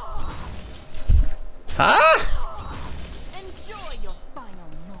 Huh? Enjoy your final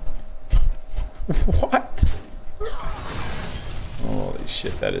moments. What? Holy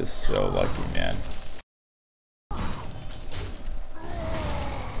shit, that is so lucky, man.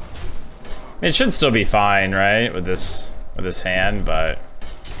 It should still be fine, right? With this hand, but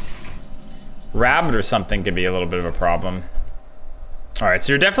rabbit or something could be a little bit of a problem. All right,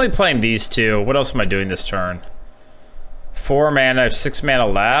 so you're definitely playing these two. What else am I doing this turn? 4 mana, I have 6 mana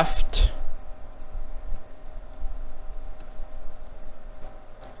left.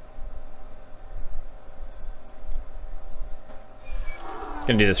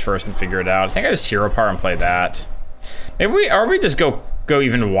 Gonna do this first and figure it out. I think I just hero power and play that. Maybe we just go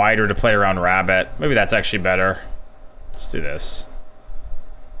even wider to play around rabbit. Maybe that's actually better. Let's do this.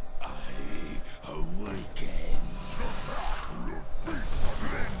 I awaken.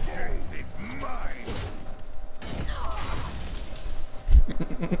 Vengeance is mine.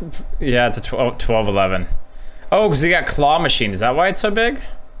 Yeah, it's a 12-11. Oh, because he got Claw Machine. Is that why it's so big?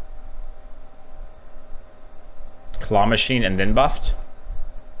 Claw Machine and then buffed?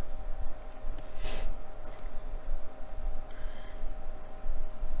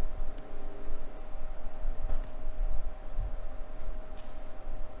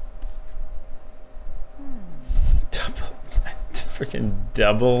 Freaking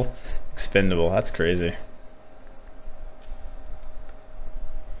double expendable. That's crazy.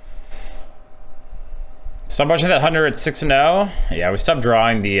 Stop watching that hunter at 6-0. Yeah, we stopped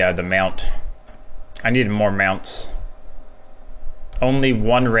drawing the mount. I needed more mounts. Only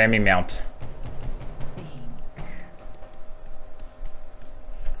 1 ramming mount.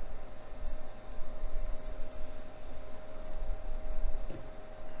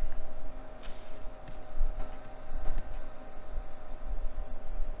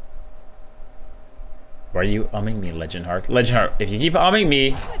 Why are you umming me, Legend Heart? Legend Heart, if you keep umming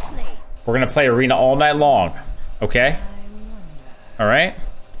me, we're gonna play Arena all night long. Okay? Alright?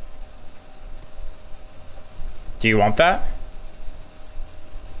 Do you want that?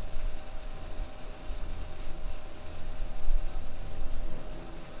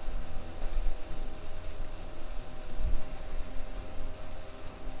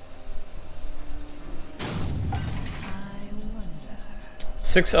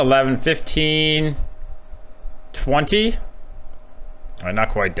 Six, 11, 15... 20? Alright, not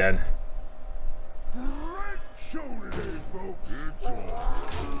quite dead. I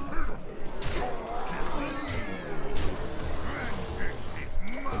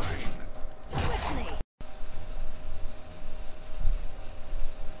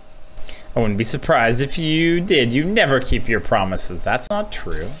wouldn't be surprised if you did. You never keep your promises. That's not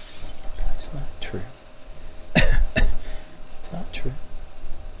true. That's not true. It's not true.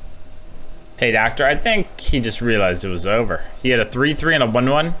 Paid actor, I think he just realized it was over. He had a 3-3 and a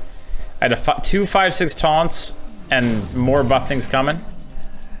 1-1. I had a 2, 5, 6 taunts and more buff things coming.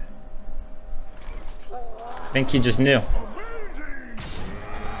 I think he just knew.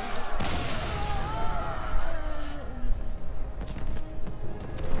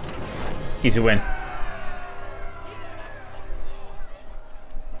 Easy win.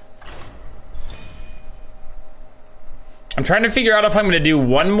 I'm trying to figure out if I'm going to do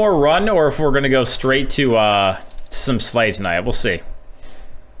one more run or if we're going to go straight to some Slay tonight. We'll see.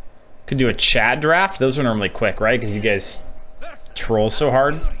 Could do a chat draft. Those are normally quick, right? Because you guys troll so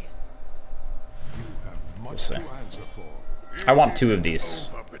hard. We'll see. I want 2 of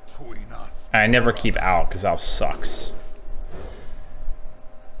these. And I never keep Owl because Owl sucks.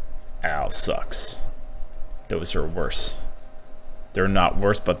 Owl sucks. Those are worse. They're not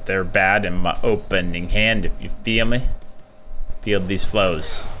worse, but they're bad in my opening hand, if you feel me. Field these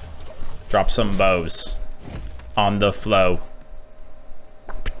flows. Drop some bows on the flow.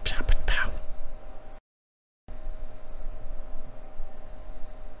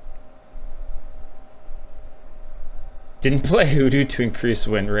 Didn't play Hoodoo to increase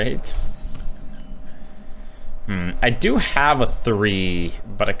win rate. I do have a 3,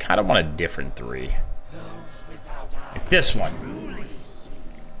 but I kind of want a different 3. Like this one.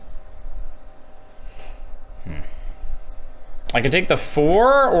 I could take the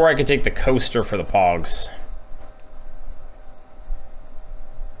 4, or I could take the coaster for the Pogs.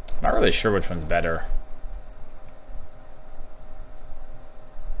 I'm not really sure which one's better.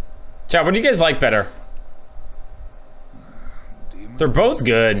 Chat, what do you guys like better? They're both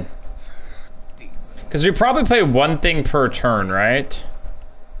good. Because we probably play one thing per turn, right?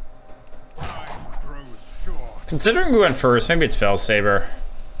 Considering we went first, maybe it's Fellsaber.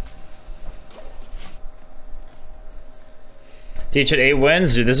 Teach at 8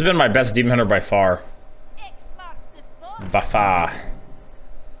 wins? Dude, this has been my best Demon Hunter by far. By far.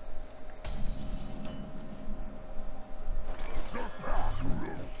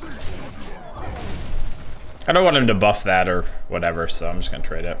 I don't want him to buff that or whatever, so I'm just gonna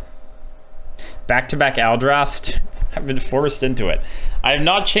trade it. Back-to-back Owl drafts. I've been forced into it. I have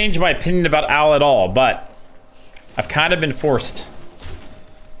not changed my opinion about Owl at all, but I've kind of been forced.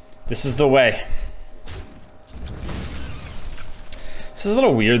 This is the way. This is a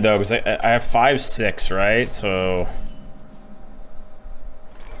little weird though, because I have 5-6, right? So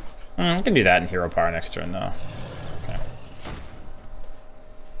I can do that in Hero Power next turn though. It's okay.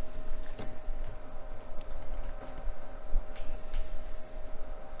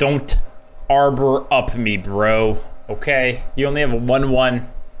 Don't arbor up me, bro. Okay? You only have a 1/1.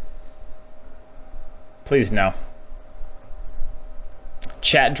 Please no.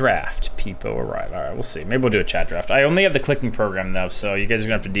 Chat draft. Peepo arrive. Alright, we'll see. Maybe we'll do a chat draft. I only have the clicking program though, so you guys are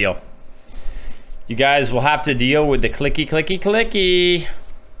gonna have to deal. You guys will have to deal with the clicky, clicky, clicky.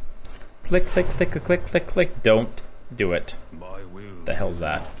 Click, click, click, click, click, click, click. Don't do it. What the hell's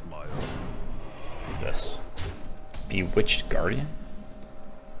that? What is this? Bewitched Guardian?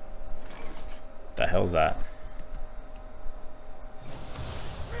 What the hell's that?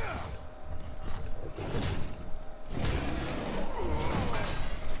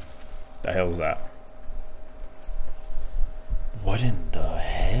 The hell's that? What in the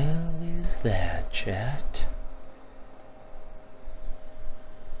hell is that, chat?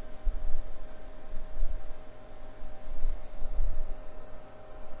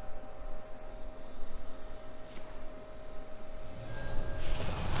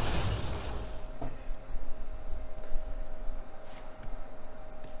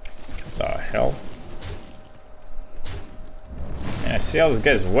 The hell? I see all these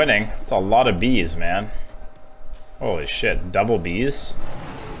guys winning. It's a lot of bees, man. Holy shit, double bees?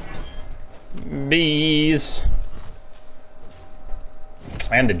 Bees!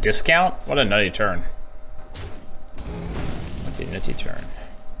 And the discount? What a nutty turn. Nutty, nutty turn.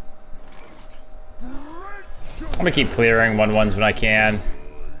 I'm gonna keep clearing 1/1s when I can.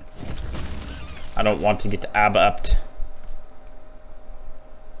 I don't want to get ab-upped.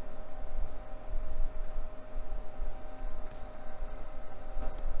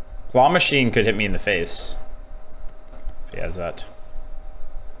 Claw Machine could hit me in the face. If he has that.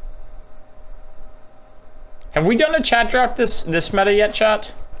 Have we done a chat draft this meta yet,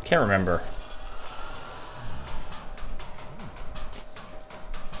 chat? Can't remember.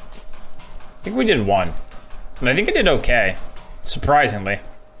 I think we did one. And I think it did okay. Surprisingly. I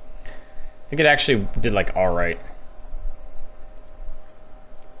think it actually did like alright.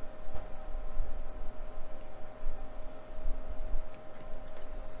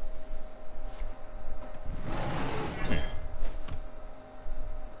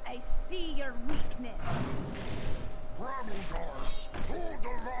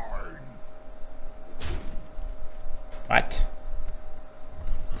 What?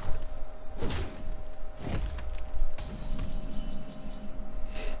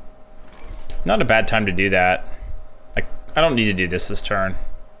 Not a bad time to do that. Like, I don't need to do this turn.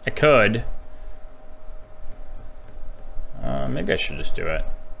 I could. Maybe I should just do it.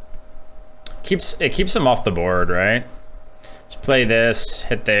 It keeps them off the board, right? Just play this,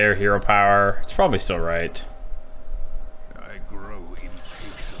 hit there, hero power. It's probably still right. I grow impatient.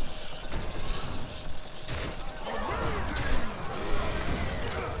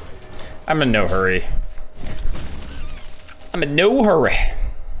 I'm in no hurry. I'm in no hurry.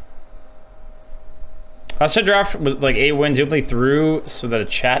 Last chat draft was like 8 wins. You openly threw so that a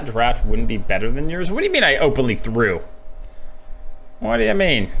chat draft wouldn't be better than yours. What do you mean I openly threw? What do you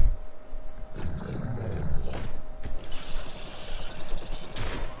mean?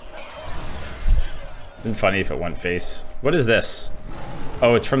 Been funny if it went face. What is this?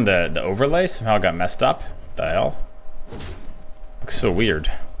 Oh, it's from the overlay. Somehow it got messed up. What the hell? Looks so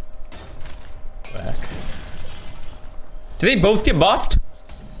weird. What the heck? Do they both get buffed?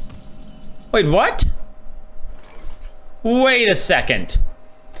 Wait, what? Wait a second.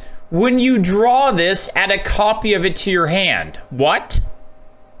 When you draw this, add a copy of it to your hand. What?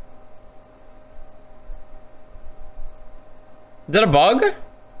 Is that a bug?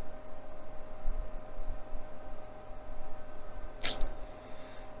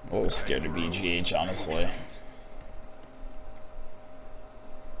 I'm a little scared of BGH, honestly.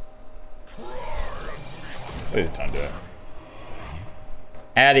 Please don't do it.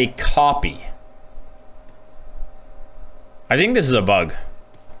 Add a copy. I think this is a bug.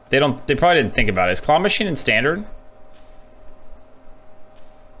 They probably didn't think about it. Is Claw Machine in standard?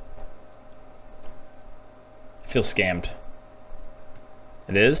 I feel scammed.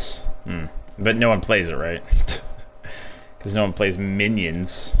 It is? But no one plays it, right? Because no one plays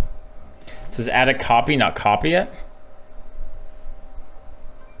minions. It says add a copy, not copy it.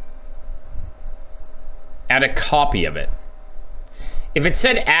 Add a copy of it. If it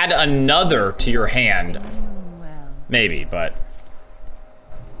said add another to your hand, maybe, but...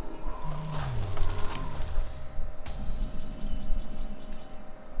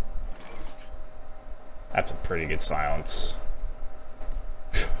 That's a pretty good silence.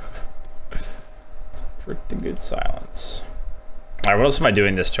 It's a pretty good silence. Alright, what else am I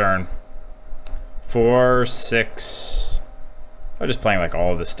doing this turn? 4, 6... I'm just playing like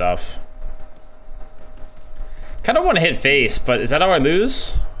all of this stuff. Kind of want to hit face, but is that how I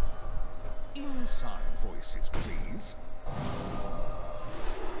lose? Inside voices, please.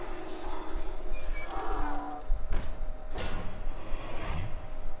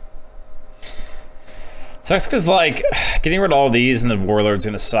 Sucks because, like, getting rid of all these and the Warlord's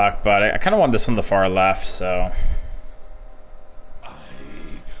gonna suck, but I kind of want this on the far left, so...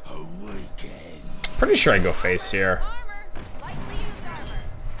 Pretty sure I go face here.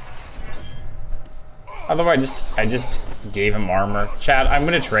 Although I just gave him armor. Chat, I'm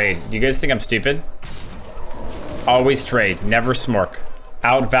gonna trade. Do you guys think I'm stupid? Always trade, never smork.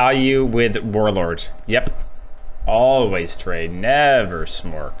 Outvalue with Warlord. Yep. Always trade, never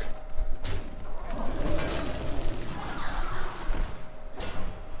smork.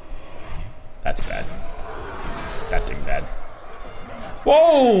 That's bad. That thing bad.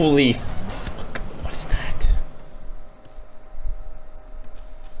 Holy fuck. What is that?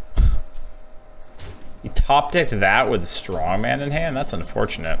 You top decked that with Strongman in hand? That's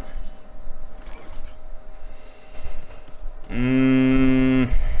unfortunate.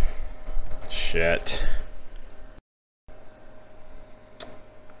 Shit.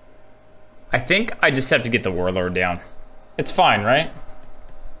 I think I just have to get the Warlord down. It's fine, right?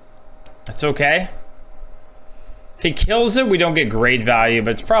 It's okay. If he kills it, we don't get great value,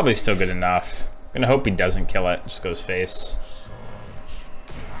 but it's probably still good enough. I'm gonna hope he doesn't kill it. Just goes face.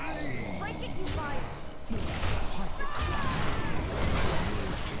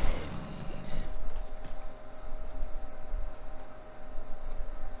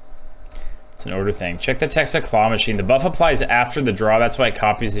 It's an order thing. Check the text of Claw Machine. The buff applies after the draw. That's why it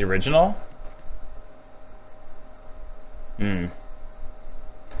copies the original.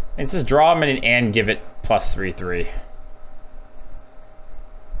 It says draw a minion and give it plus 3/3.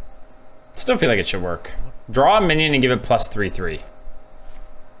 Still feel like it should work. Draw a minion and give it plus 3/3.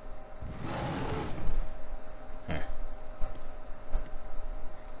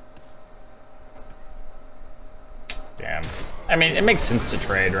 Damn. I mean, it makes sense to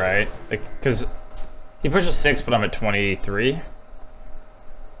trade, right? Like, because he pushes 6, but I'm at 23.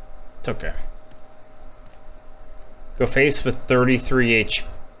 It's okay. Go face with 33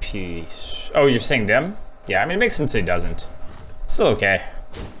 HP. Oh, you're saying them? Yeah, I mean, it makes sense that he doesn't. Still okay.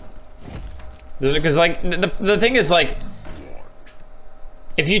 Because, like, the thing is, like,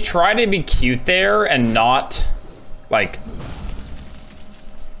 if you try to be cute there and not, like...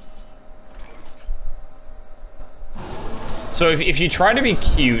 So if you try to be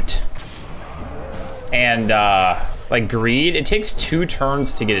cute and, like, greed, it takes 2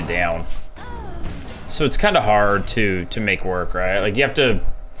 turns to get it down. So it's kind of hard to make work, right? Like, you have to...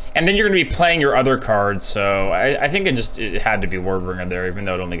 And then you're going to be playing your other cards, so I think it had to be Warbringer there, even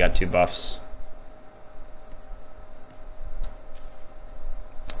though it only got 2 buffs.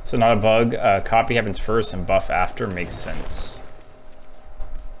 So not a bug. Copy happens first and buff after makes sense.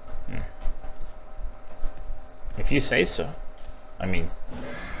 If you say so. I mean...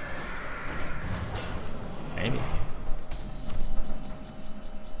 Maybe.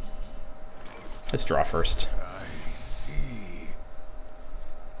 Let's draw first.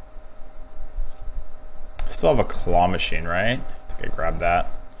 Still have a Claw Machine, right? I think I grabbed that.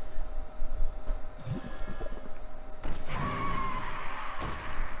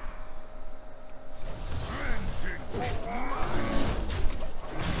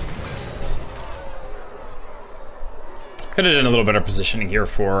 Could have done a little better positioning here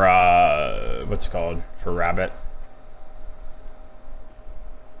for, what's it called? For Rabbit.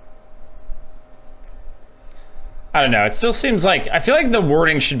 I don't know, it still seems like, I feel like the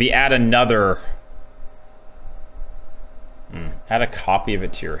wording should be add another. Add a copy of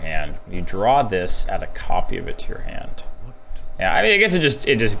it to your hand. When you draw this, add a copy of it to your hand. Yeah, I mean, I guess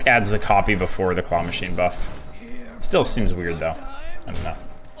it just adds the copy before the claw machine buff. It still seems weird though. I don't know.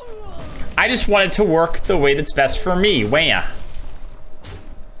 I just want it to work the way that's best for me. Wah.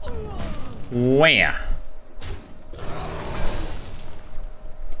 Wah.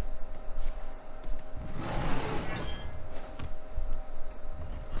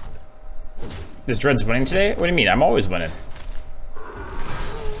 This Dread's winning today? What do you mean? I'm always winning.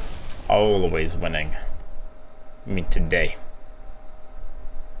 Always winning. I mean today.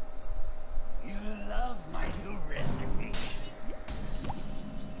 You love my new recipe.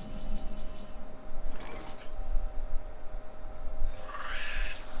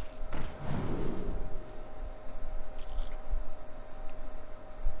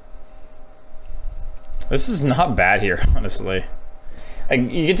 This is not bad here, honestly. Like,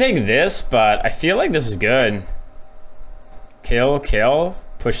 you can take this, but I feel like this is good. Kill, kill,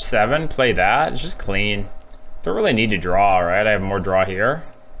 push 7, play that. It's just clean. Don't really need to draw, right? I have more draw here.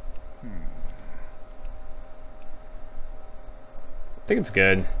 I think it's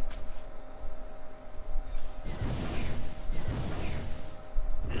good.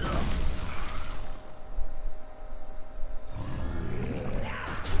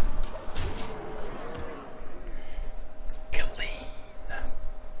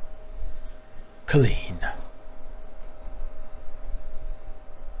 Clean.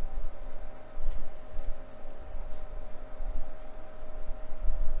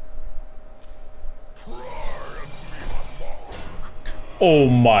 Oh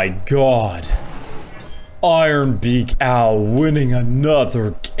my god. Ironbeak Owl winning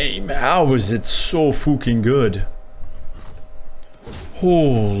another game. How is it so fucking good?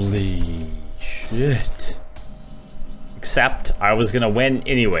 Holy shit. Except I was gonna win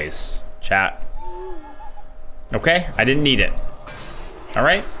anyways, chat. Okay, I didn't need it. All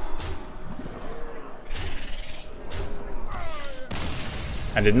right.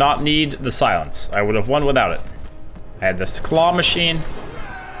 I did not need the silence. I would have won without it. I had this claw machine.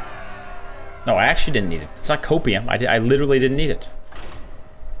 No, I actually didn't need it. It's not copium. I literally didn't need it.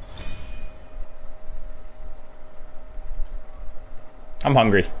 I'm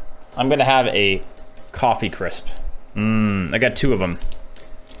hungry. I'm gonna have a coffee crisp. I got 2 of them.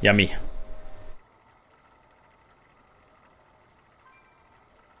 Yummy.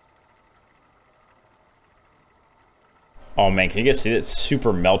 Oh man, can you guys see that? It's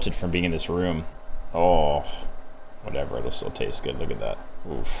super melted from being in this room. Oh, whatever. This still tastes good. Look at that.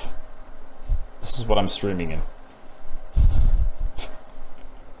 Oof. This is what I'm streaming in.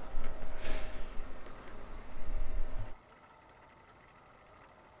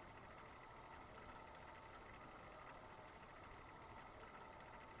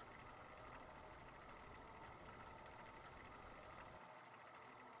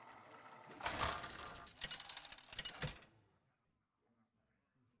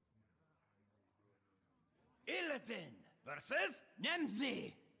 Illidan versus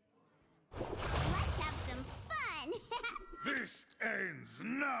Nemzi. Let's have some fun! This ends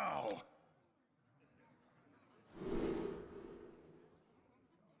now.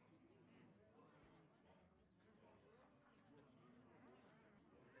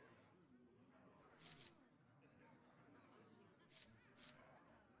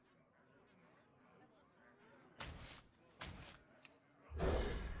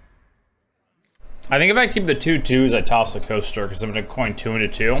 I think if I keep the 2 2s, I toss the coaster because I'm gonna coin 2 into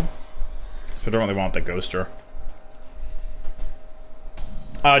 2. So I don't really want the coaster.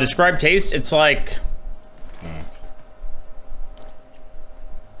 Describe taste. It's like.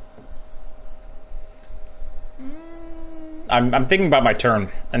 I'm thinking about my turn,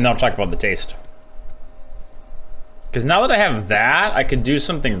 and then I'll talk about the taste. Because now that I have that, I could do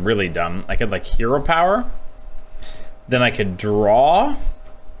something really dumb. I could like hero power. Then I could draw.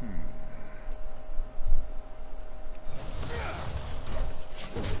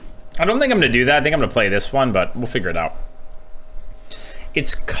 I don't think I'm gonna do that. I think I'm gonna play this one, but we'll figure it out.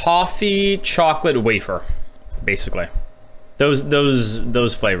 It's coffee, chocolate, wafer, basically.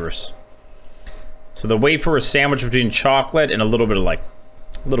 Those flavors. So the wafer is sandwiched between chocolate and a little bit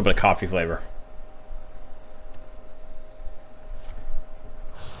of coffee flavor.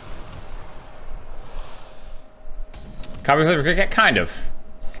 Coffee flavor, kind of.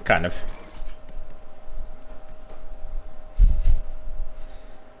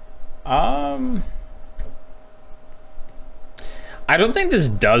 I don't think this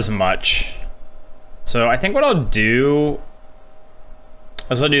does much. So I think what I'll do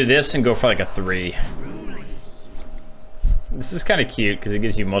is I'll do this and go for like a 3. This is kind of cute because it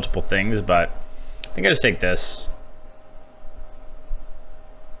gives you multiple things, but I think I just take this.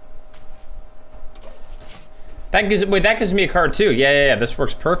 That gives, wait, that gives me a card too. Yeah, this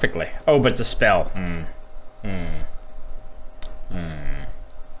works perfectly. Oh, but it's a spell.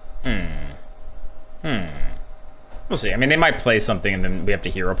 We'll see. I mean, they might play something and then we have to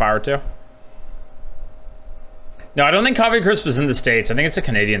hero power too. No, I don't think Coffee Crisp is in the States. I think it's a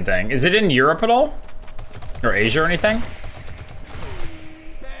Canadian thing. Is it in Europe at all? Or Asia or anything?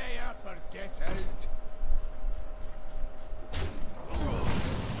 Pay up or get out.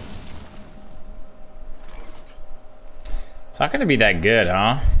 It's not gonna be that good,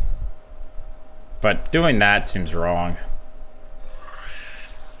 huh? But doing that seems wrong.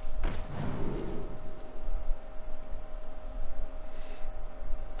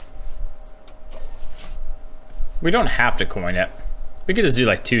 We don't have to coin it. We could just do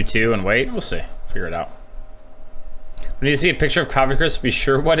like 2-2 and wait. We'll see. Figure it out. When you see a picture of Coffee Crisp, be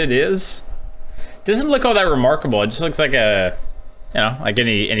sure what it is. Doesn't look all that remarkable. It just looks like a, you know, like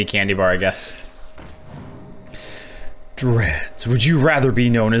any candy bar, I guess. Dreads. Would you rather be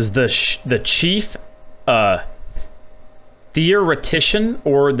known as the chief theoretician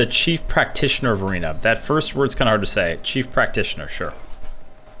or the chief practitioner of Arena? That first word's kind of hard to say. Chief practitioner, sure.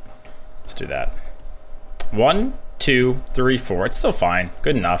 Let's do that. 1, 2, 3, 4. It's still fine.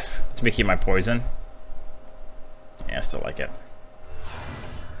 Good enough. Let's make my poison. Yeah, I still like it.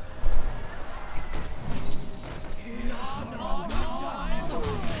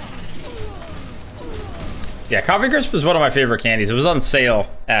 Yeah, Coffee Crisp was one of my favorite candies. It was on sale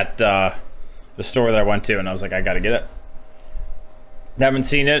at the store that I went to, and I was like, I gotta get it. Haven't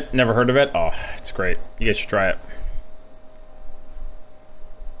seen it, never heard of it. Oh, it's great. You guys should try it.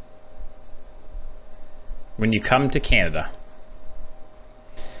 When you come to Canada.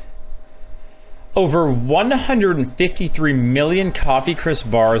 Over 153 million Coffee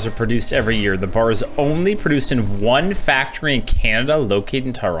Crisp bars are produced every year. The bar is only produced in one factory in Canada, located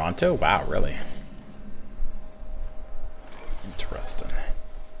in Toronto. Wow, really? Interesting.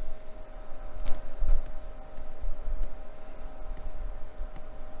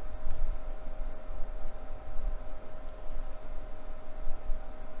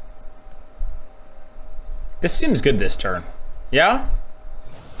 This seems good this turn. Yeah?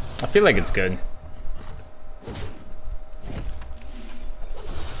 I feel like it's good.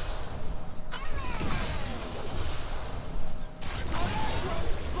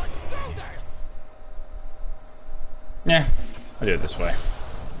 Yeah, I'll do it this way.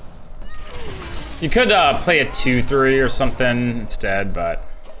 You could play a 2-3 or something instead, but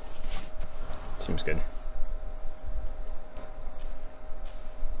seems good.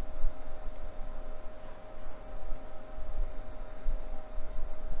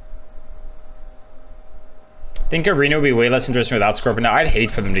 I think Arena would be way less interesting without Scorpion now. I'd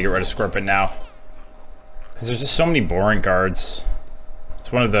hate for them to get rid of Scorpion now, because there's just so many boring cards.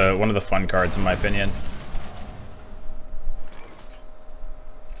 It's one of the fun cards in my opinion.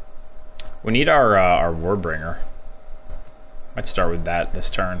 We need our Warbringer. Might start with that this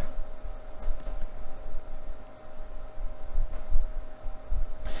turn.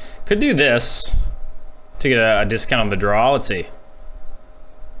 Could do this to get a discount on the draw. Let's see.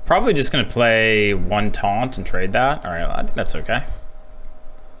 Probably just gonna play one taunt and trade that. All right, I think that's okay.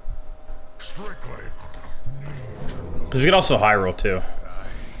 Because we could also high roll too.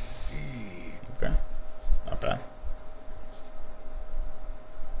 Okay, not bad.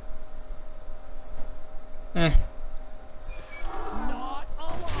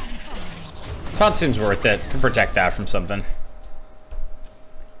 Taunt seems worth it. Can protect that from something.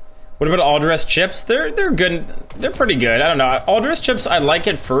 What about all-dress chips? They're good. They're pretty good. I don't know. All-dress chips, I like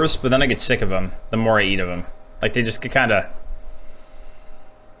at first, but then I get sick of them the more I eat of them. Like, they just get kind of...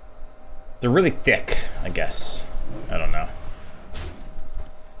 They're really thick, I guess. I don't know.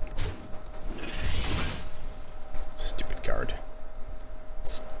 Stupid card.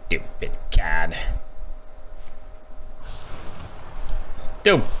 Stupid cad.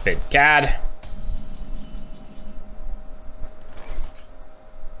 Stupid cad.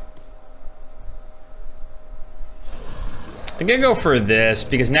 I think I go for this,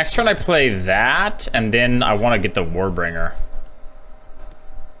 because next turn I play that, and then I want to get the Warbringer.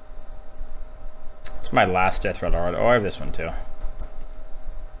 It's my last Death Rattle. Oh, I have this one too.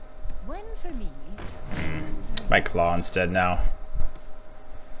 One for me. My Claw instead now.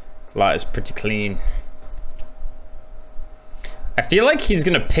 Claw is pretty clean. I feel like he's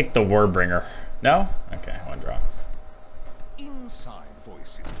gonna pick the Warbringer. No? Okay, one draw. Inside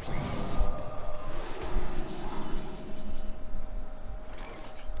voices, please.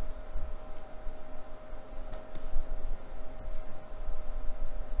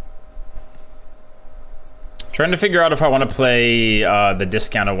 Trying to figure out if I want to play the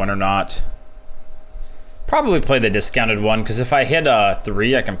discounted one or not. Probably play the discounted one, because if I hit a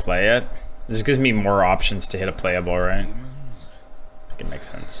 3, I can play it. It just gives me more options to hit a playable, right? I think it makes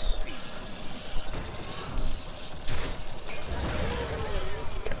sense.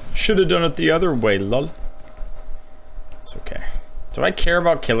 Okay. Should have done it the other way, lol. It's okay. Do I care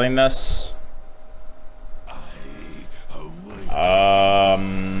about killing this?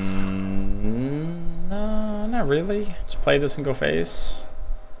 No, not really. Just play this and go face.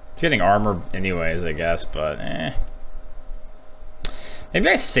 It's getting armor anyways, I guess, but eh. Maybe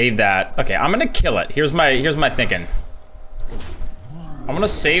I save that. Okay, I'm gonna kill it. Here's my thinking. I'm gonna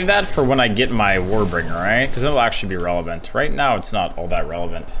save that for when I get my Warbringer, right? Because it'll actually be relevant. Right now, it's not all that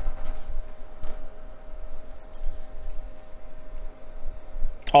relevant.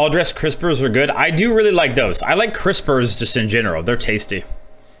 All dressed crispers are good. I do really like those. I like crispers just in general. They're tasty.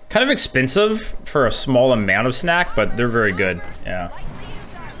 Kind of expensive for a small amount of snack, but they're very good. Yeah.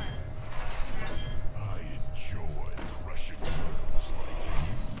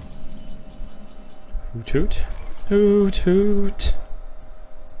 Hoot hoot. Hoot hoot.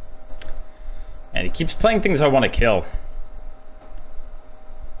 And he keeps playing things I want to kill.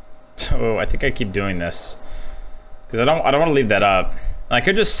 So I think I keep doing this. Because I don't want to leave that up. I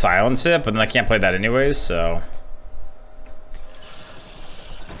could just silence it, but then I can't play that anyways, so.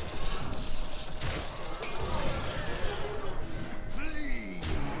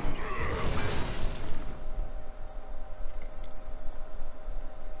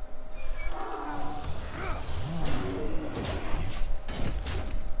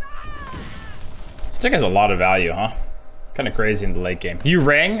 Stick has a lot of value, huh? Kind of crazy in the late game. You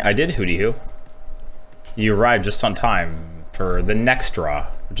rang? I did, hooty hoo. You arrived just on time for the next draw,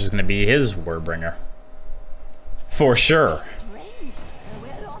 which is going to be his Warbringer. For sure.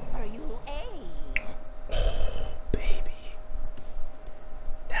 Oh, baby.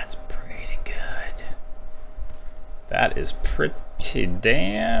 That's pretty good. That is pretty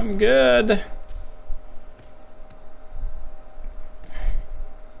damn good.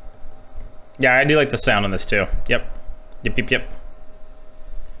 Yeah, I do like the sound on this too. Yep. Yep.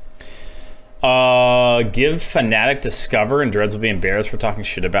 Give Fnatic Discover and Dreads will be embarrassed for talking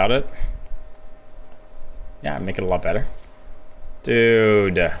shit about it. Yeah, make it a lot better.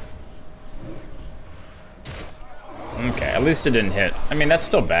 Dude. Okay, at least it didn't hit. I mean, that's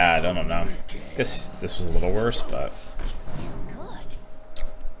still bad. I don't know. I guess this was a little worse, but...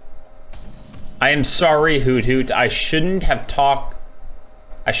 I am sorry, Hoot Hoot. I shouldn't have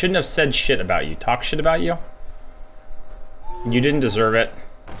said shit about you. Talk shit about you? You didn't deserve it.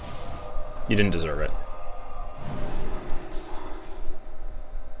 You didn't deserve it.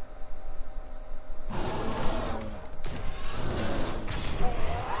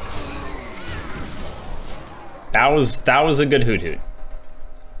 That was a good Hoot Hoot.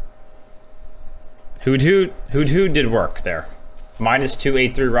 Hoot Hoot did work there.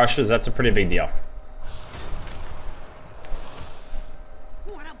 -2 8-3 rushes, that's a pretty big deal.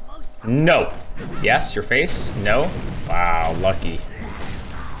 No. Yes, your face? No? Wow, lucky.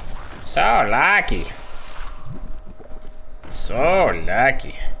 So lucky. So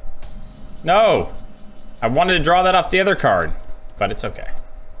lucky. No! I wanted to draw that off the other card, but it's okay.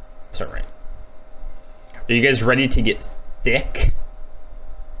 It's alright. Are you guys ready to get thick?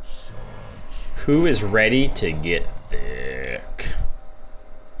 Who is ready to get thick?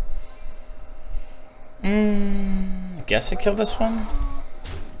 I guess I killed this one.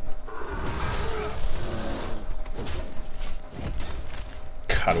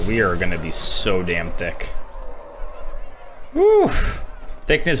 God, we are gonna be so damn thick. Woo!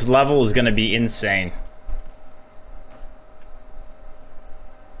 Thickness level is gonna be insane.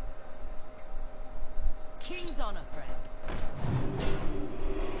 King's honor, friend.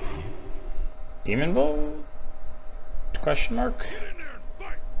 Demon Bolt? Question mark?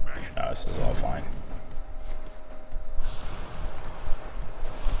 Oh, this is all fine.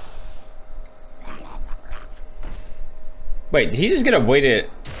 Wait, did he just get a way to...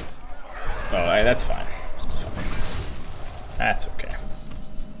 Oh, that's fine. That's fine. That's okay.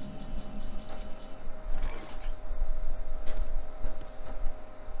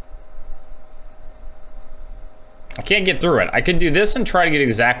 I can't get through it. I could do this and try to get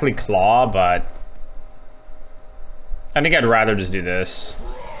exactly Claw, but... I think I'd rather just do this.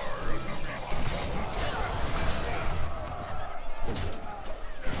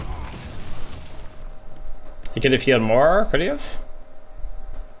 He could have healed more, could he have?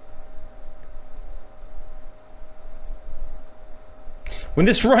 When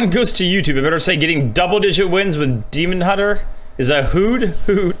this run goes to YouTube, I better say getting double-digit wins with Demon Hunter is a hoot.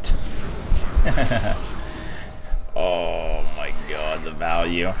 Oh my god, the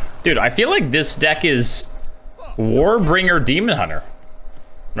value. Dude, I feel like this deck is Warbringer Demon Hunter.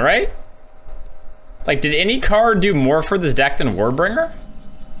 Right? Like, did any card do more for this deck than Warbringer?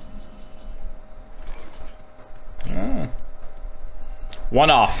 One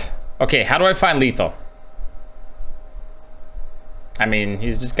off. Okay, how do I find lethal? I mean,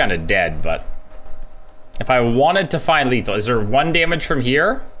 he's just kind of dead, but if I wanted to find lethal, is there 1 damage from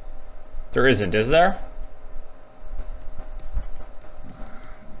here? There isn't, is there?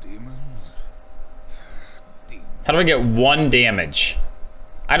 How do I get 1 damage?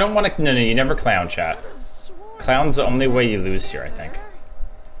 I don't want to. No, you never clown, chat. Clown's the only way you lose here, I think.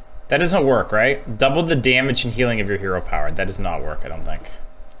 That doesn't work, right? Double the damage and healing of your hero power. That does not work, I don't think.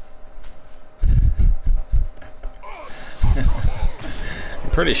 I'm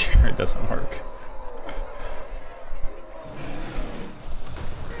pretty sure it doesn't work.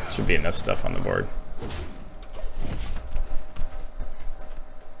 Should be enough stuff on the board.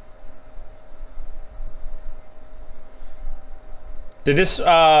 Did this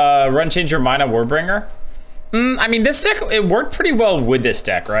run change your mind on Warbringer? I mean, this deck, it worked pretty well with this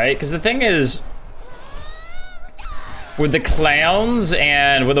deck, right? Because the thing is, with the clowns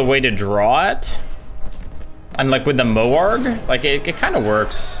and with a way to draw it, and like with the Moarg, like it kind of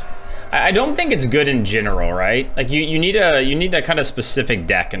works. I don't think it's good in general, right? Like you need a kind of specific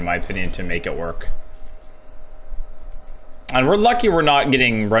deck, in my opinion, to make it work. And we're lucky we're not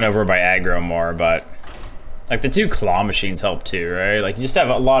getting run over by aggro more, but like the 2 claw machines help too, right? Like you just have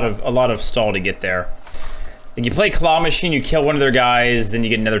a lot of stall to get there. Like you play claw machine, you kill one of their guys, then you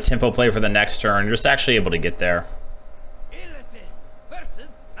get another tempo play for the next turn. You're just actually able to get there.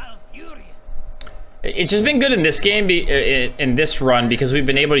 It's just been good in this game, in this run, because we've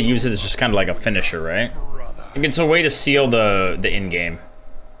been able to use it as just kind of like a finisher, right? Like it's a way to seal the end game.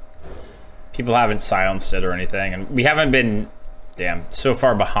 People haven't silenced it or anything, and we haven't been, damn, so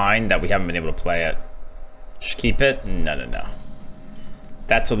far behind that we haven't been able to play it. Just keep it? No.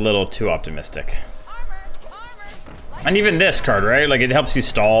 That's a little too optimistic. And even this card, right? Like it helps you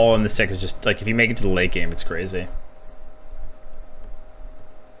stall, and this deck is just like, if you make it to the late game, it's crazy.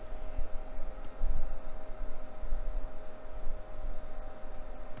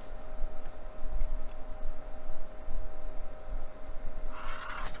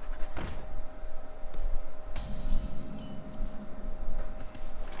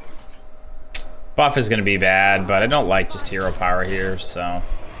 Buff is gonna be bad, but I don't like just hero power here, so.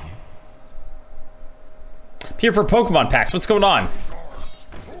 Here for Pokemon packs, what's going on?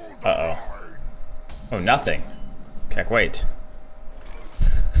 Uh-oh. Oh, nothing. Can't wait.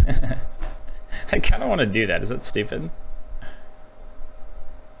 I kinda wanna do that, is that stupid?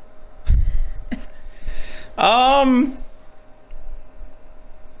 I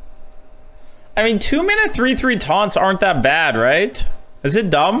mean, 2-mana 3/3 taunts aren't that bad, right? Is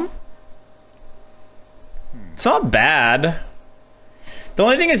it dumb? It's not bad. The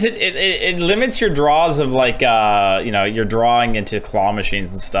only thing is it limits your draws of like, you know, you're drawing into claw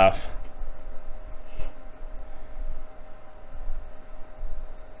machines and stuff.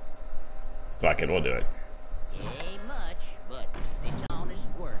 Fuck it, we'll do it. Ain't much, but it's honest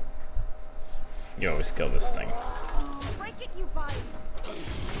work. You always kill this thing. Break it, you bite.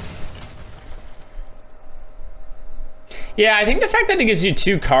 Yeah, I think the fact that it gives you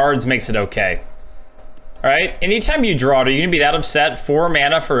 2 cards makes it okay. Alright, anytime you draw it, are you gonna be that upset? 4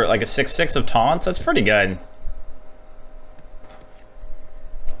 mana for like a 6/6 of taunts? That's pretty good.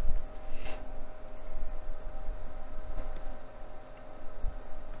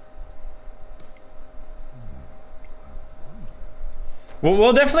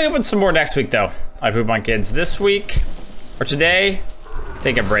 We'll definitely open some more next week though. I poop on kids. This week, or today,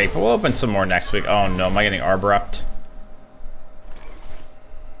 take a break. But we'll open some more next week. Oh no, am I getting Arbrupt?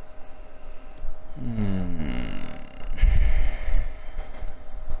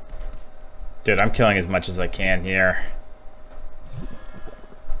 Dude, I'm killing as much as I can here.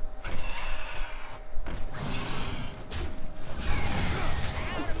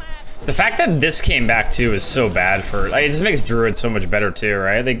 The fact that this came back too is so bad for, like, it just makes Druid so much better too,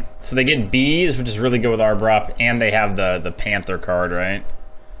 right? So they get bees, which is really good with Arbrupt, and they have the Panther card, right?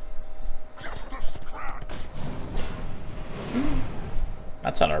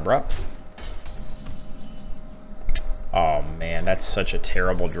 That's not Arbrupt. Oh man, that's such a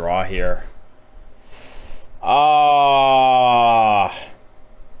terrible draw here. I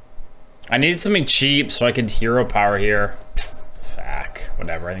needed something cheap so I could hero power here. Fuck,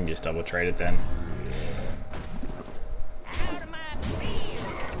 whatever, I think just double trade it then.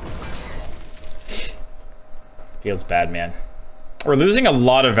 Feels bad, man. We're losing a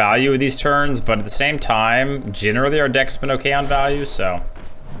lot of value with these turns, but at the same time, generally our deck's been okay on value, so.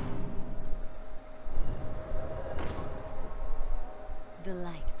 the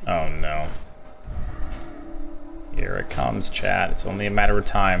light Oh protects no. Here it comes, chat. It's only a matter of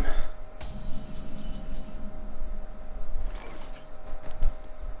time.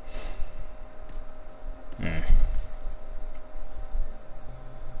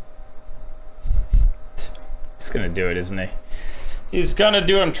 He's gonna do it, isn't he? He's gonna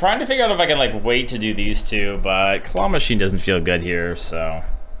do it. I'm trying to figure out if I can like wait to do these two, but Claw Machine doesn't feel good here, so.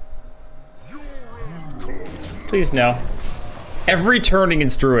 Please no. Every turn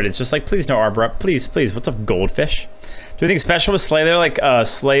against Druid, it's just like, please no, Arbor. Please, please. What's up, Goldfish? Do anything special with Slay there, like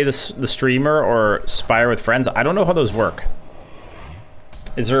Slay the streamer or Spire with friends? I don't know how those work.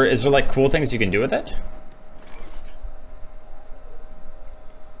 Is there like cool things you can do with it?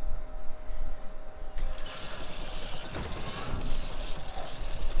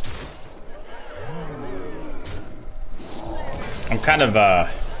 I'm kind of a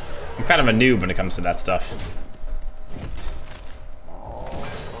noob when it comes to that stuff.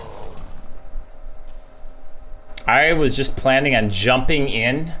 I was just planning on jumping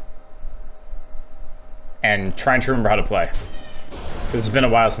in and trying to remember how to play. Because it's been a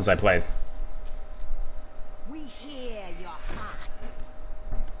while since I played. We hear your heart.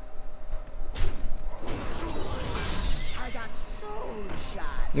 I got soul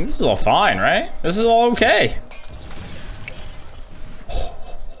shots. This is all fine, right? This is all okay.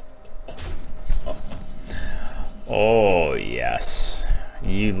 Oh yes,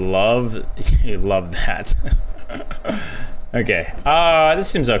 you love that. Okay, this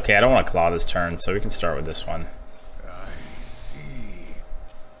seems okay. I don't want to claw this turn, so we can start with this one.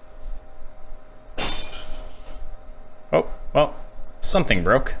 Oh, well, something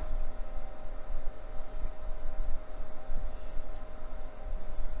broke.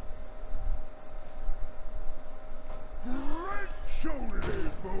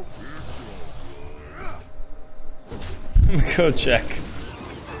 Go check.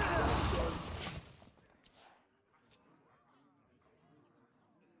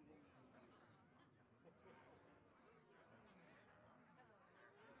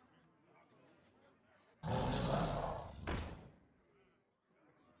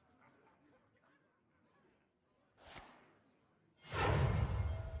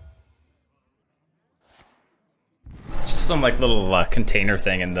 Just some like little container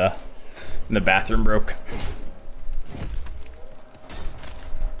thing in the bathroom broke.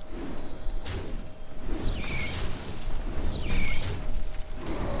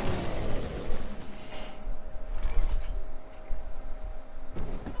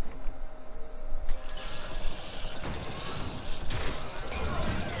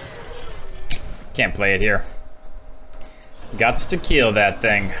 Can't play it here. Gots to kill that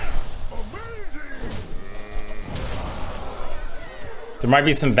thing. There might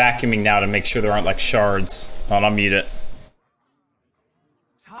be some vacuuming now to make sure there aren't like shards. Hold on, I'll mute it.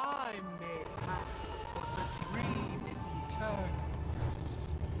 Time may pass, but the dream is eternal.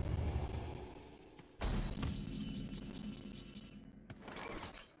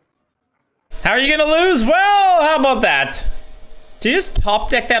 How are you gonna lose? Well, how about that? Did you just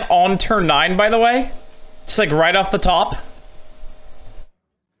top deck that on turn 9, by the way? Just like right off the top?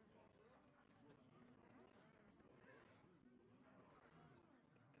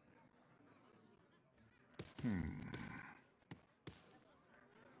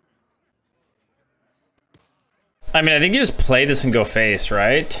 I mean, I think you just play this and go face,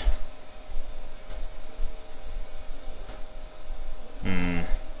 right?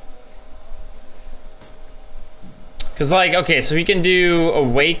 Because, like, okay, so we can do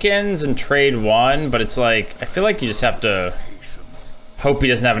Awakens and trade 1, but it's like, I feel like you just have to hope he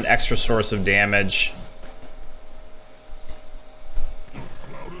doesn't have an extra source of damage.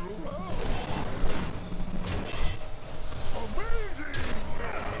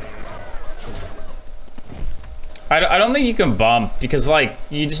 I don't think you can bump, because, like,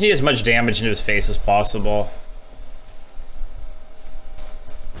 you just need as much damage into his face as possible.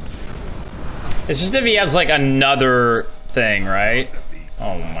 It's just if he has, like, another thing, right?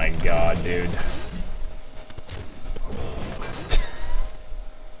 Oh my god, dude.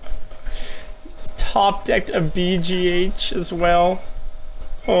 Just top decked a BGH as well.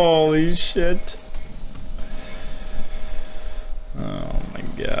 Holy shit. Oh my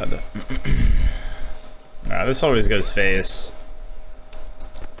god. Nah, this always goes face.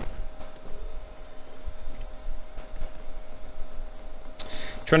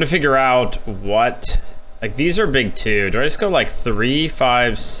 Trying to figure out what, like, these are big too. Do I just go like 3,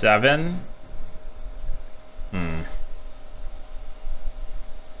 5, 7? I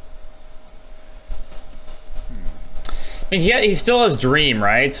mean, yeah, he still has Dream,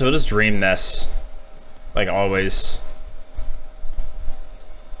 right? So we'll just Dream this, like always.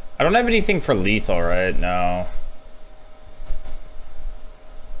 I don't have anything for lethal, right? No.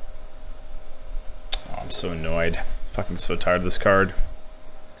 Oh, I'm so annoyed. Fucking so tired of this card.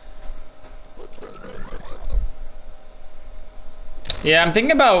 Yeah, I'm thinking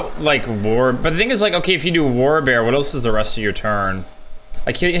about like war, but the thing is like, okay, if you do War Bear, what else is the rest of your turn?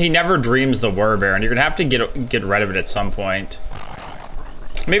 Like he never dreams the War Bear, and you're gonna have to get rid of it at some point.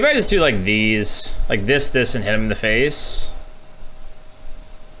 Maybe I just do like these, like this, and hit him in the face.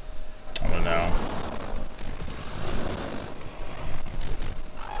 I don't know.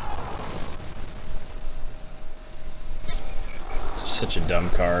 It's just such a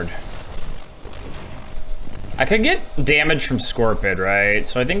dumb card. I could get damage from Scorpid, right?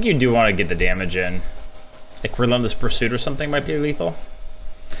 So I think you do want to get the damage in. Like Relentless Pursuit or something might be lethal.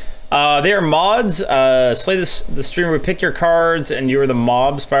 They are mods. Slay the streamer would pick your cards, and you are the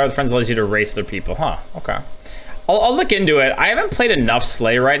mob. Spire with Friends allows you to race other people. Huh, okay. I'll look into it. I haven't played enough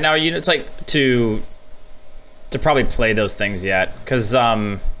Slay right now units like to probably play those things yet. Because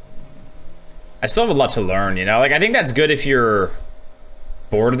I still have a lot to learn, you know? Like I think that's good if you're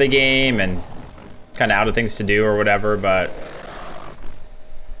bored of the game and kind of out of things to do or whatever, but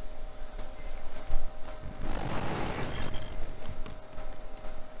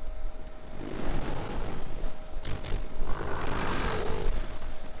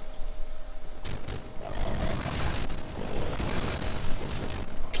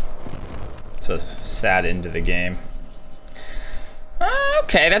it's a sad end to the game.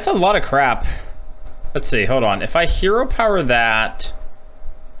 Okay, that's a lot of crap. Let's see, hold on. If I hero power that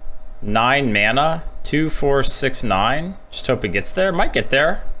 9 mana, 2, 4, 6, 9. Just hope it gets there. Might get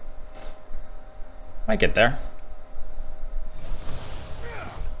there. Might get there.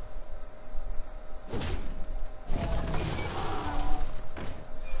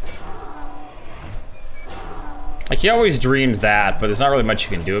 Like he always dreams that, but there's not really much you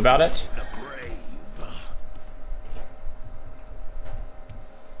can do about it.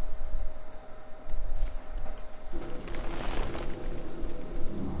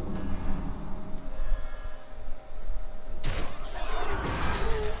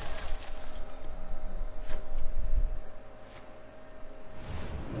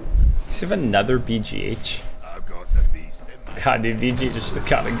 You have another BGH. God, dude, BGH just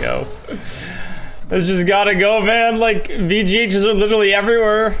gotta go. It's just gotta go, man. Like, BGHs are literally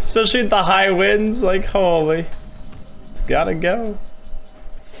everywhere, especially with the high winds. Like, holy. It's gotta go.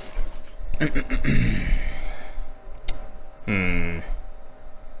 I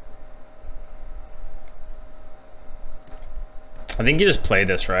think you just play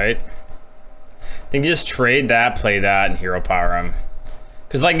this, right? I think you just trade that, play that, and hero power him.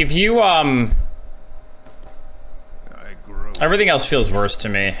 Because, like, if you, everything else feels worse to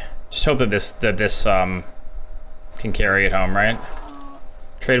me. Just hope that this can carry it home, right?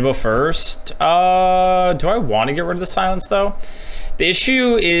 Tradable first. Do I want to get rid of the silence, though? The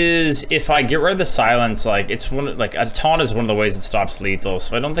issue is, if I get rid of the silence, like, it's one, like, a taunt is one of the ways it stops lethal,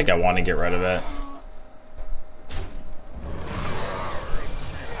 so I don't think I want to get rid of it.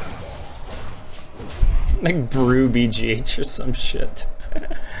 Like, brew BGH or some shit.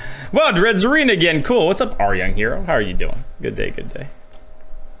 Well, Red's Arena again. Cool. What's up, our young hero? How are you doing? Good day, good day.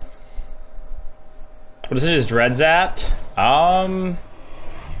 What is it his Dreads at? Actually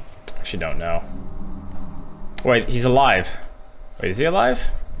don't know. Wait, he's alive. Wait, is he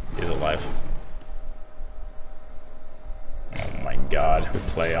alive? He's alive. Oh my god, we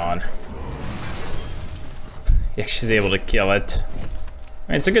play on. He actually is able to kill it.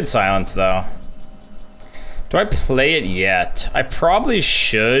 I mean, it's a good silence though. Do I play it yet? I probably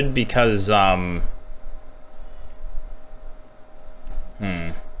should because, Otherwise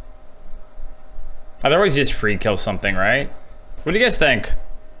just free kill something, right? What do you guys think?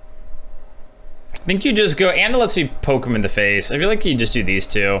 I think you just go, and it lets me poke him in the face. I feel like you just do these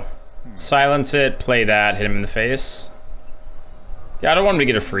two. Silence it, play that, hit him in the face. Yeah, I don't want him to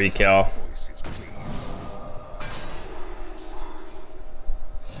get a free kill.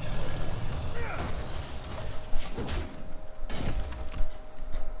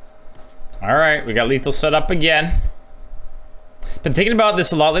 All right, we got lethal set up again. Been thinking about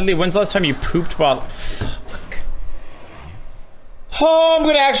this a lot lately. When's the last time you pooped while... Fuck. Oh, I'm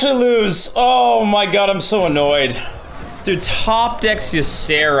gonna actually lose. Oh my god, I'm so annoyed. Dude, top decks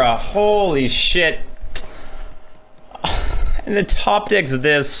Ysera. Holy shit. And the top deck's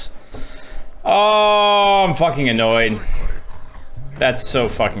this. Oh, I'm fucking annoyed. That's so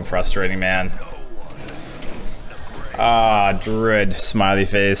fucking frustrating, man. Ah, dread. Smiley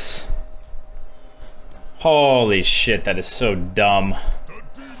face. Holy shit, that is so dumb.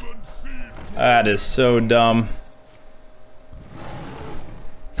 That is so dumb.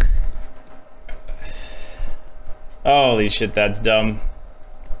 Holy shit, that's dumb.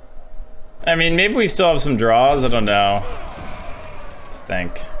 I mean, maybe we still have some draws. I don't know. I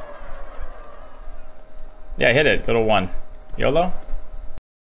think. Yeah, hit it. Go to 1. YOLO?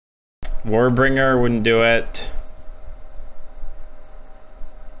 Warbringer wouldn't do it.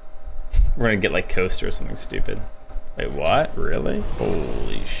 We're gonna get like Coaster or something stupid. Wait, what? Really?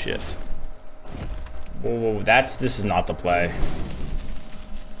 Holy shit. Whoa, this is not the play.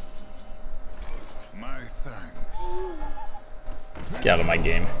 My thanks. Get out of my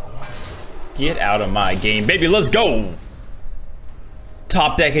game. Get out of my game, baby. Let's go.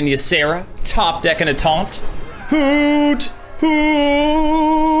 Top decking Ysera. Top decking a taunt. Hoot! Hoot!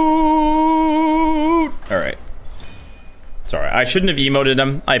 Alright. Sorry, I shouldn't have emoted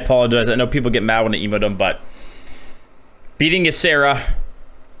him. I apologize. I know people get mad when I emote him, but beating Ysera,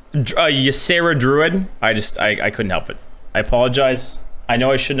 Ysera Druid, I couldn't help it. I apologize. I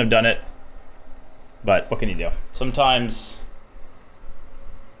know I shouldn't have done it, but what can you do? Sometimes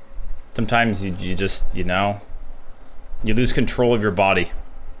you just, you know, you lose control of your body,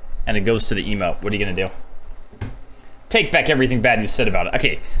 and it goes to the emote. What are you gonna do? Take back everything bad you said about it.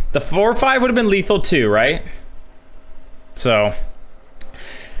 Okay, the 4/5 would have been lethal too, right? So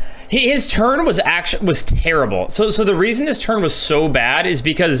his turn was terrible. So the reason his turn was so bad is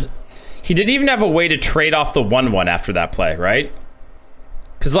because he didn't even have a way to trade off the 1/1 after that play, right?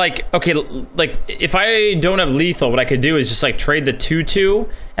 Because like, okay, like if I don't have lethal, what I could do is just like trade the 2/2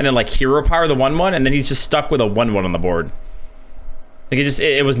 and then like hero power the 1/1, and then he's just stuck with a 1/1 on the board. Like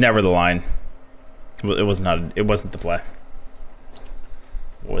it was never the line. It wasn't the play.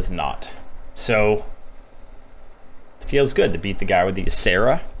 It was not. So it feels good to beat the guy with the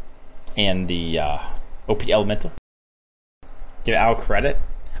Ysera and the OP Elemental. Give Owl credit.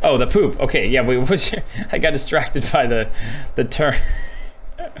 Oh, the poop. Okay, yeah. Wait, I got distracted by the turn.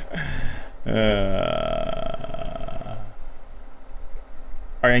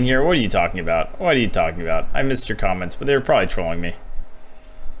 Alright, here. What are you talking about? What are you talking about? I missed your comments, but they were probably trolling me.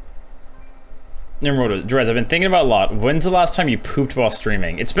 Nimrod, Drez, I've been thinking about it a lot. When's the last time you pooped while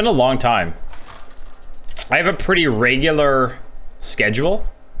streaming? It's been a long time. I have a pretty regular schedule.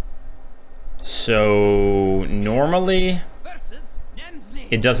 So normally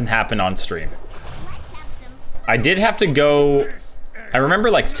it doesn't happen on stream. I did have to go, I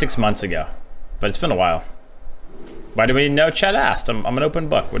remember like 6 months ago, but it's been a while. Why do we know? Chat asked. I'm an open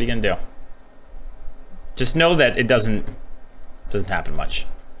book. What are you gonna do? Just know that it doesn't happen much.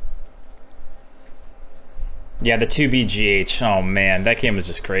 Yeah, the 2 BGH. Oh man, that game was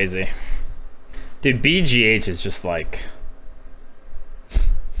just crazy. Dude, BGH is just like...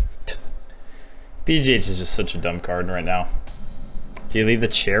 BGH is just such a dumb card right now. Do you leave the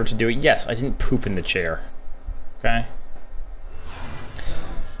chair to do it? Yes, I didn't poop in the chair. Okay.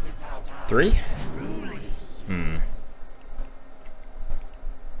 3? I'm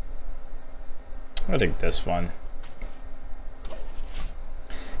gonna take this one.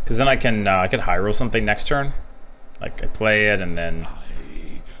 Because then I can high roll something next turn. Like I play it and then...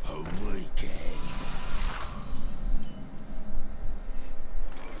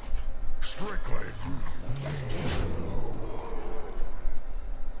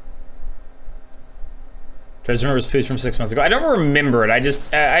 I just remember his poop from 6 months ago. I don't remember it. I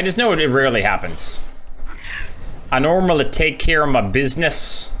just know it rarely happens. I normally take care of my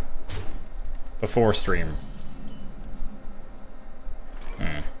business before stream.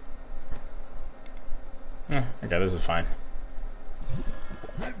 Okay, this is fine.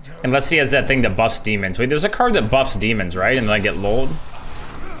 Unless he has that thing that buffs demons. Wait, there's a card that buffs demons, right? And then I get lulled.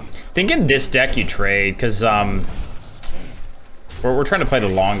 I think in this deck you trade, because we're trying to play the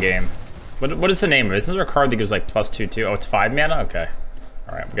long game. What is the name of it? Isn't there a card that gives like +2/2? Oh, it's 5 mana? Okay.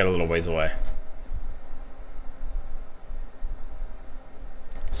 Alright, we got a little ways away.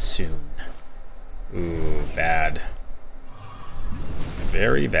 Soon. Ooh, bad.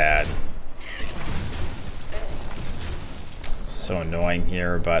 Very bad. So annoying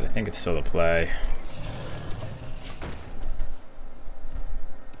here, but I think it's still the play.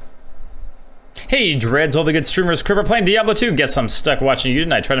 Hey, Dreads, all the good streamers. Cripper playing Diablo 2. Guess I'm stuck watching you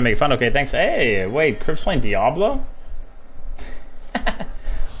tonight. Try to make fun. Okay, thanks. Hey, wait, Crip's playing Diablo?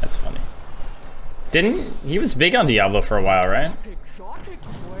 That's funny. He was big on Diablo for a while, right? Exotic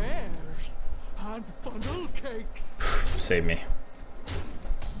wares and funnel cakes. Save me.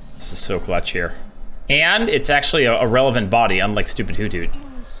 This is so clutch here. And it's actually a relevant body, unlike stupid Hoot Hoot.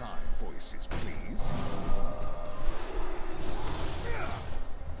 Inside voices, please.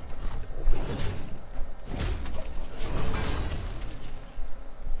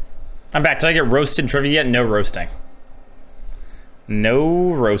 I'm back. Did I get roasted in trivia yet? No roasting.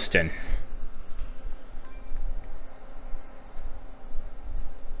 No roasting.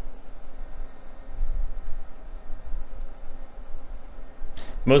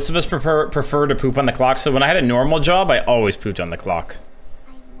 Most of us prefer to poop on the clock, so when I had a normal job, I always pooped on the clock.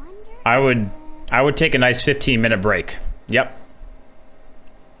 I would take a nice 15-minute break. Yep.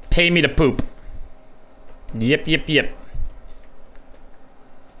 Pay me to poop. Yep, yep, yep.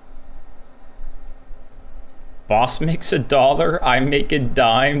 Boss makes $1, I make a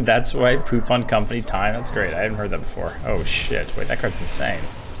dime. That's why I poop on company time. That's great. I haven't heard that before. Oh shit. Wait, that card's insane.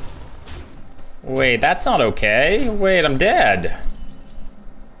 Wait, that's not okay. Wait, I'm dead.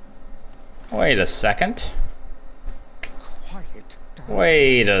 Wait a second. Quiet.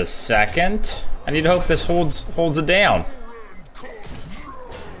 Wait a second. I need to hope this holds it down.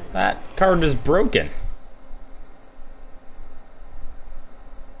 That card is broken.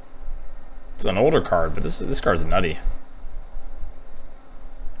 It's an older card, but this card's nutty.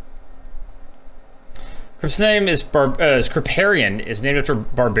 Crip's name is Criparian. Is named after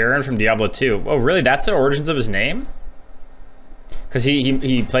Barbarian from Diablo 2. Oh, really? That's the origins of his name? Because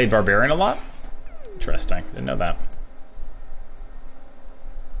he played Barbarian a lot? Interesting. Didn't know that.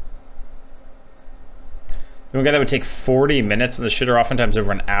 The one guy that would take 40 minutes and the shitter oftentimes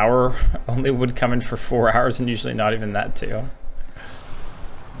over an hour only would come in for 4 hours and usually not even that too.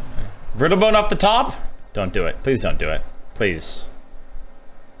 Brittlebone off the top? Don't do it. Please don't do it. Please.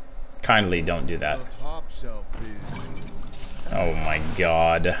 Kindly don't do that. Oh my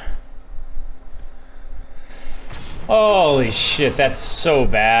god. Holy shit, that's so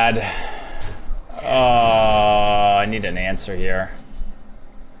bad. Oh, I need an answer here.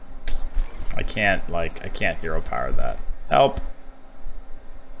 I can't hero power that. Help.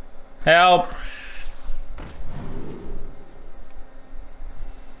 Help.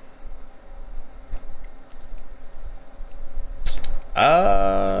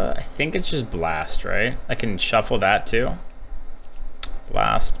 I think it's just blast, right? I can shuffle that too.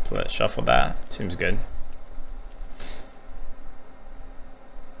 Blast, shuffle that. Seems good.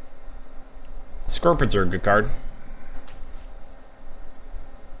 Scorpions are a good card.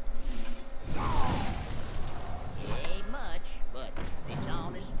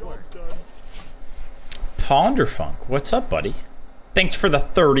 Ponderfunk, what's up, buddy? Thanks for the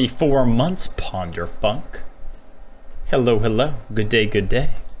 34 months, Ponderfunk. Hello, hello. Good day, good day.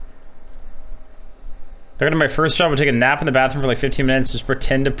 Back to my first job, I would take a nap in the bathroom for like 15 minutes, just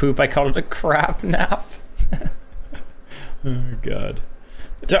pretend to poop. I called it a crap nap. Oh, God.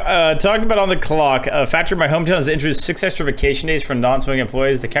 Talking about on the clock, a factory in my hometown has introduced 6 extra vacation days for non-smoking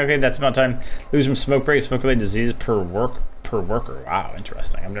employees. They calculate that's about time lose from smoke breaks, smoke-related disease per worker. Wow,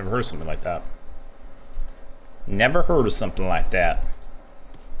 interesting. I've never heard of something like that. Never heard of something like that.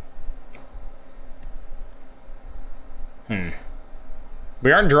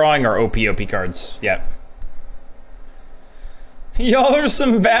 We aren't drawing our OP cards yet. Y'all are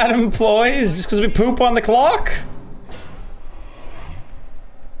some bad employees just because we poop on the clock?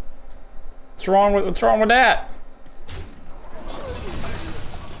 What's wrong with that?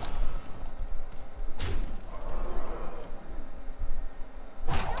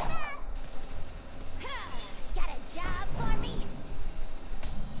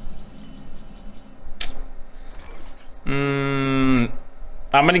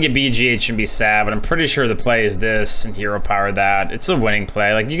 I'm gonna get BGH and be sad, but I'm pretty sure the play is this and hero power that. It's a winning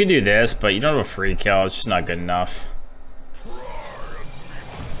play. Like, you can do this, but you don't have a free kill. It's just not good enough.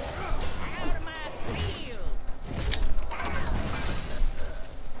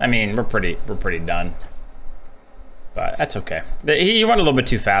 I mean, we're pretty done. But that's okay. He went a little bit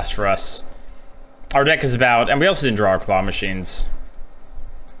too fast for us. Our deck is about, and we also didn't draw our claw machines.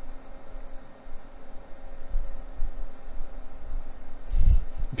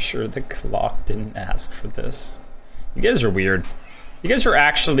 I'm sure the clock didn't ask for this. You guys are weird. You guys are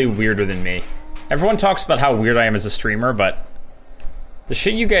actually weirder than me. Everyone talks about how weird I am as a streamer, but the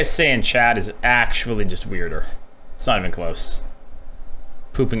shit you guys say in chat is actually just weirder. It's not even close.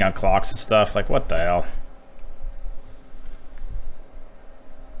 Pooping on clocks and stuff, like what the hell?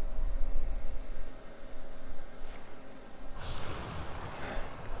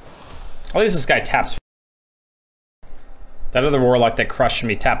 At least this guy taps. That other warlock that crushed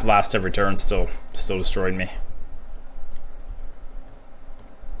me tapped last every turn, still destroyed me.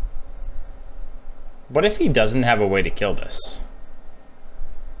 What if he doesn't have a way to kill this?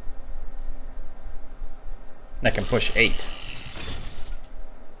 And I can push 8.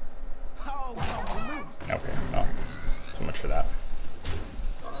 Okay, well, so much for that.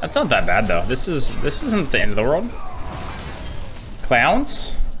 That's not that bad though. This isn't the end of the world.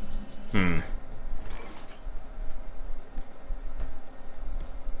 Clowns? I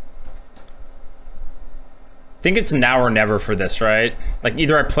think it's now or never for this, right? Like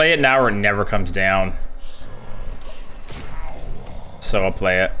either I play it now or it never comes down. so I'll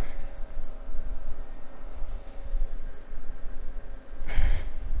play it.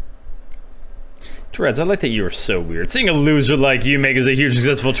 Dreads, I like that you were so weird. Seeing a loser like you make as a huge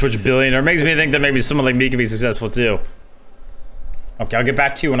successful Twitch billionaire makes me think that maybe someone like me can be successful too. Okay, I'll get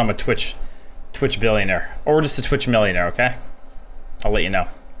back to you when I'm a Twitch billionaire. Or just a Twitch millionaire, okay? I'll let you know.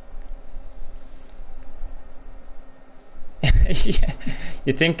 Yeah.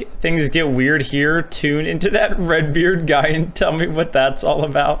 You think things get weird here? Tune into that Redbeard guy and tell me what that's all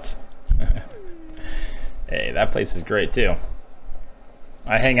about. Hey, that place is great too.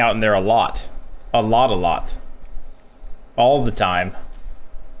 I hang out in there a lot. A lot. All the time.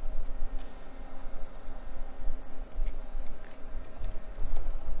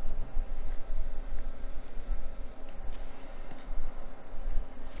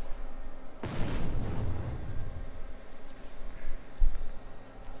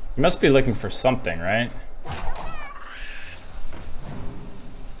 You must be looking for something, right?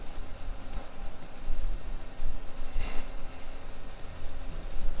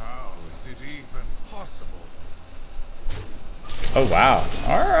 How is it even possible? Oh, wow.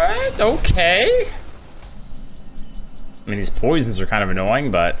 Alright, okay. I mean, these poisons are kind of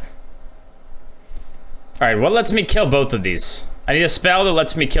annoying, but... Alright, what lets me kill both of these? I need a spell that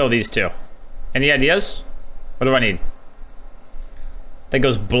lets me kill these two. Any ideas? What do I need? That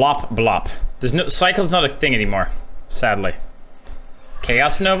goes blop, blop. There's no... Cycle's not a thing anymore, sadly.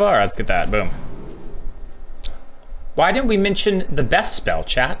 Chaos Nova? Alright, let's get that. Boom. Why didn't we mention the best spell,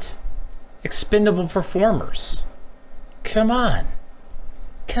 chat? Expendable Performers. Come on.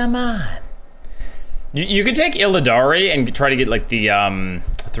 Come on. You could take Illidari and try to get like the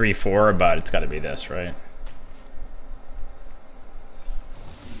 3/4, but it's gotta be this, right?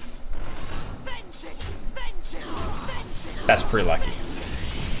 That's pretty lucky.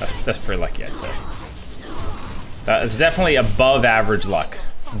 That's pretty lucky, I'd say. That is definitely above average luck.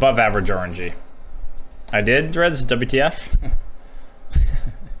 Above average RNG. I did, Dreads? WTF? Do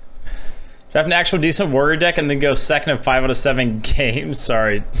I have an actual decent warrior deck and then go second in 5 out of 7 games?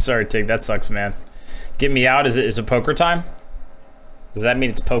 Sorry, Tig, that sucks, man. Get me out, is it poker time? Does that mean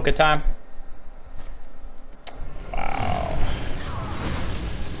it's poker time? Wow.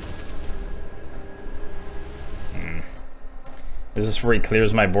 Is this where he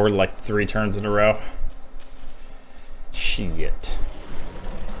clears my board like 3 turns in a row? Shit.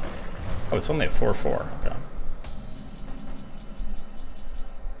 Oh, it's only a 4/4, okay.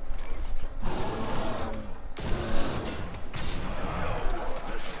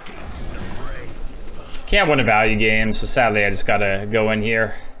 Can't win a value game, so sadly I just gotta go in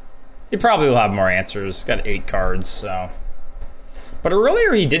here. He probably will have more answers. Got 8 cards, so. But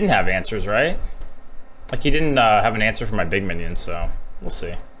earlier he didn't have answers, right? Like he didn't have an answer for my big minion, so we'll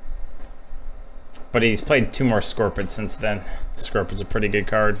see. But he's played 2 more Scorpids since then. Scorpid's a pretty good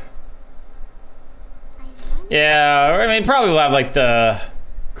card. Yeah, I mean, probably will have like the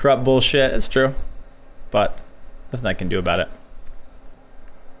corrupt bullshit. It's true, but nothing I can do about it.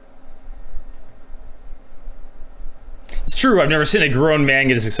 It's true, I've never seen a grown man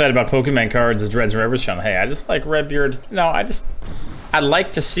get as excited about Pokemon cards as Dreads and Redbeard channel. Hey, I just like Redbeard. No, I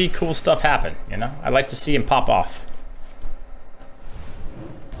like to see cool stuff happen, you know? I like to see him pop off.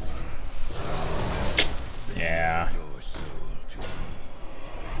 Yeah.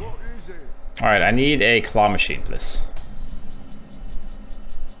 Alright, I need a claw machine, please.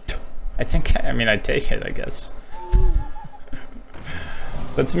 I mean, I'd take it, I guess.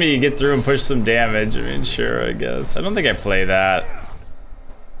 Lets me get through and push some damage. I mean, sure, I guess. I don't think I play that.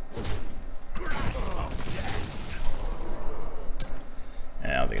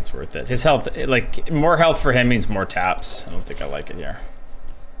 Yeah, I don't think it's worth it. His health, like, more health for him means more taps. I don't think I like it here.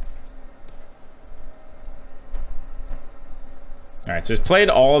 Alright, so he's played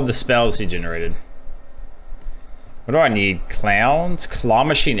all of the spells he generated. What do I need? Clowns? Claw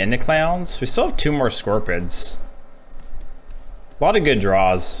machine into clowns? We still have 2 more Scorpids. A lot of good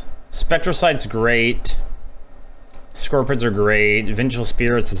draws. Spectral Sight's great. Scorpids are great. Vengeful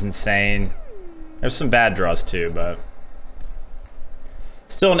Spirits is insane. There's some bad draws too, but...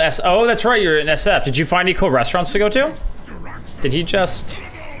 Still an S... Oh, that's right, you're an SF. Did you find any cool restaurants to go to? Did he just...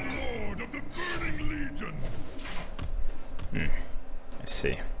 I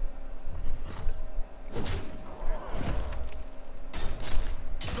see.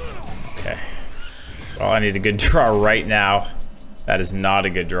 Okay. Well, I need a good draw right now. That is not a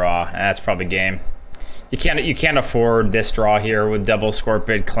good draw, and that's probably game. You can't afford this draw here with double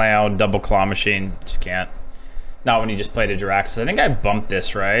Scorpid, Clown, double Claw Machine. Just can't. Not when you just played a Jiraxis. I think I bumped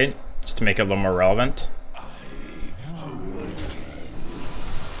this, right? Just to make it a little more relevant.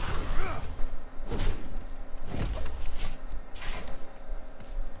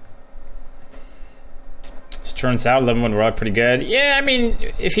 Turns out 11-1 Warlock pretty good. Yeah, I mean,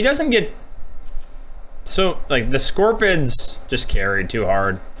 if he doesn't get... So, like, the Scorpids just carried too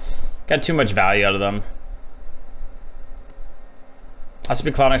hard. Got too much value out of them. Has to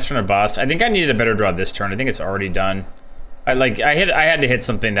be Cloud next turn or bust. I think I needed a better draw this turn. I think it's already done. I had to hit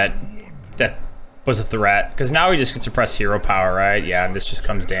something that was a threat. Because now we just can suppress hero power, right? Yeah, and this just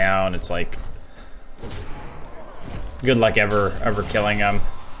comes down. It's like... Good luck ever killing him.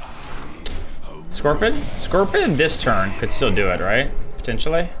 Scorpion? Scorpion this turn could still do it, right?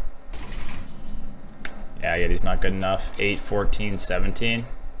 Potentially. Yeah, yet he's not good enough. 8, 14, 17.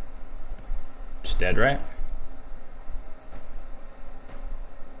 Just dead, right?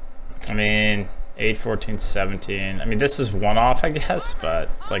 I mean, 8, 14, 17. I mean, this is one off, I guess, but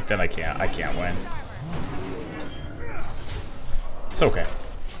it's like then I can't win. It's okay.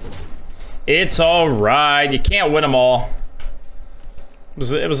 It's all right. You can't win them all.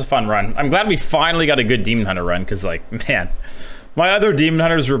 It was a fun run. I'm glad we finally got a good Demon Hunter run, because, like, man, my other Demon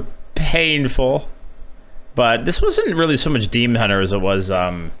Hunters were painful. But this wasn't really so much Demon Hunter as it was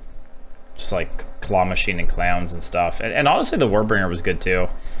just like Claw Machine and Clowns and stuff. And honestly, the Warbringer was good too.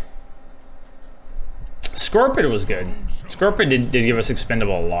 Scorpion was good. Scorpion did give us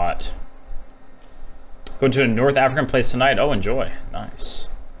expendable a lot. Going to a North African place tonight. Oh, enjoy. Nice.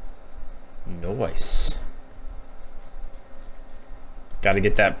 Nice. Got to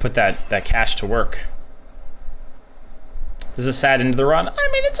get that, put that cash to work. This is a sad end of the run. I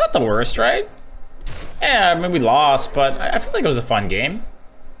mean, it's not the worst, right? Yeah, I mean, we lost, but I feel like it was a fun game.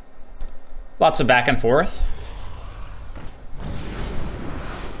 Lots of back and forth.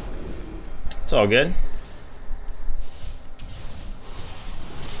 It's all good.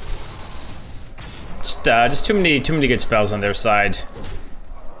 Just too many good spells on their side.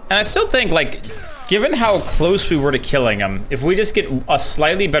 And I still think, like, given how close we were to killing him, if we just get a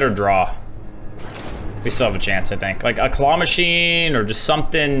slightly better draw, we still have a chance, I think. Like a Claw Machine or just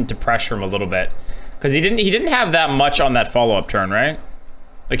something to pressure him a little bit. Because he didn't have that much on that follow-up turn, right?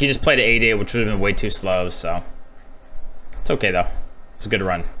 Like he just played an 8-8, which would have been way too slow, so. It's okay though. It's a good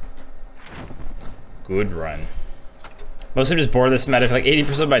run. Good run. Mostly just bored this meta. Like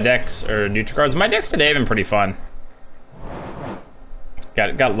 80% of my decks are neutral cards. My decks today have been pretty fun.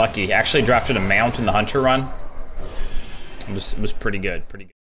 Got lucky. Actually drafted a Mount in the Hunter run. It was pretty good.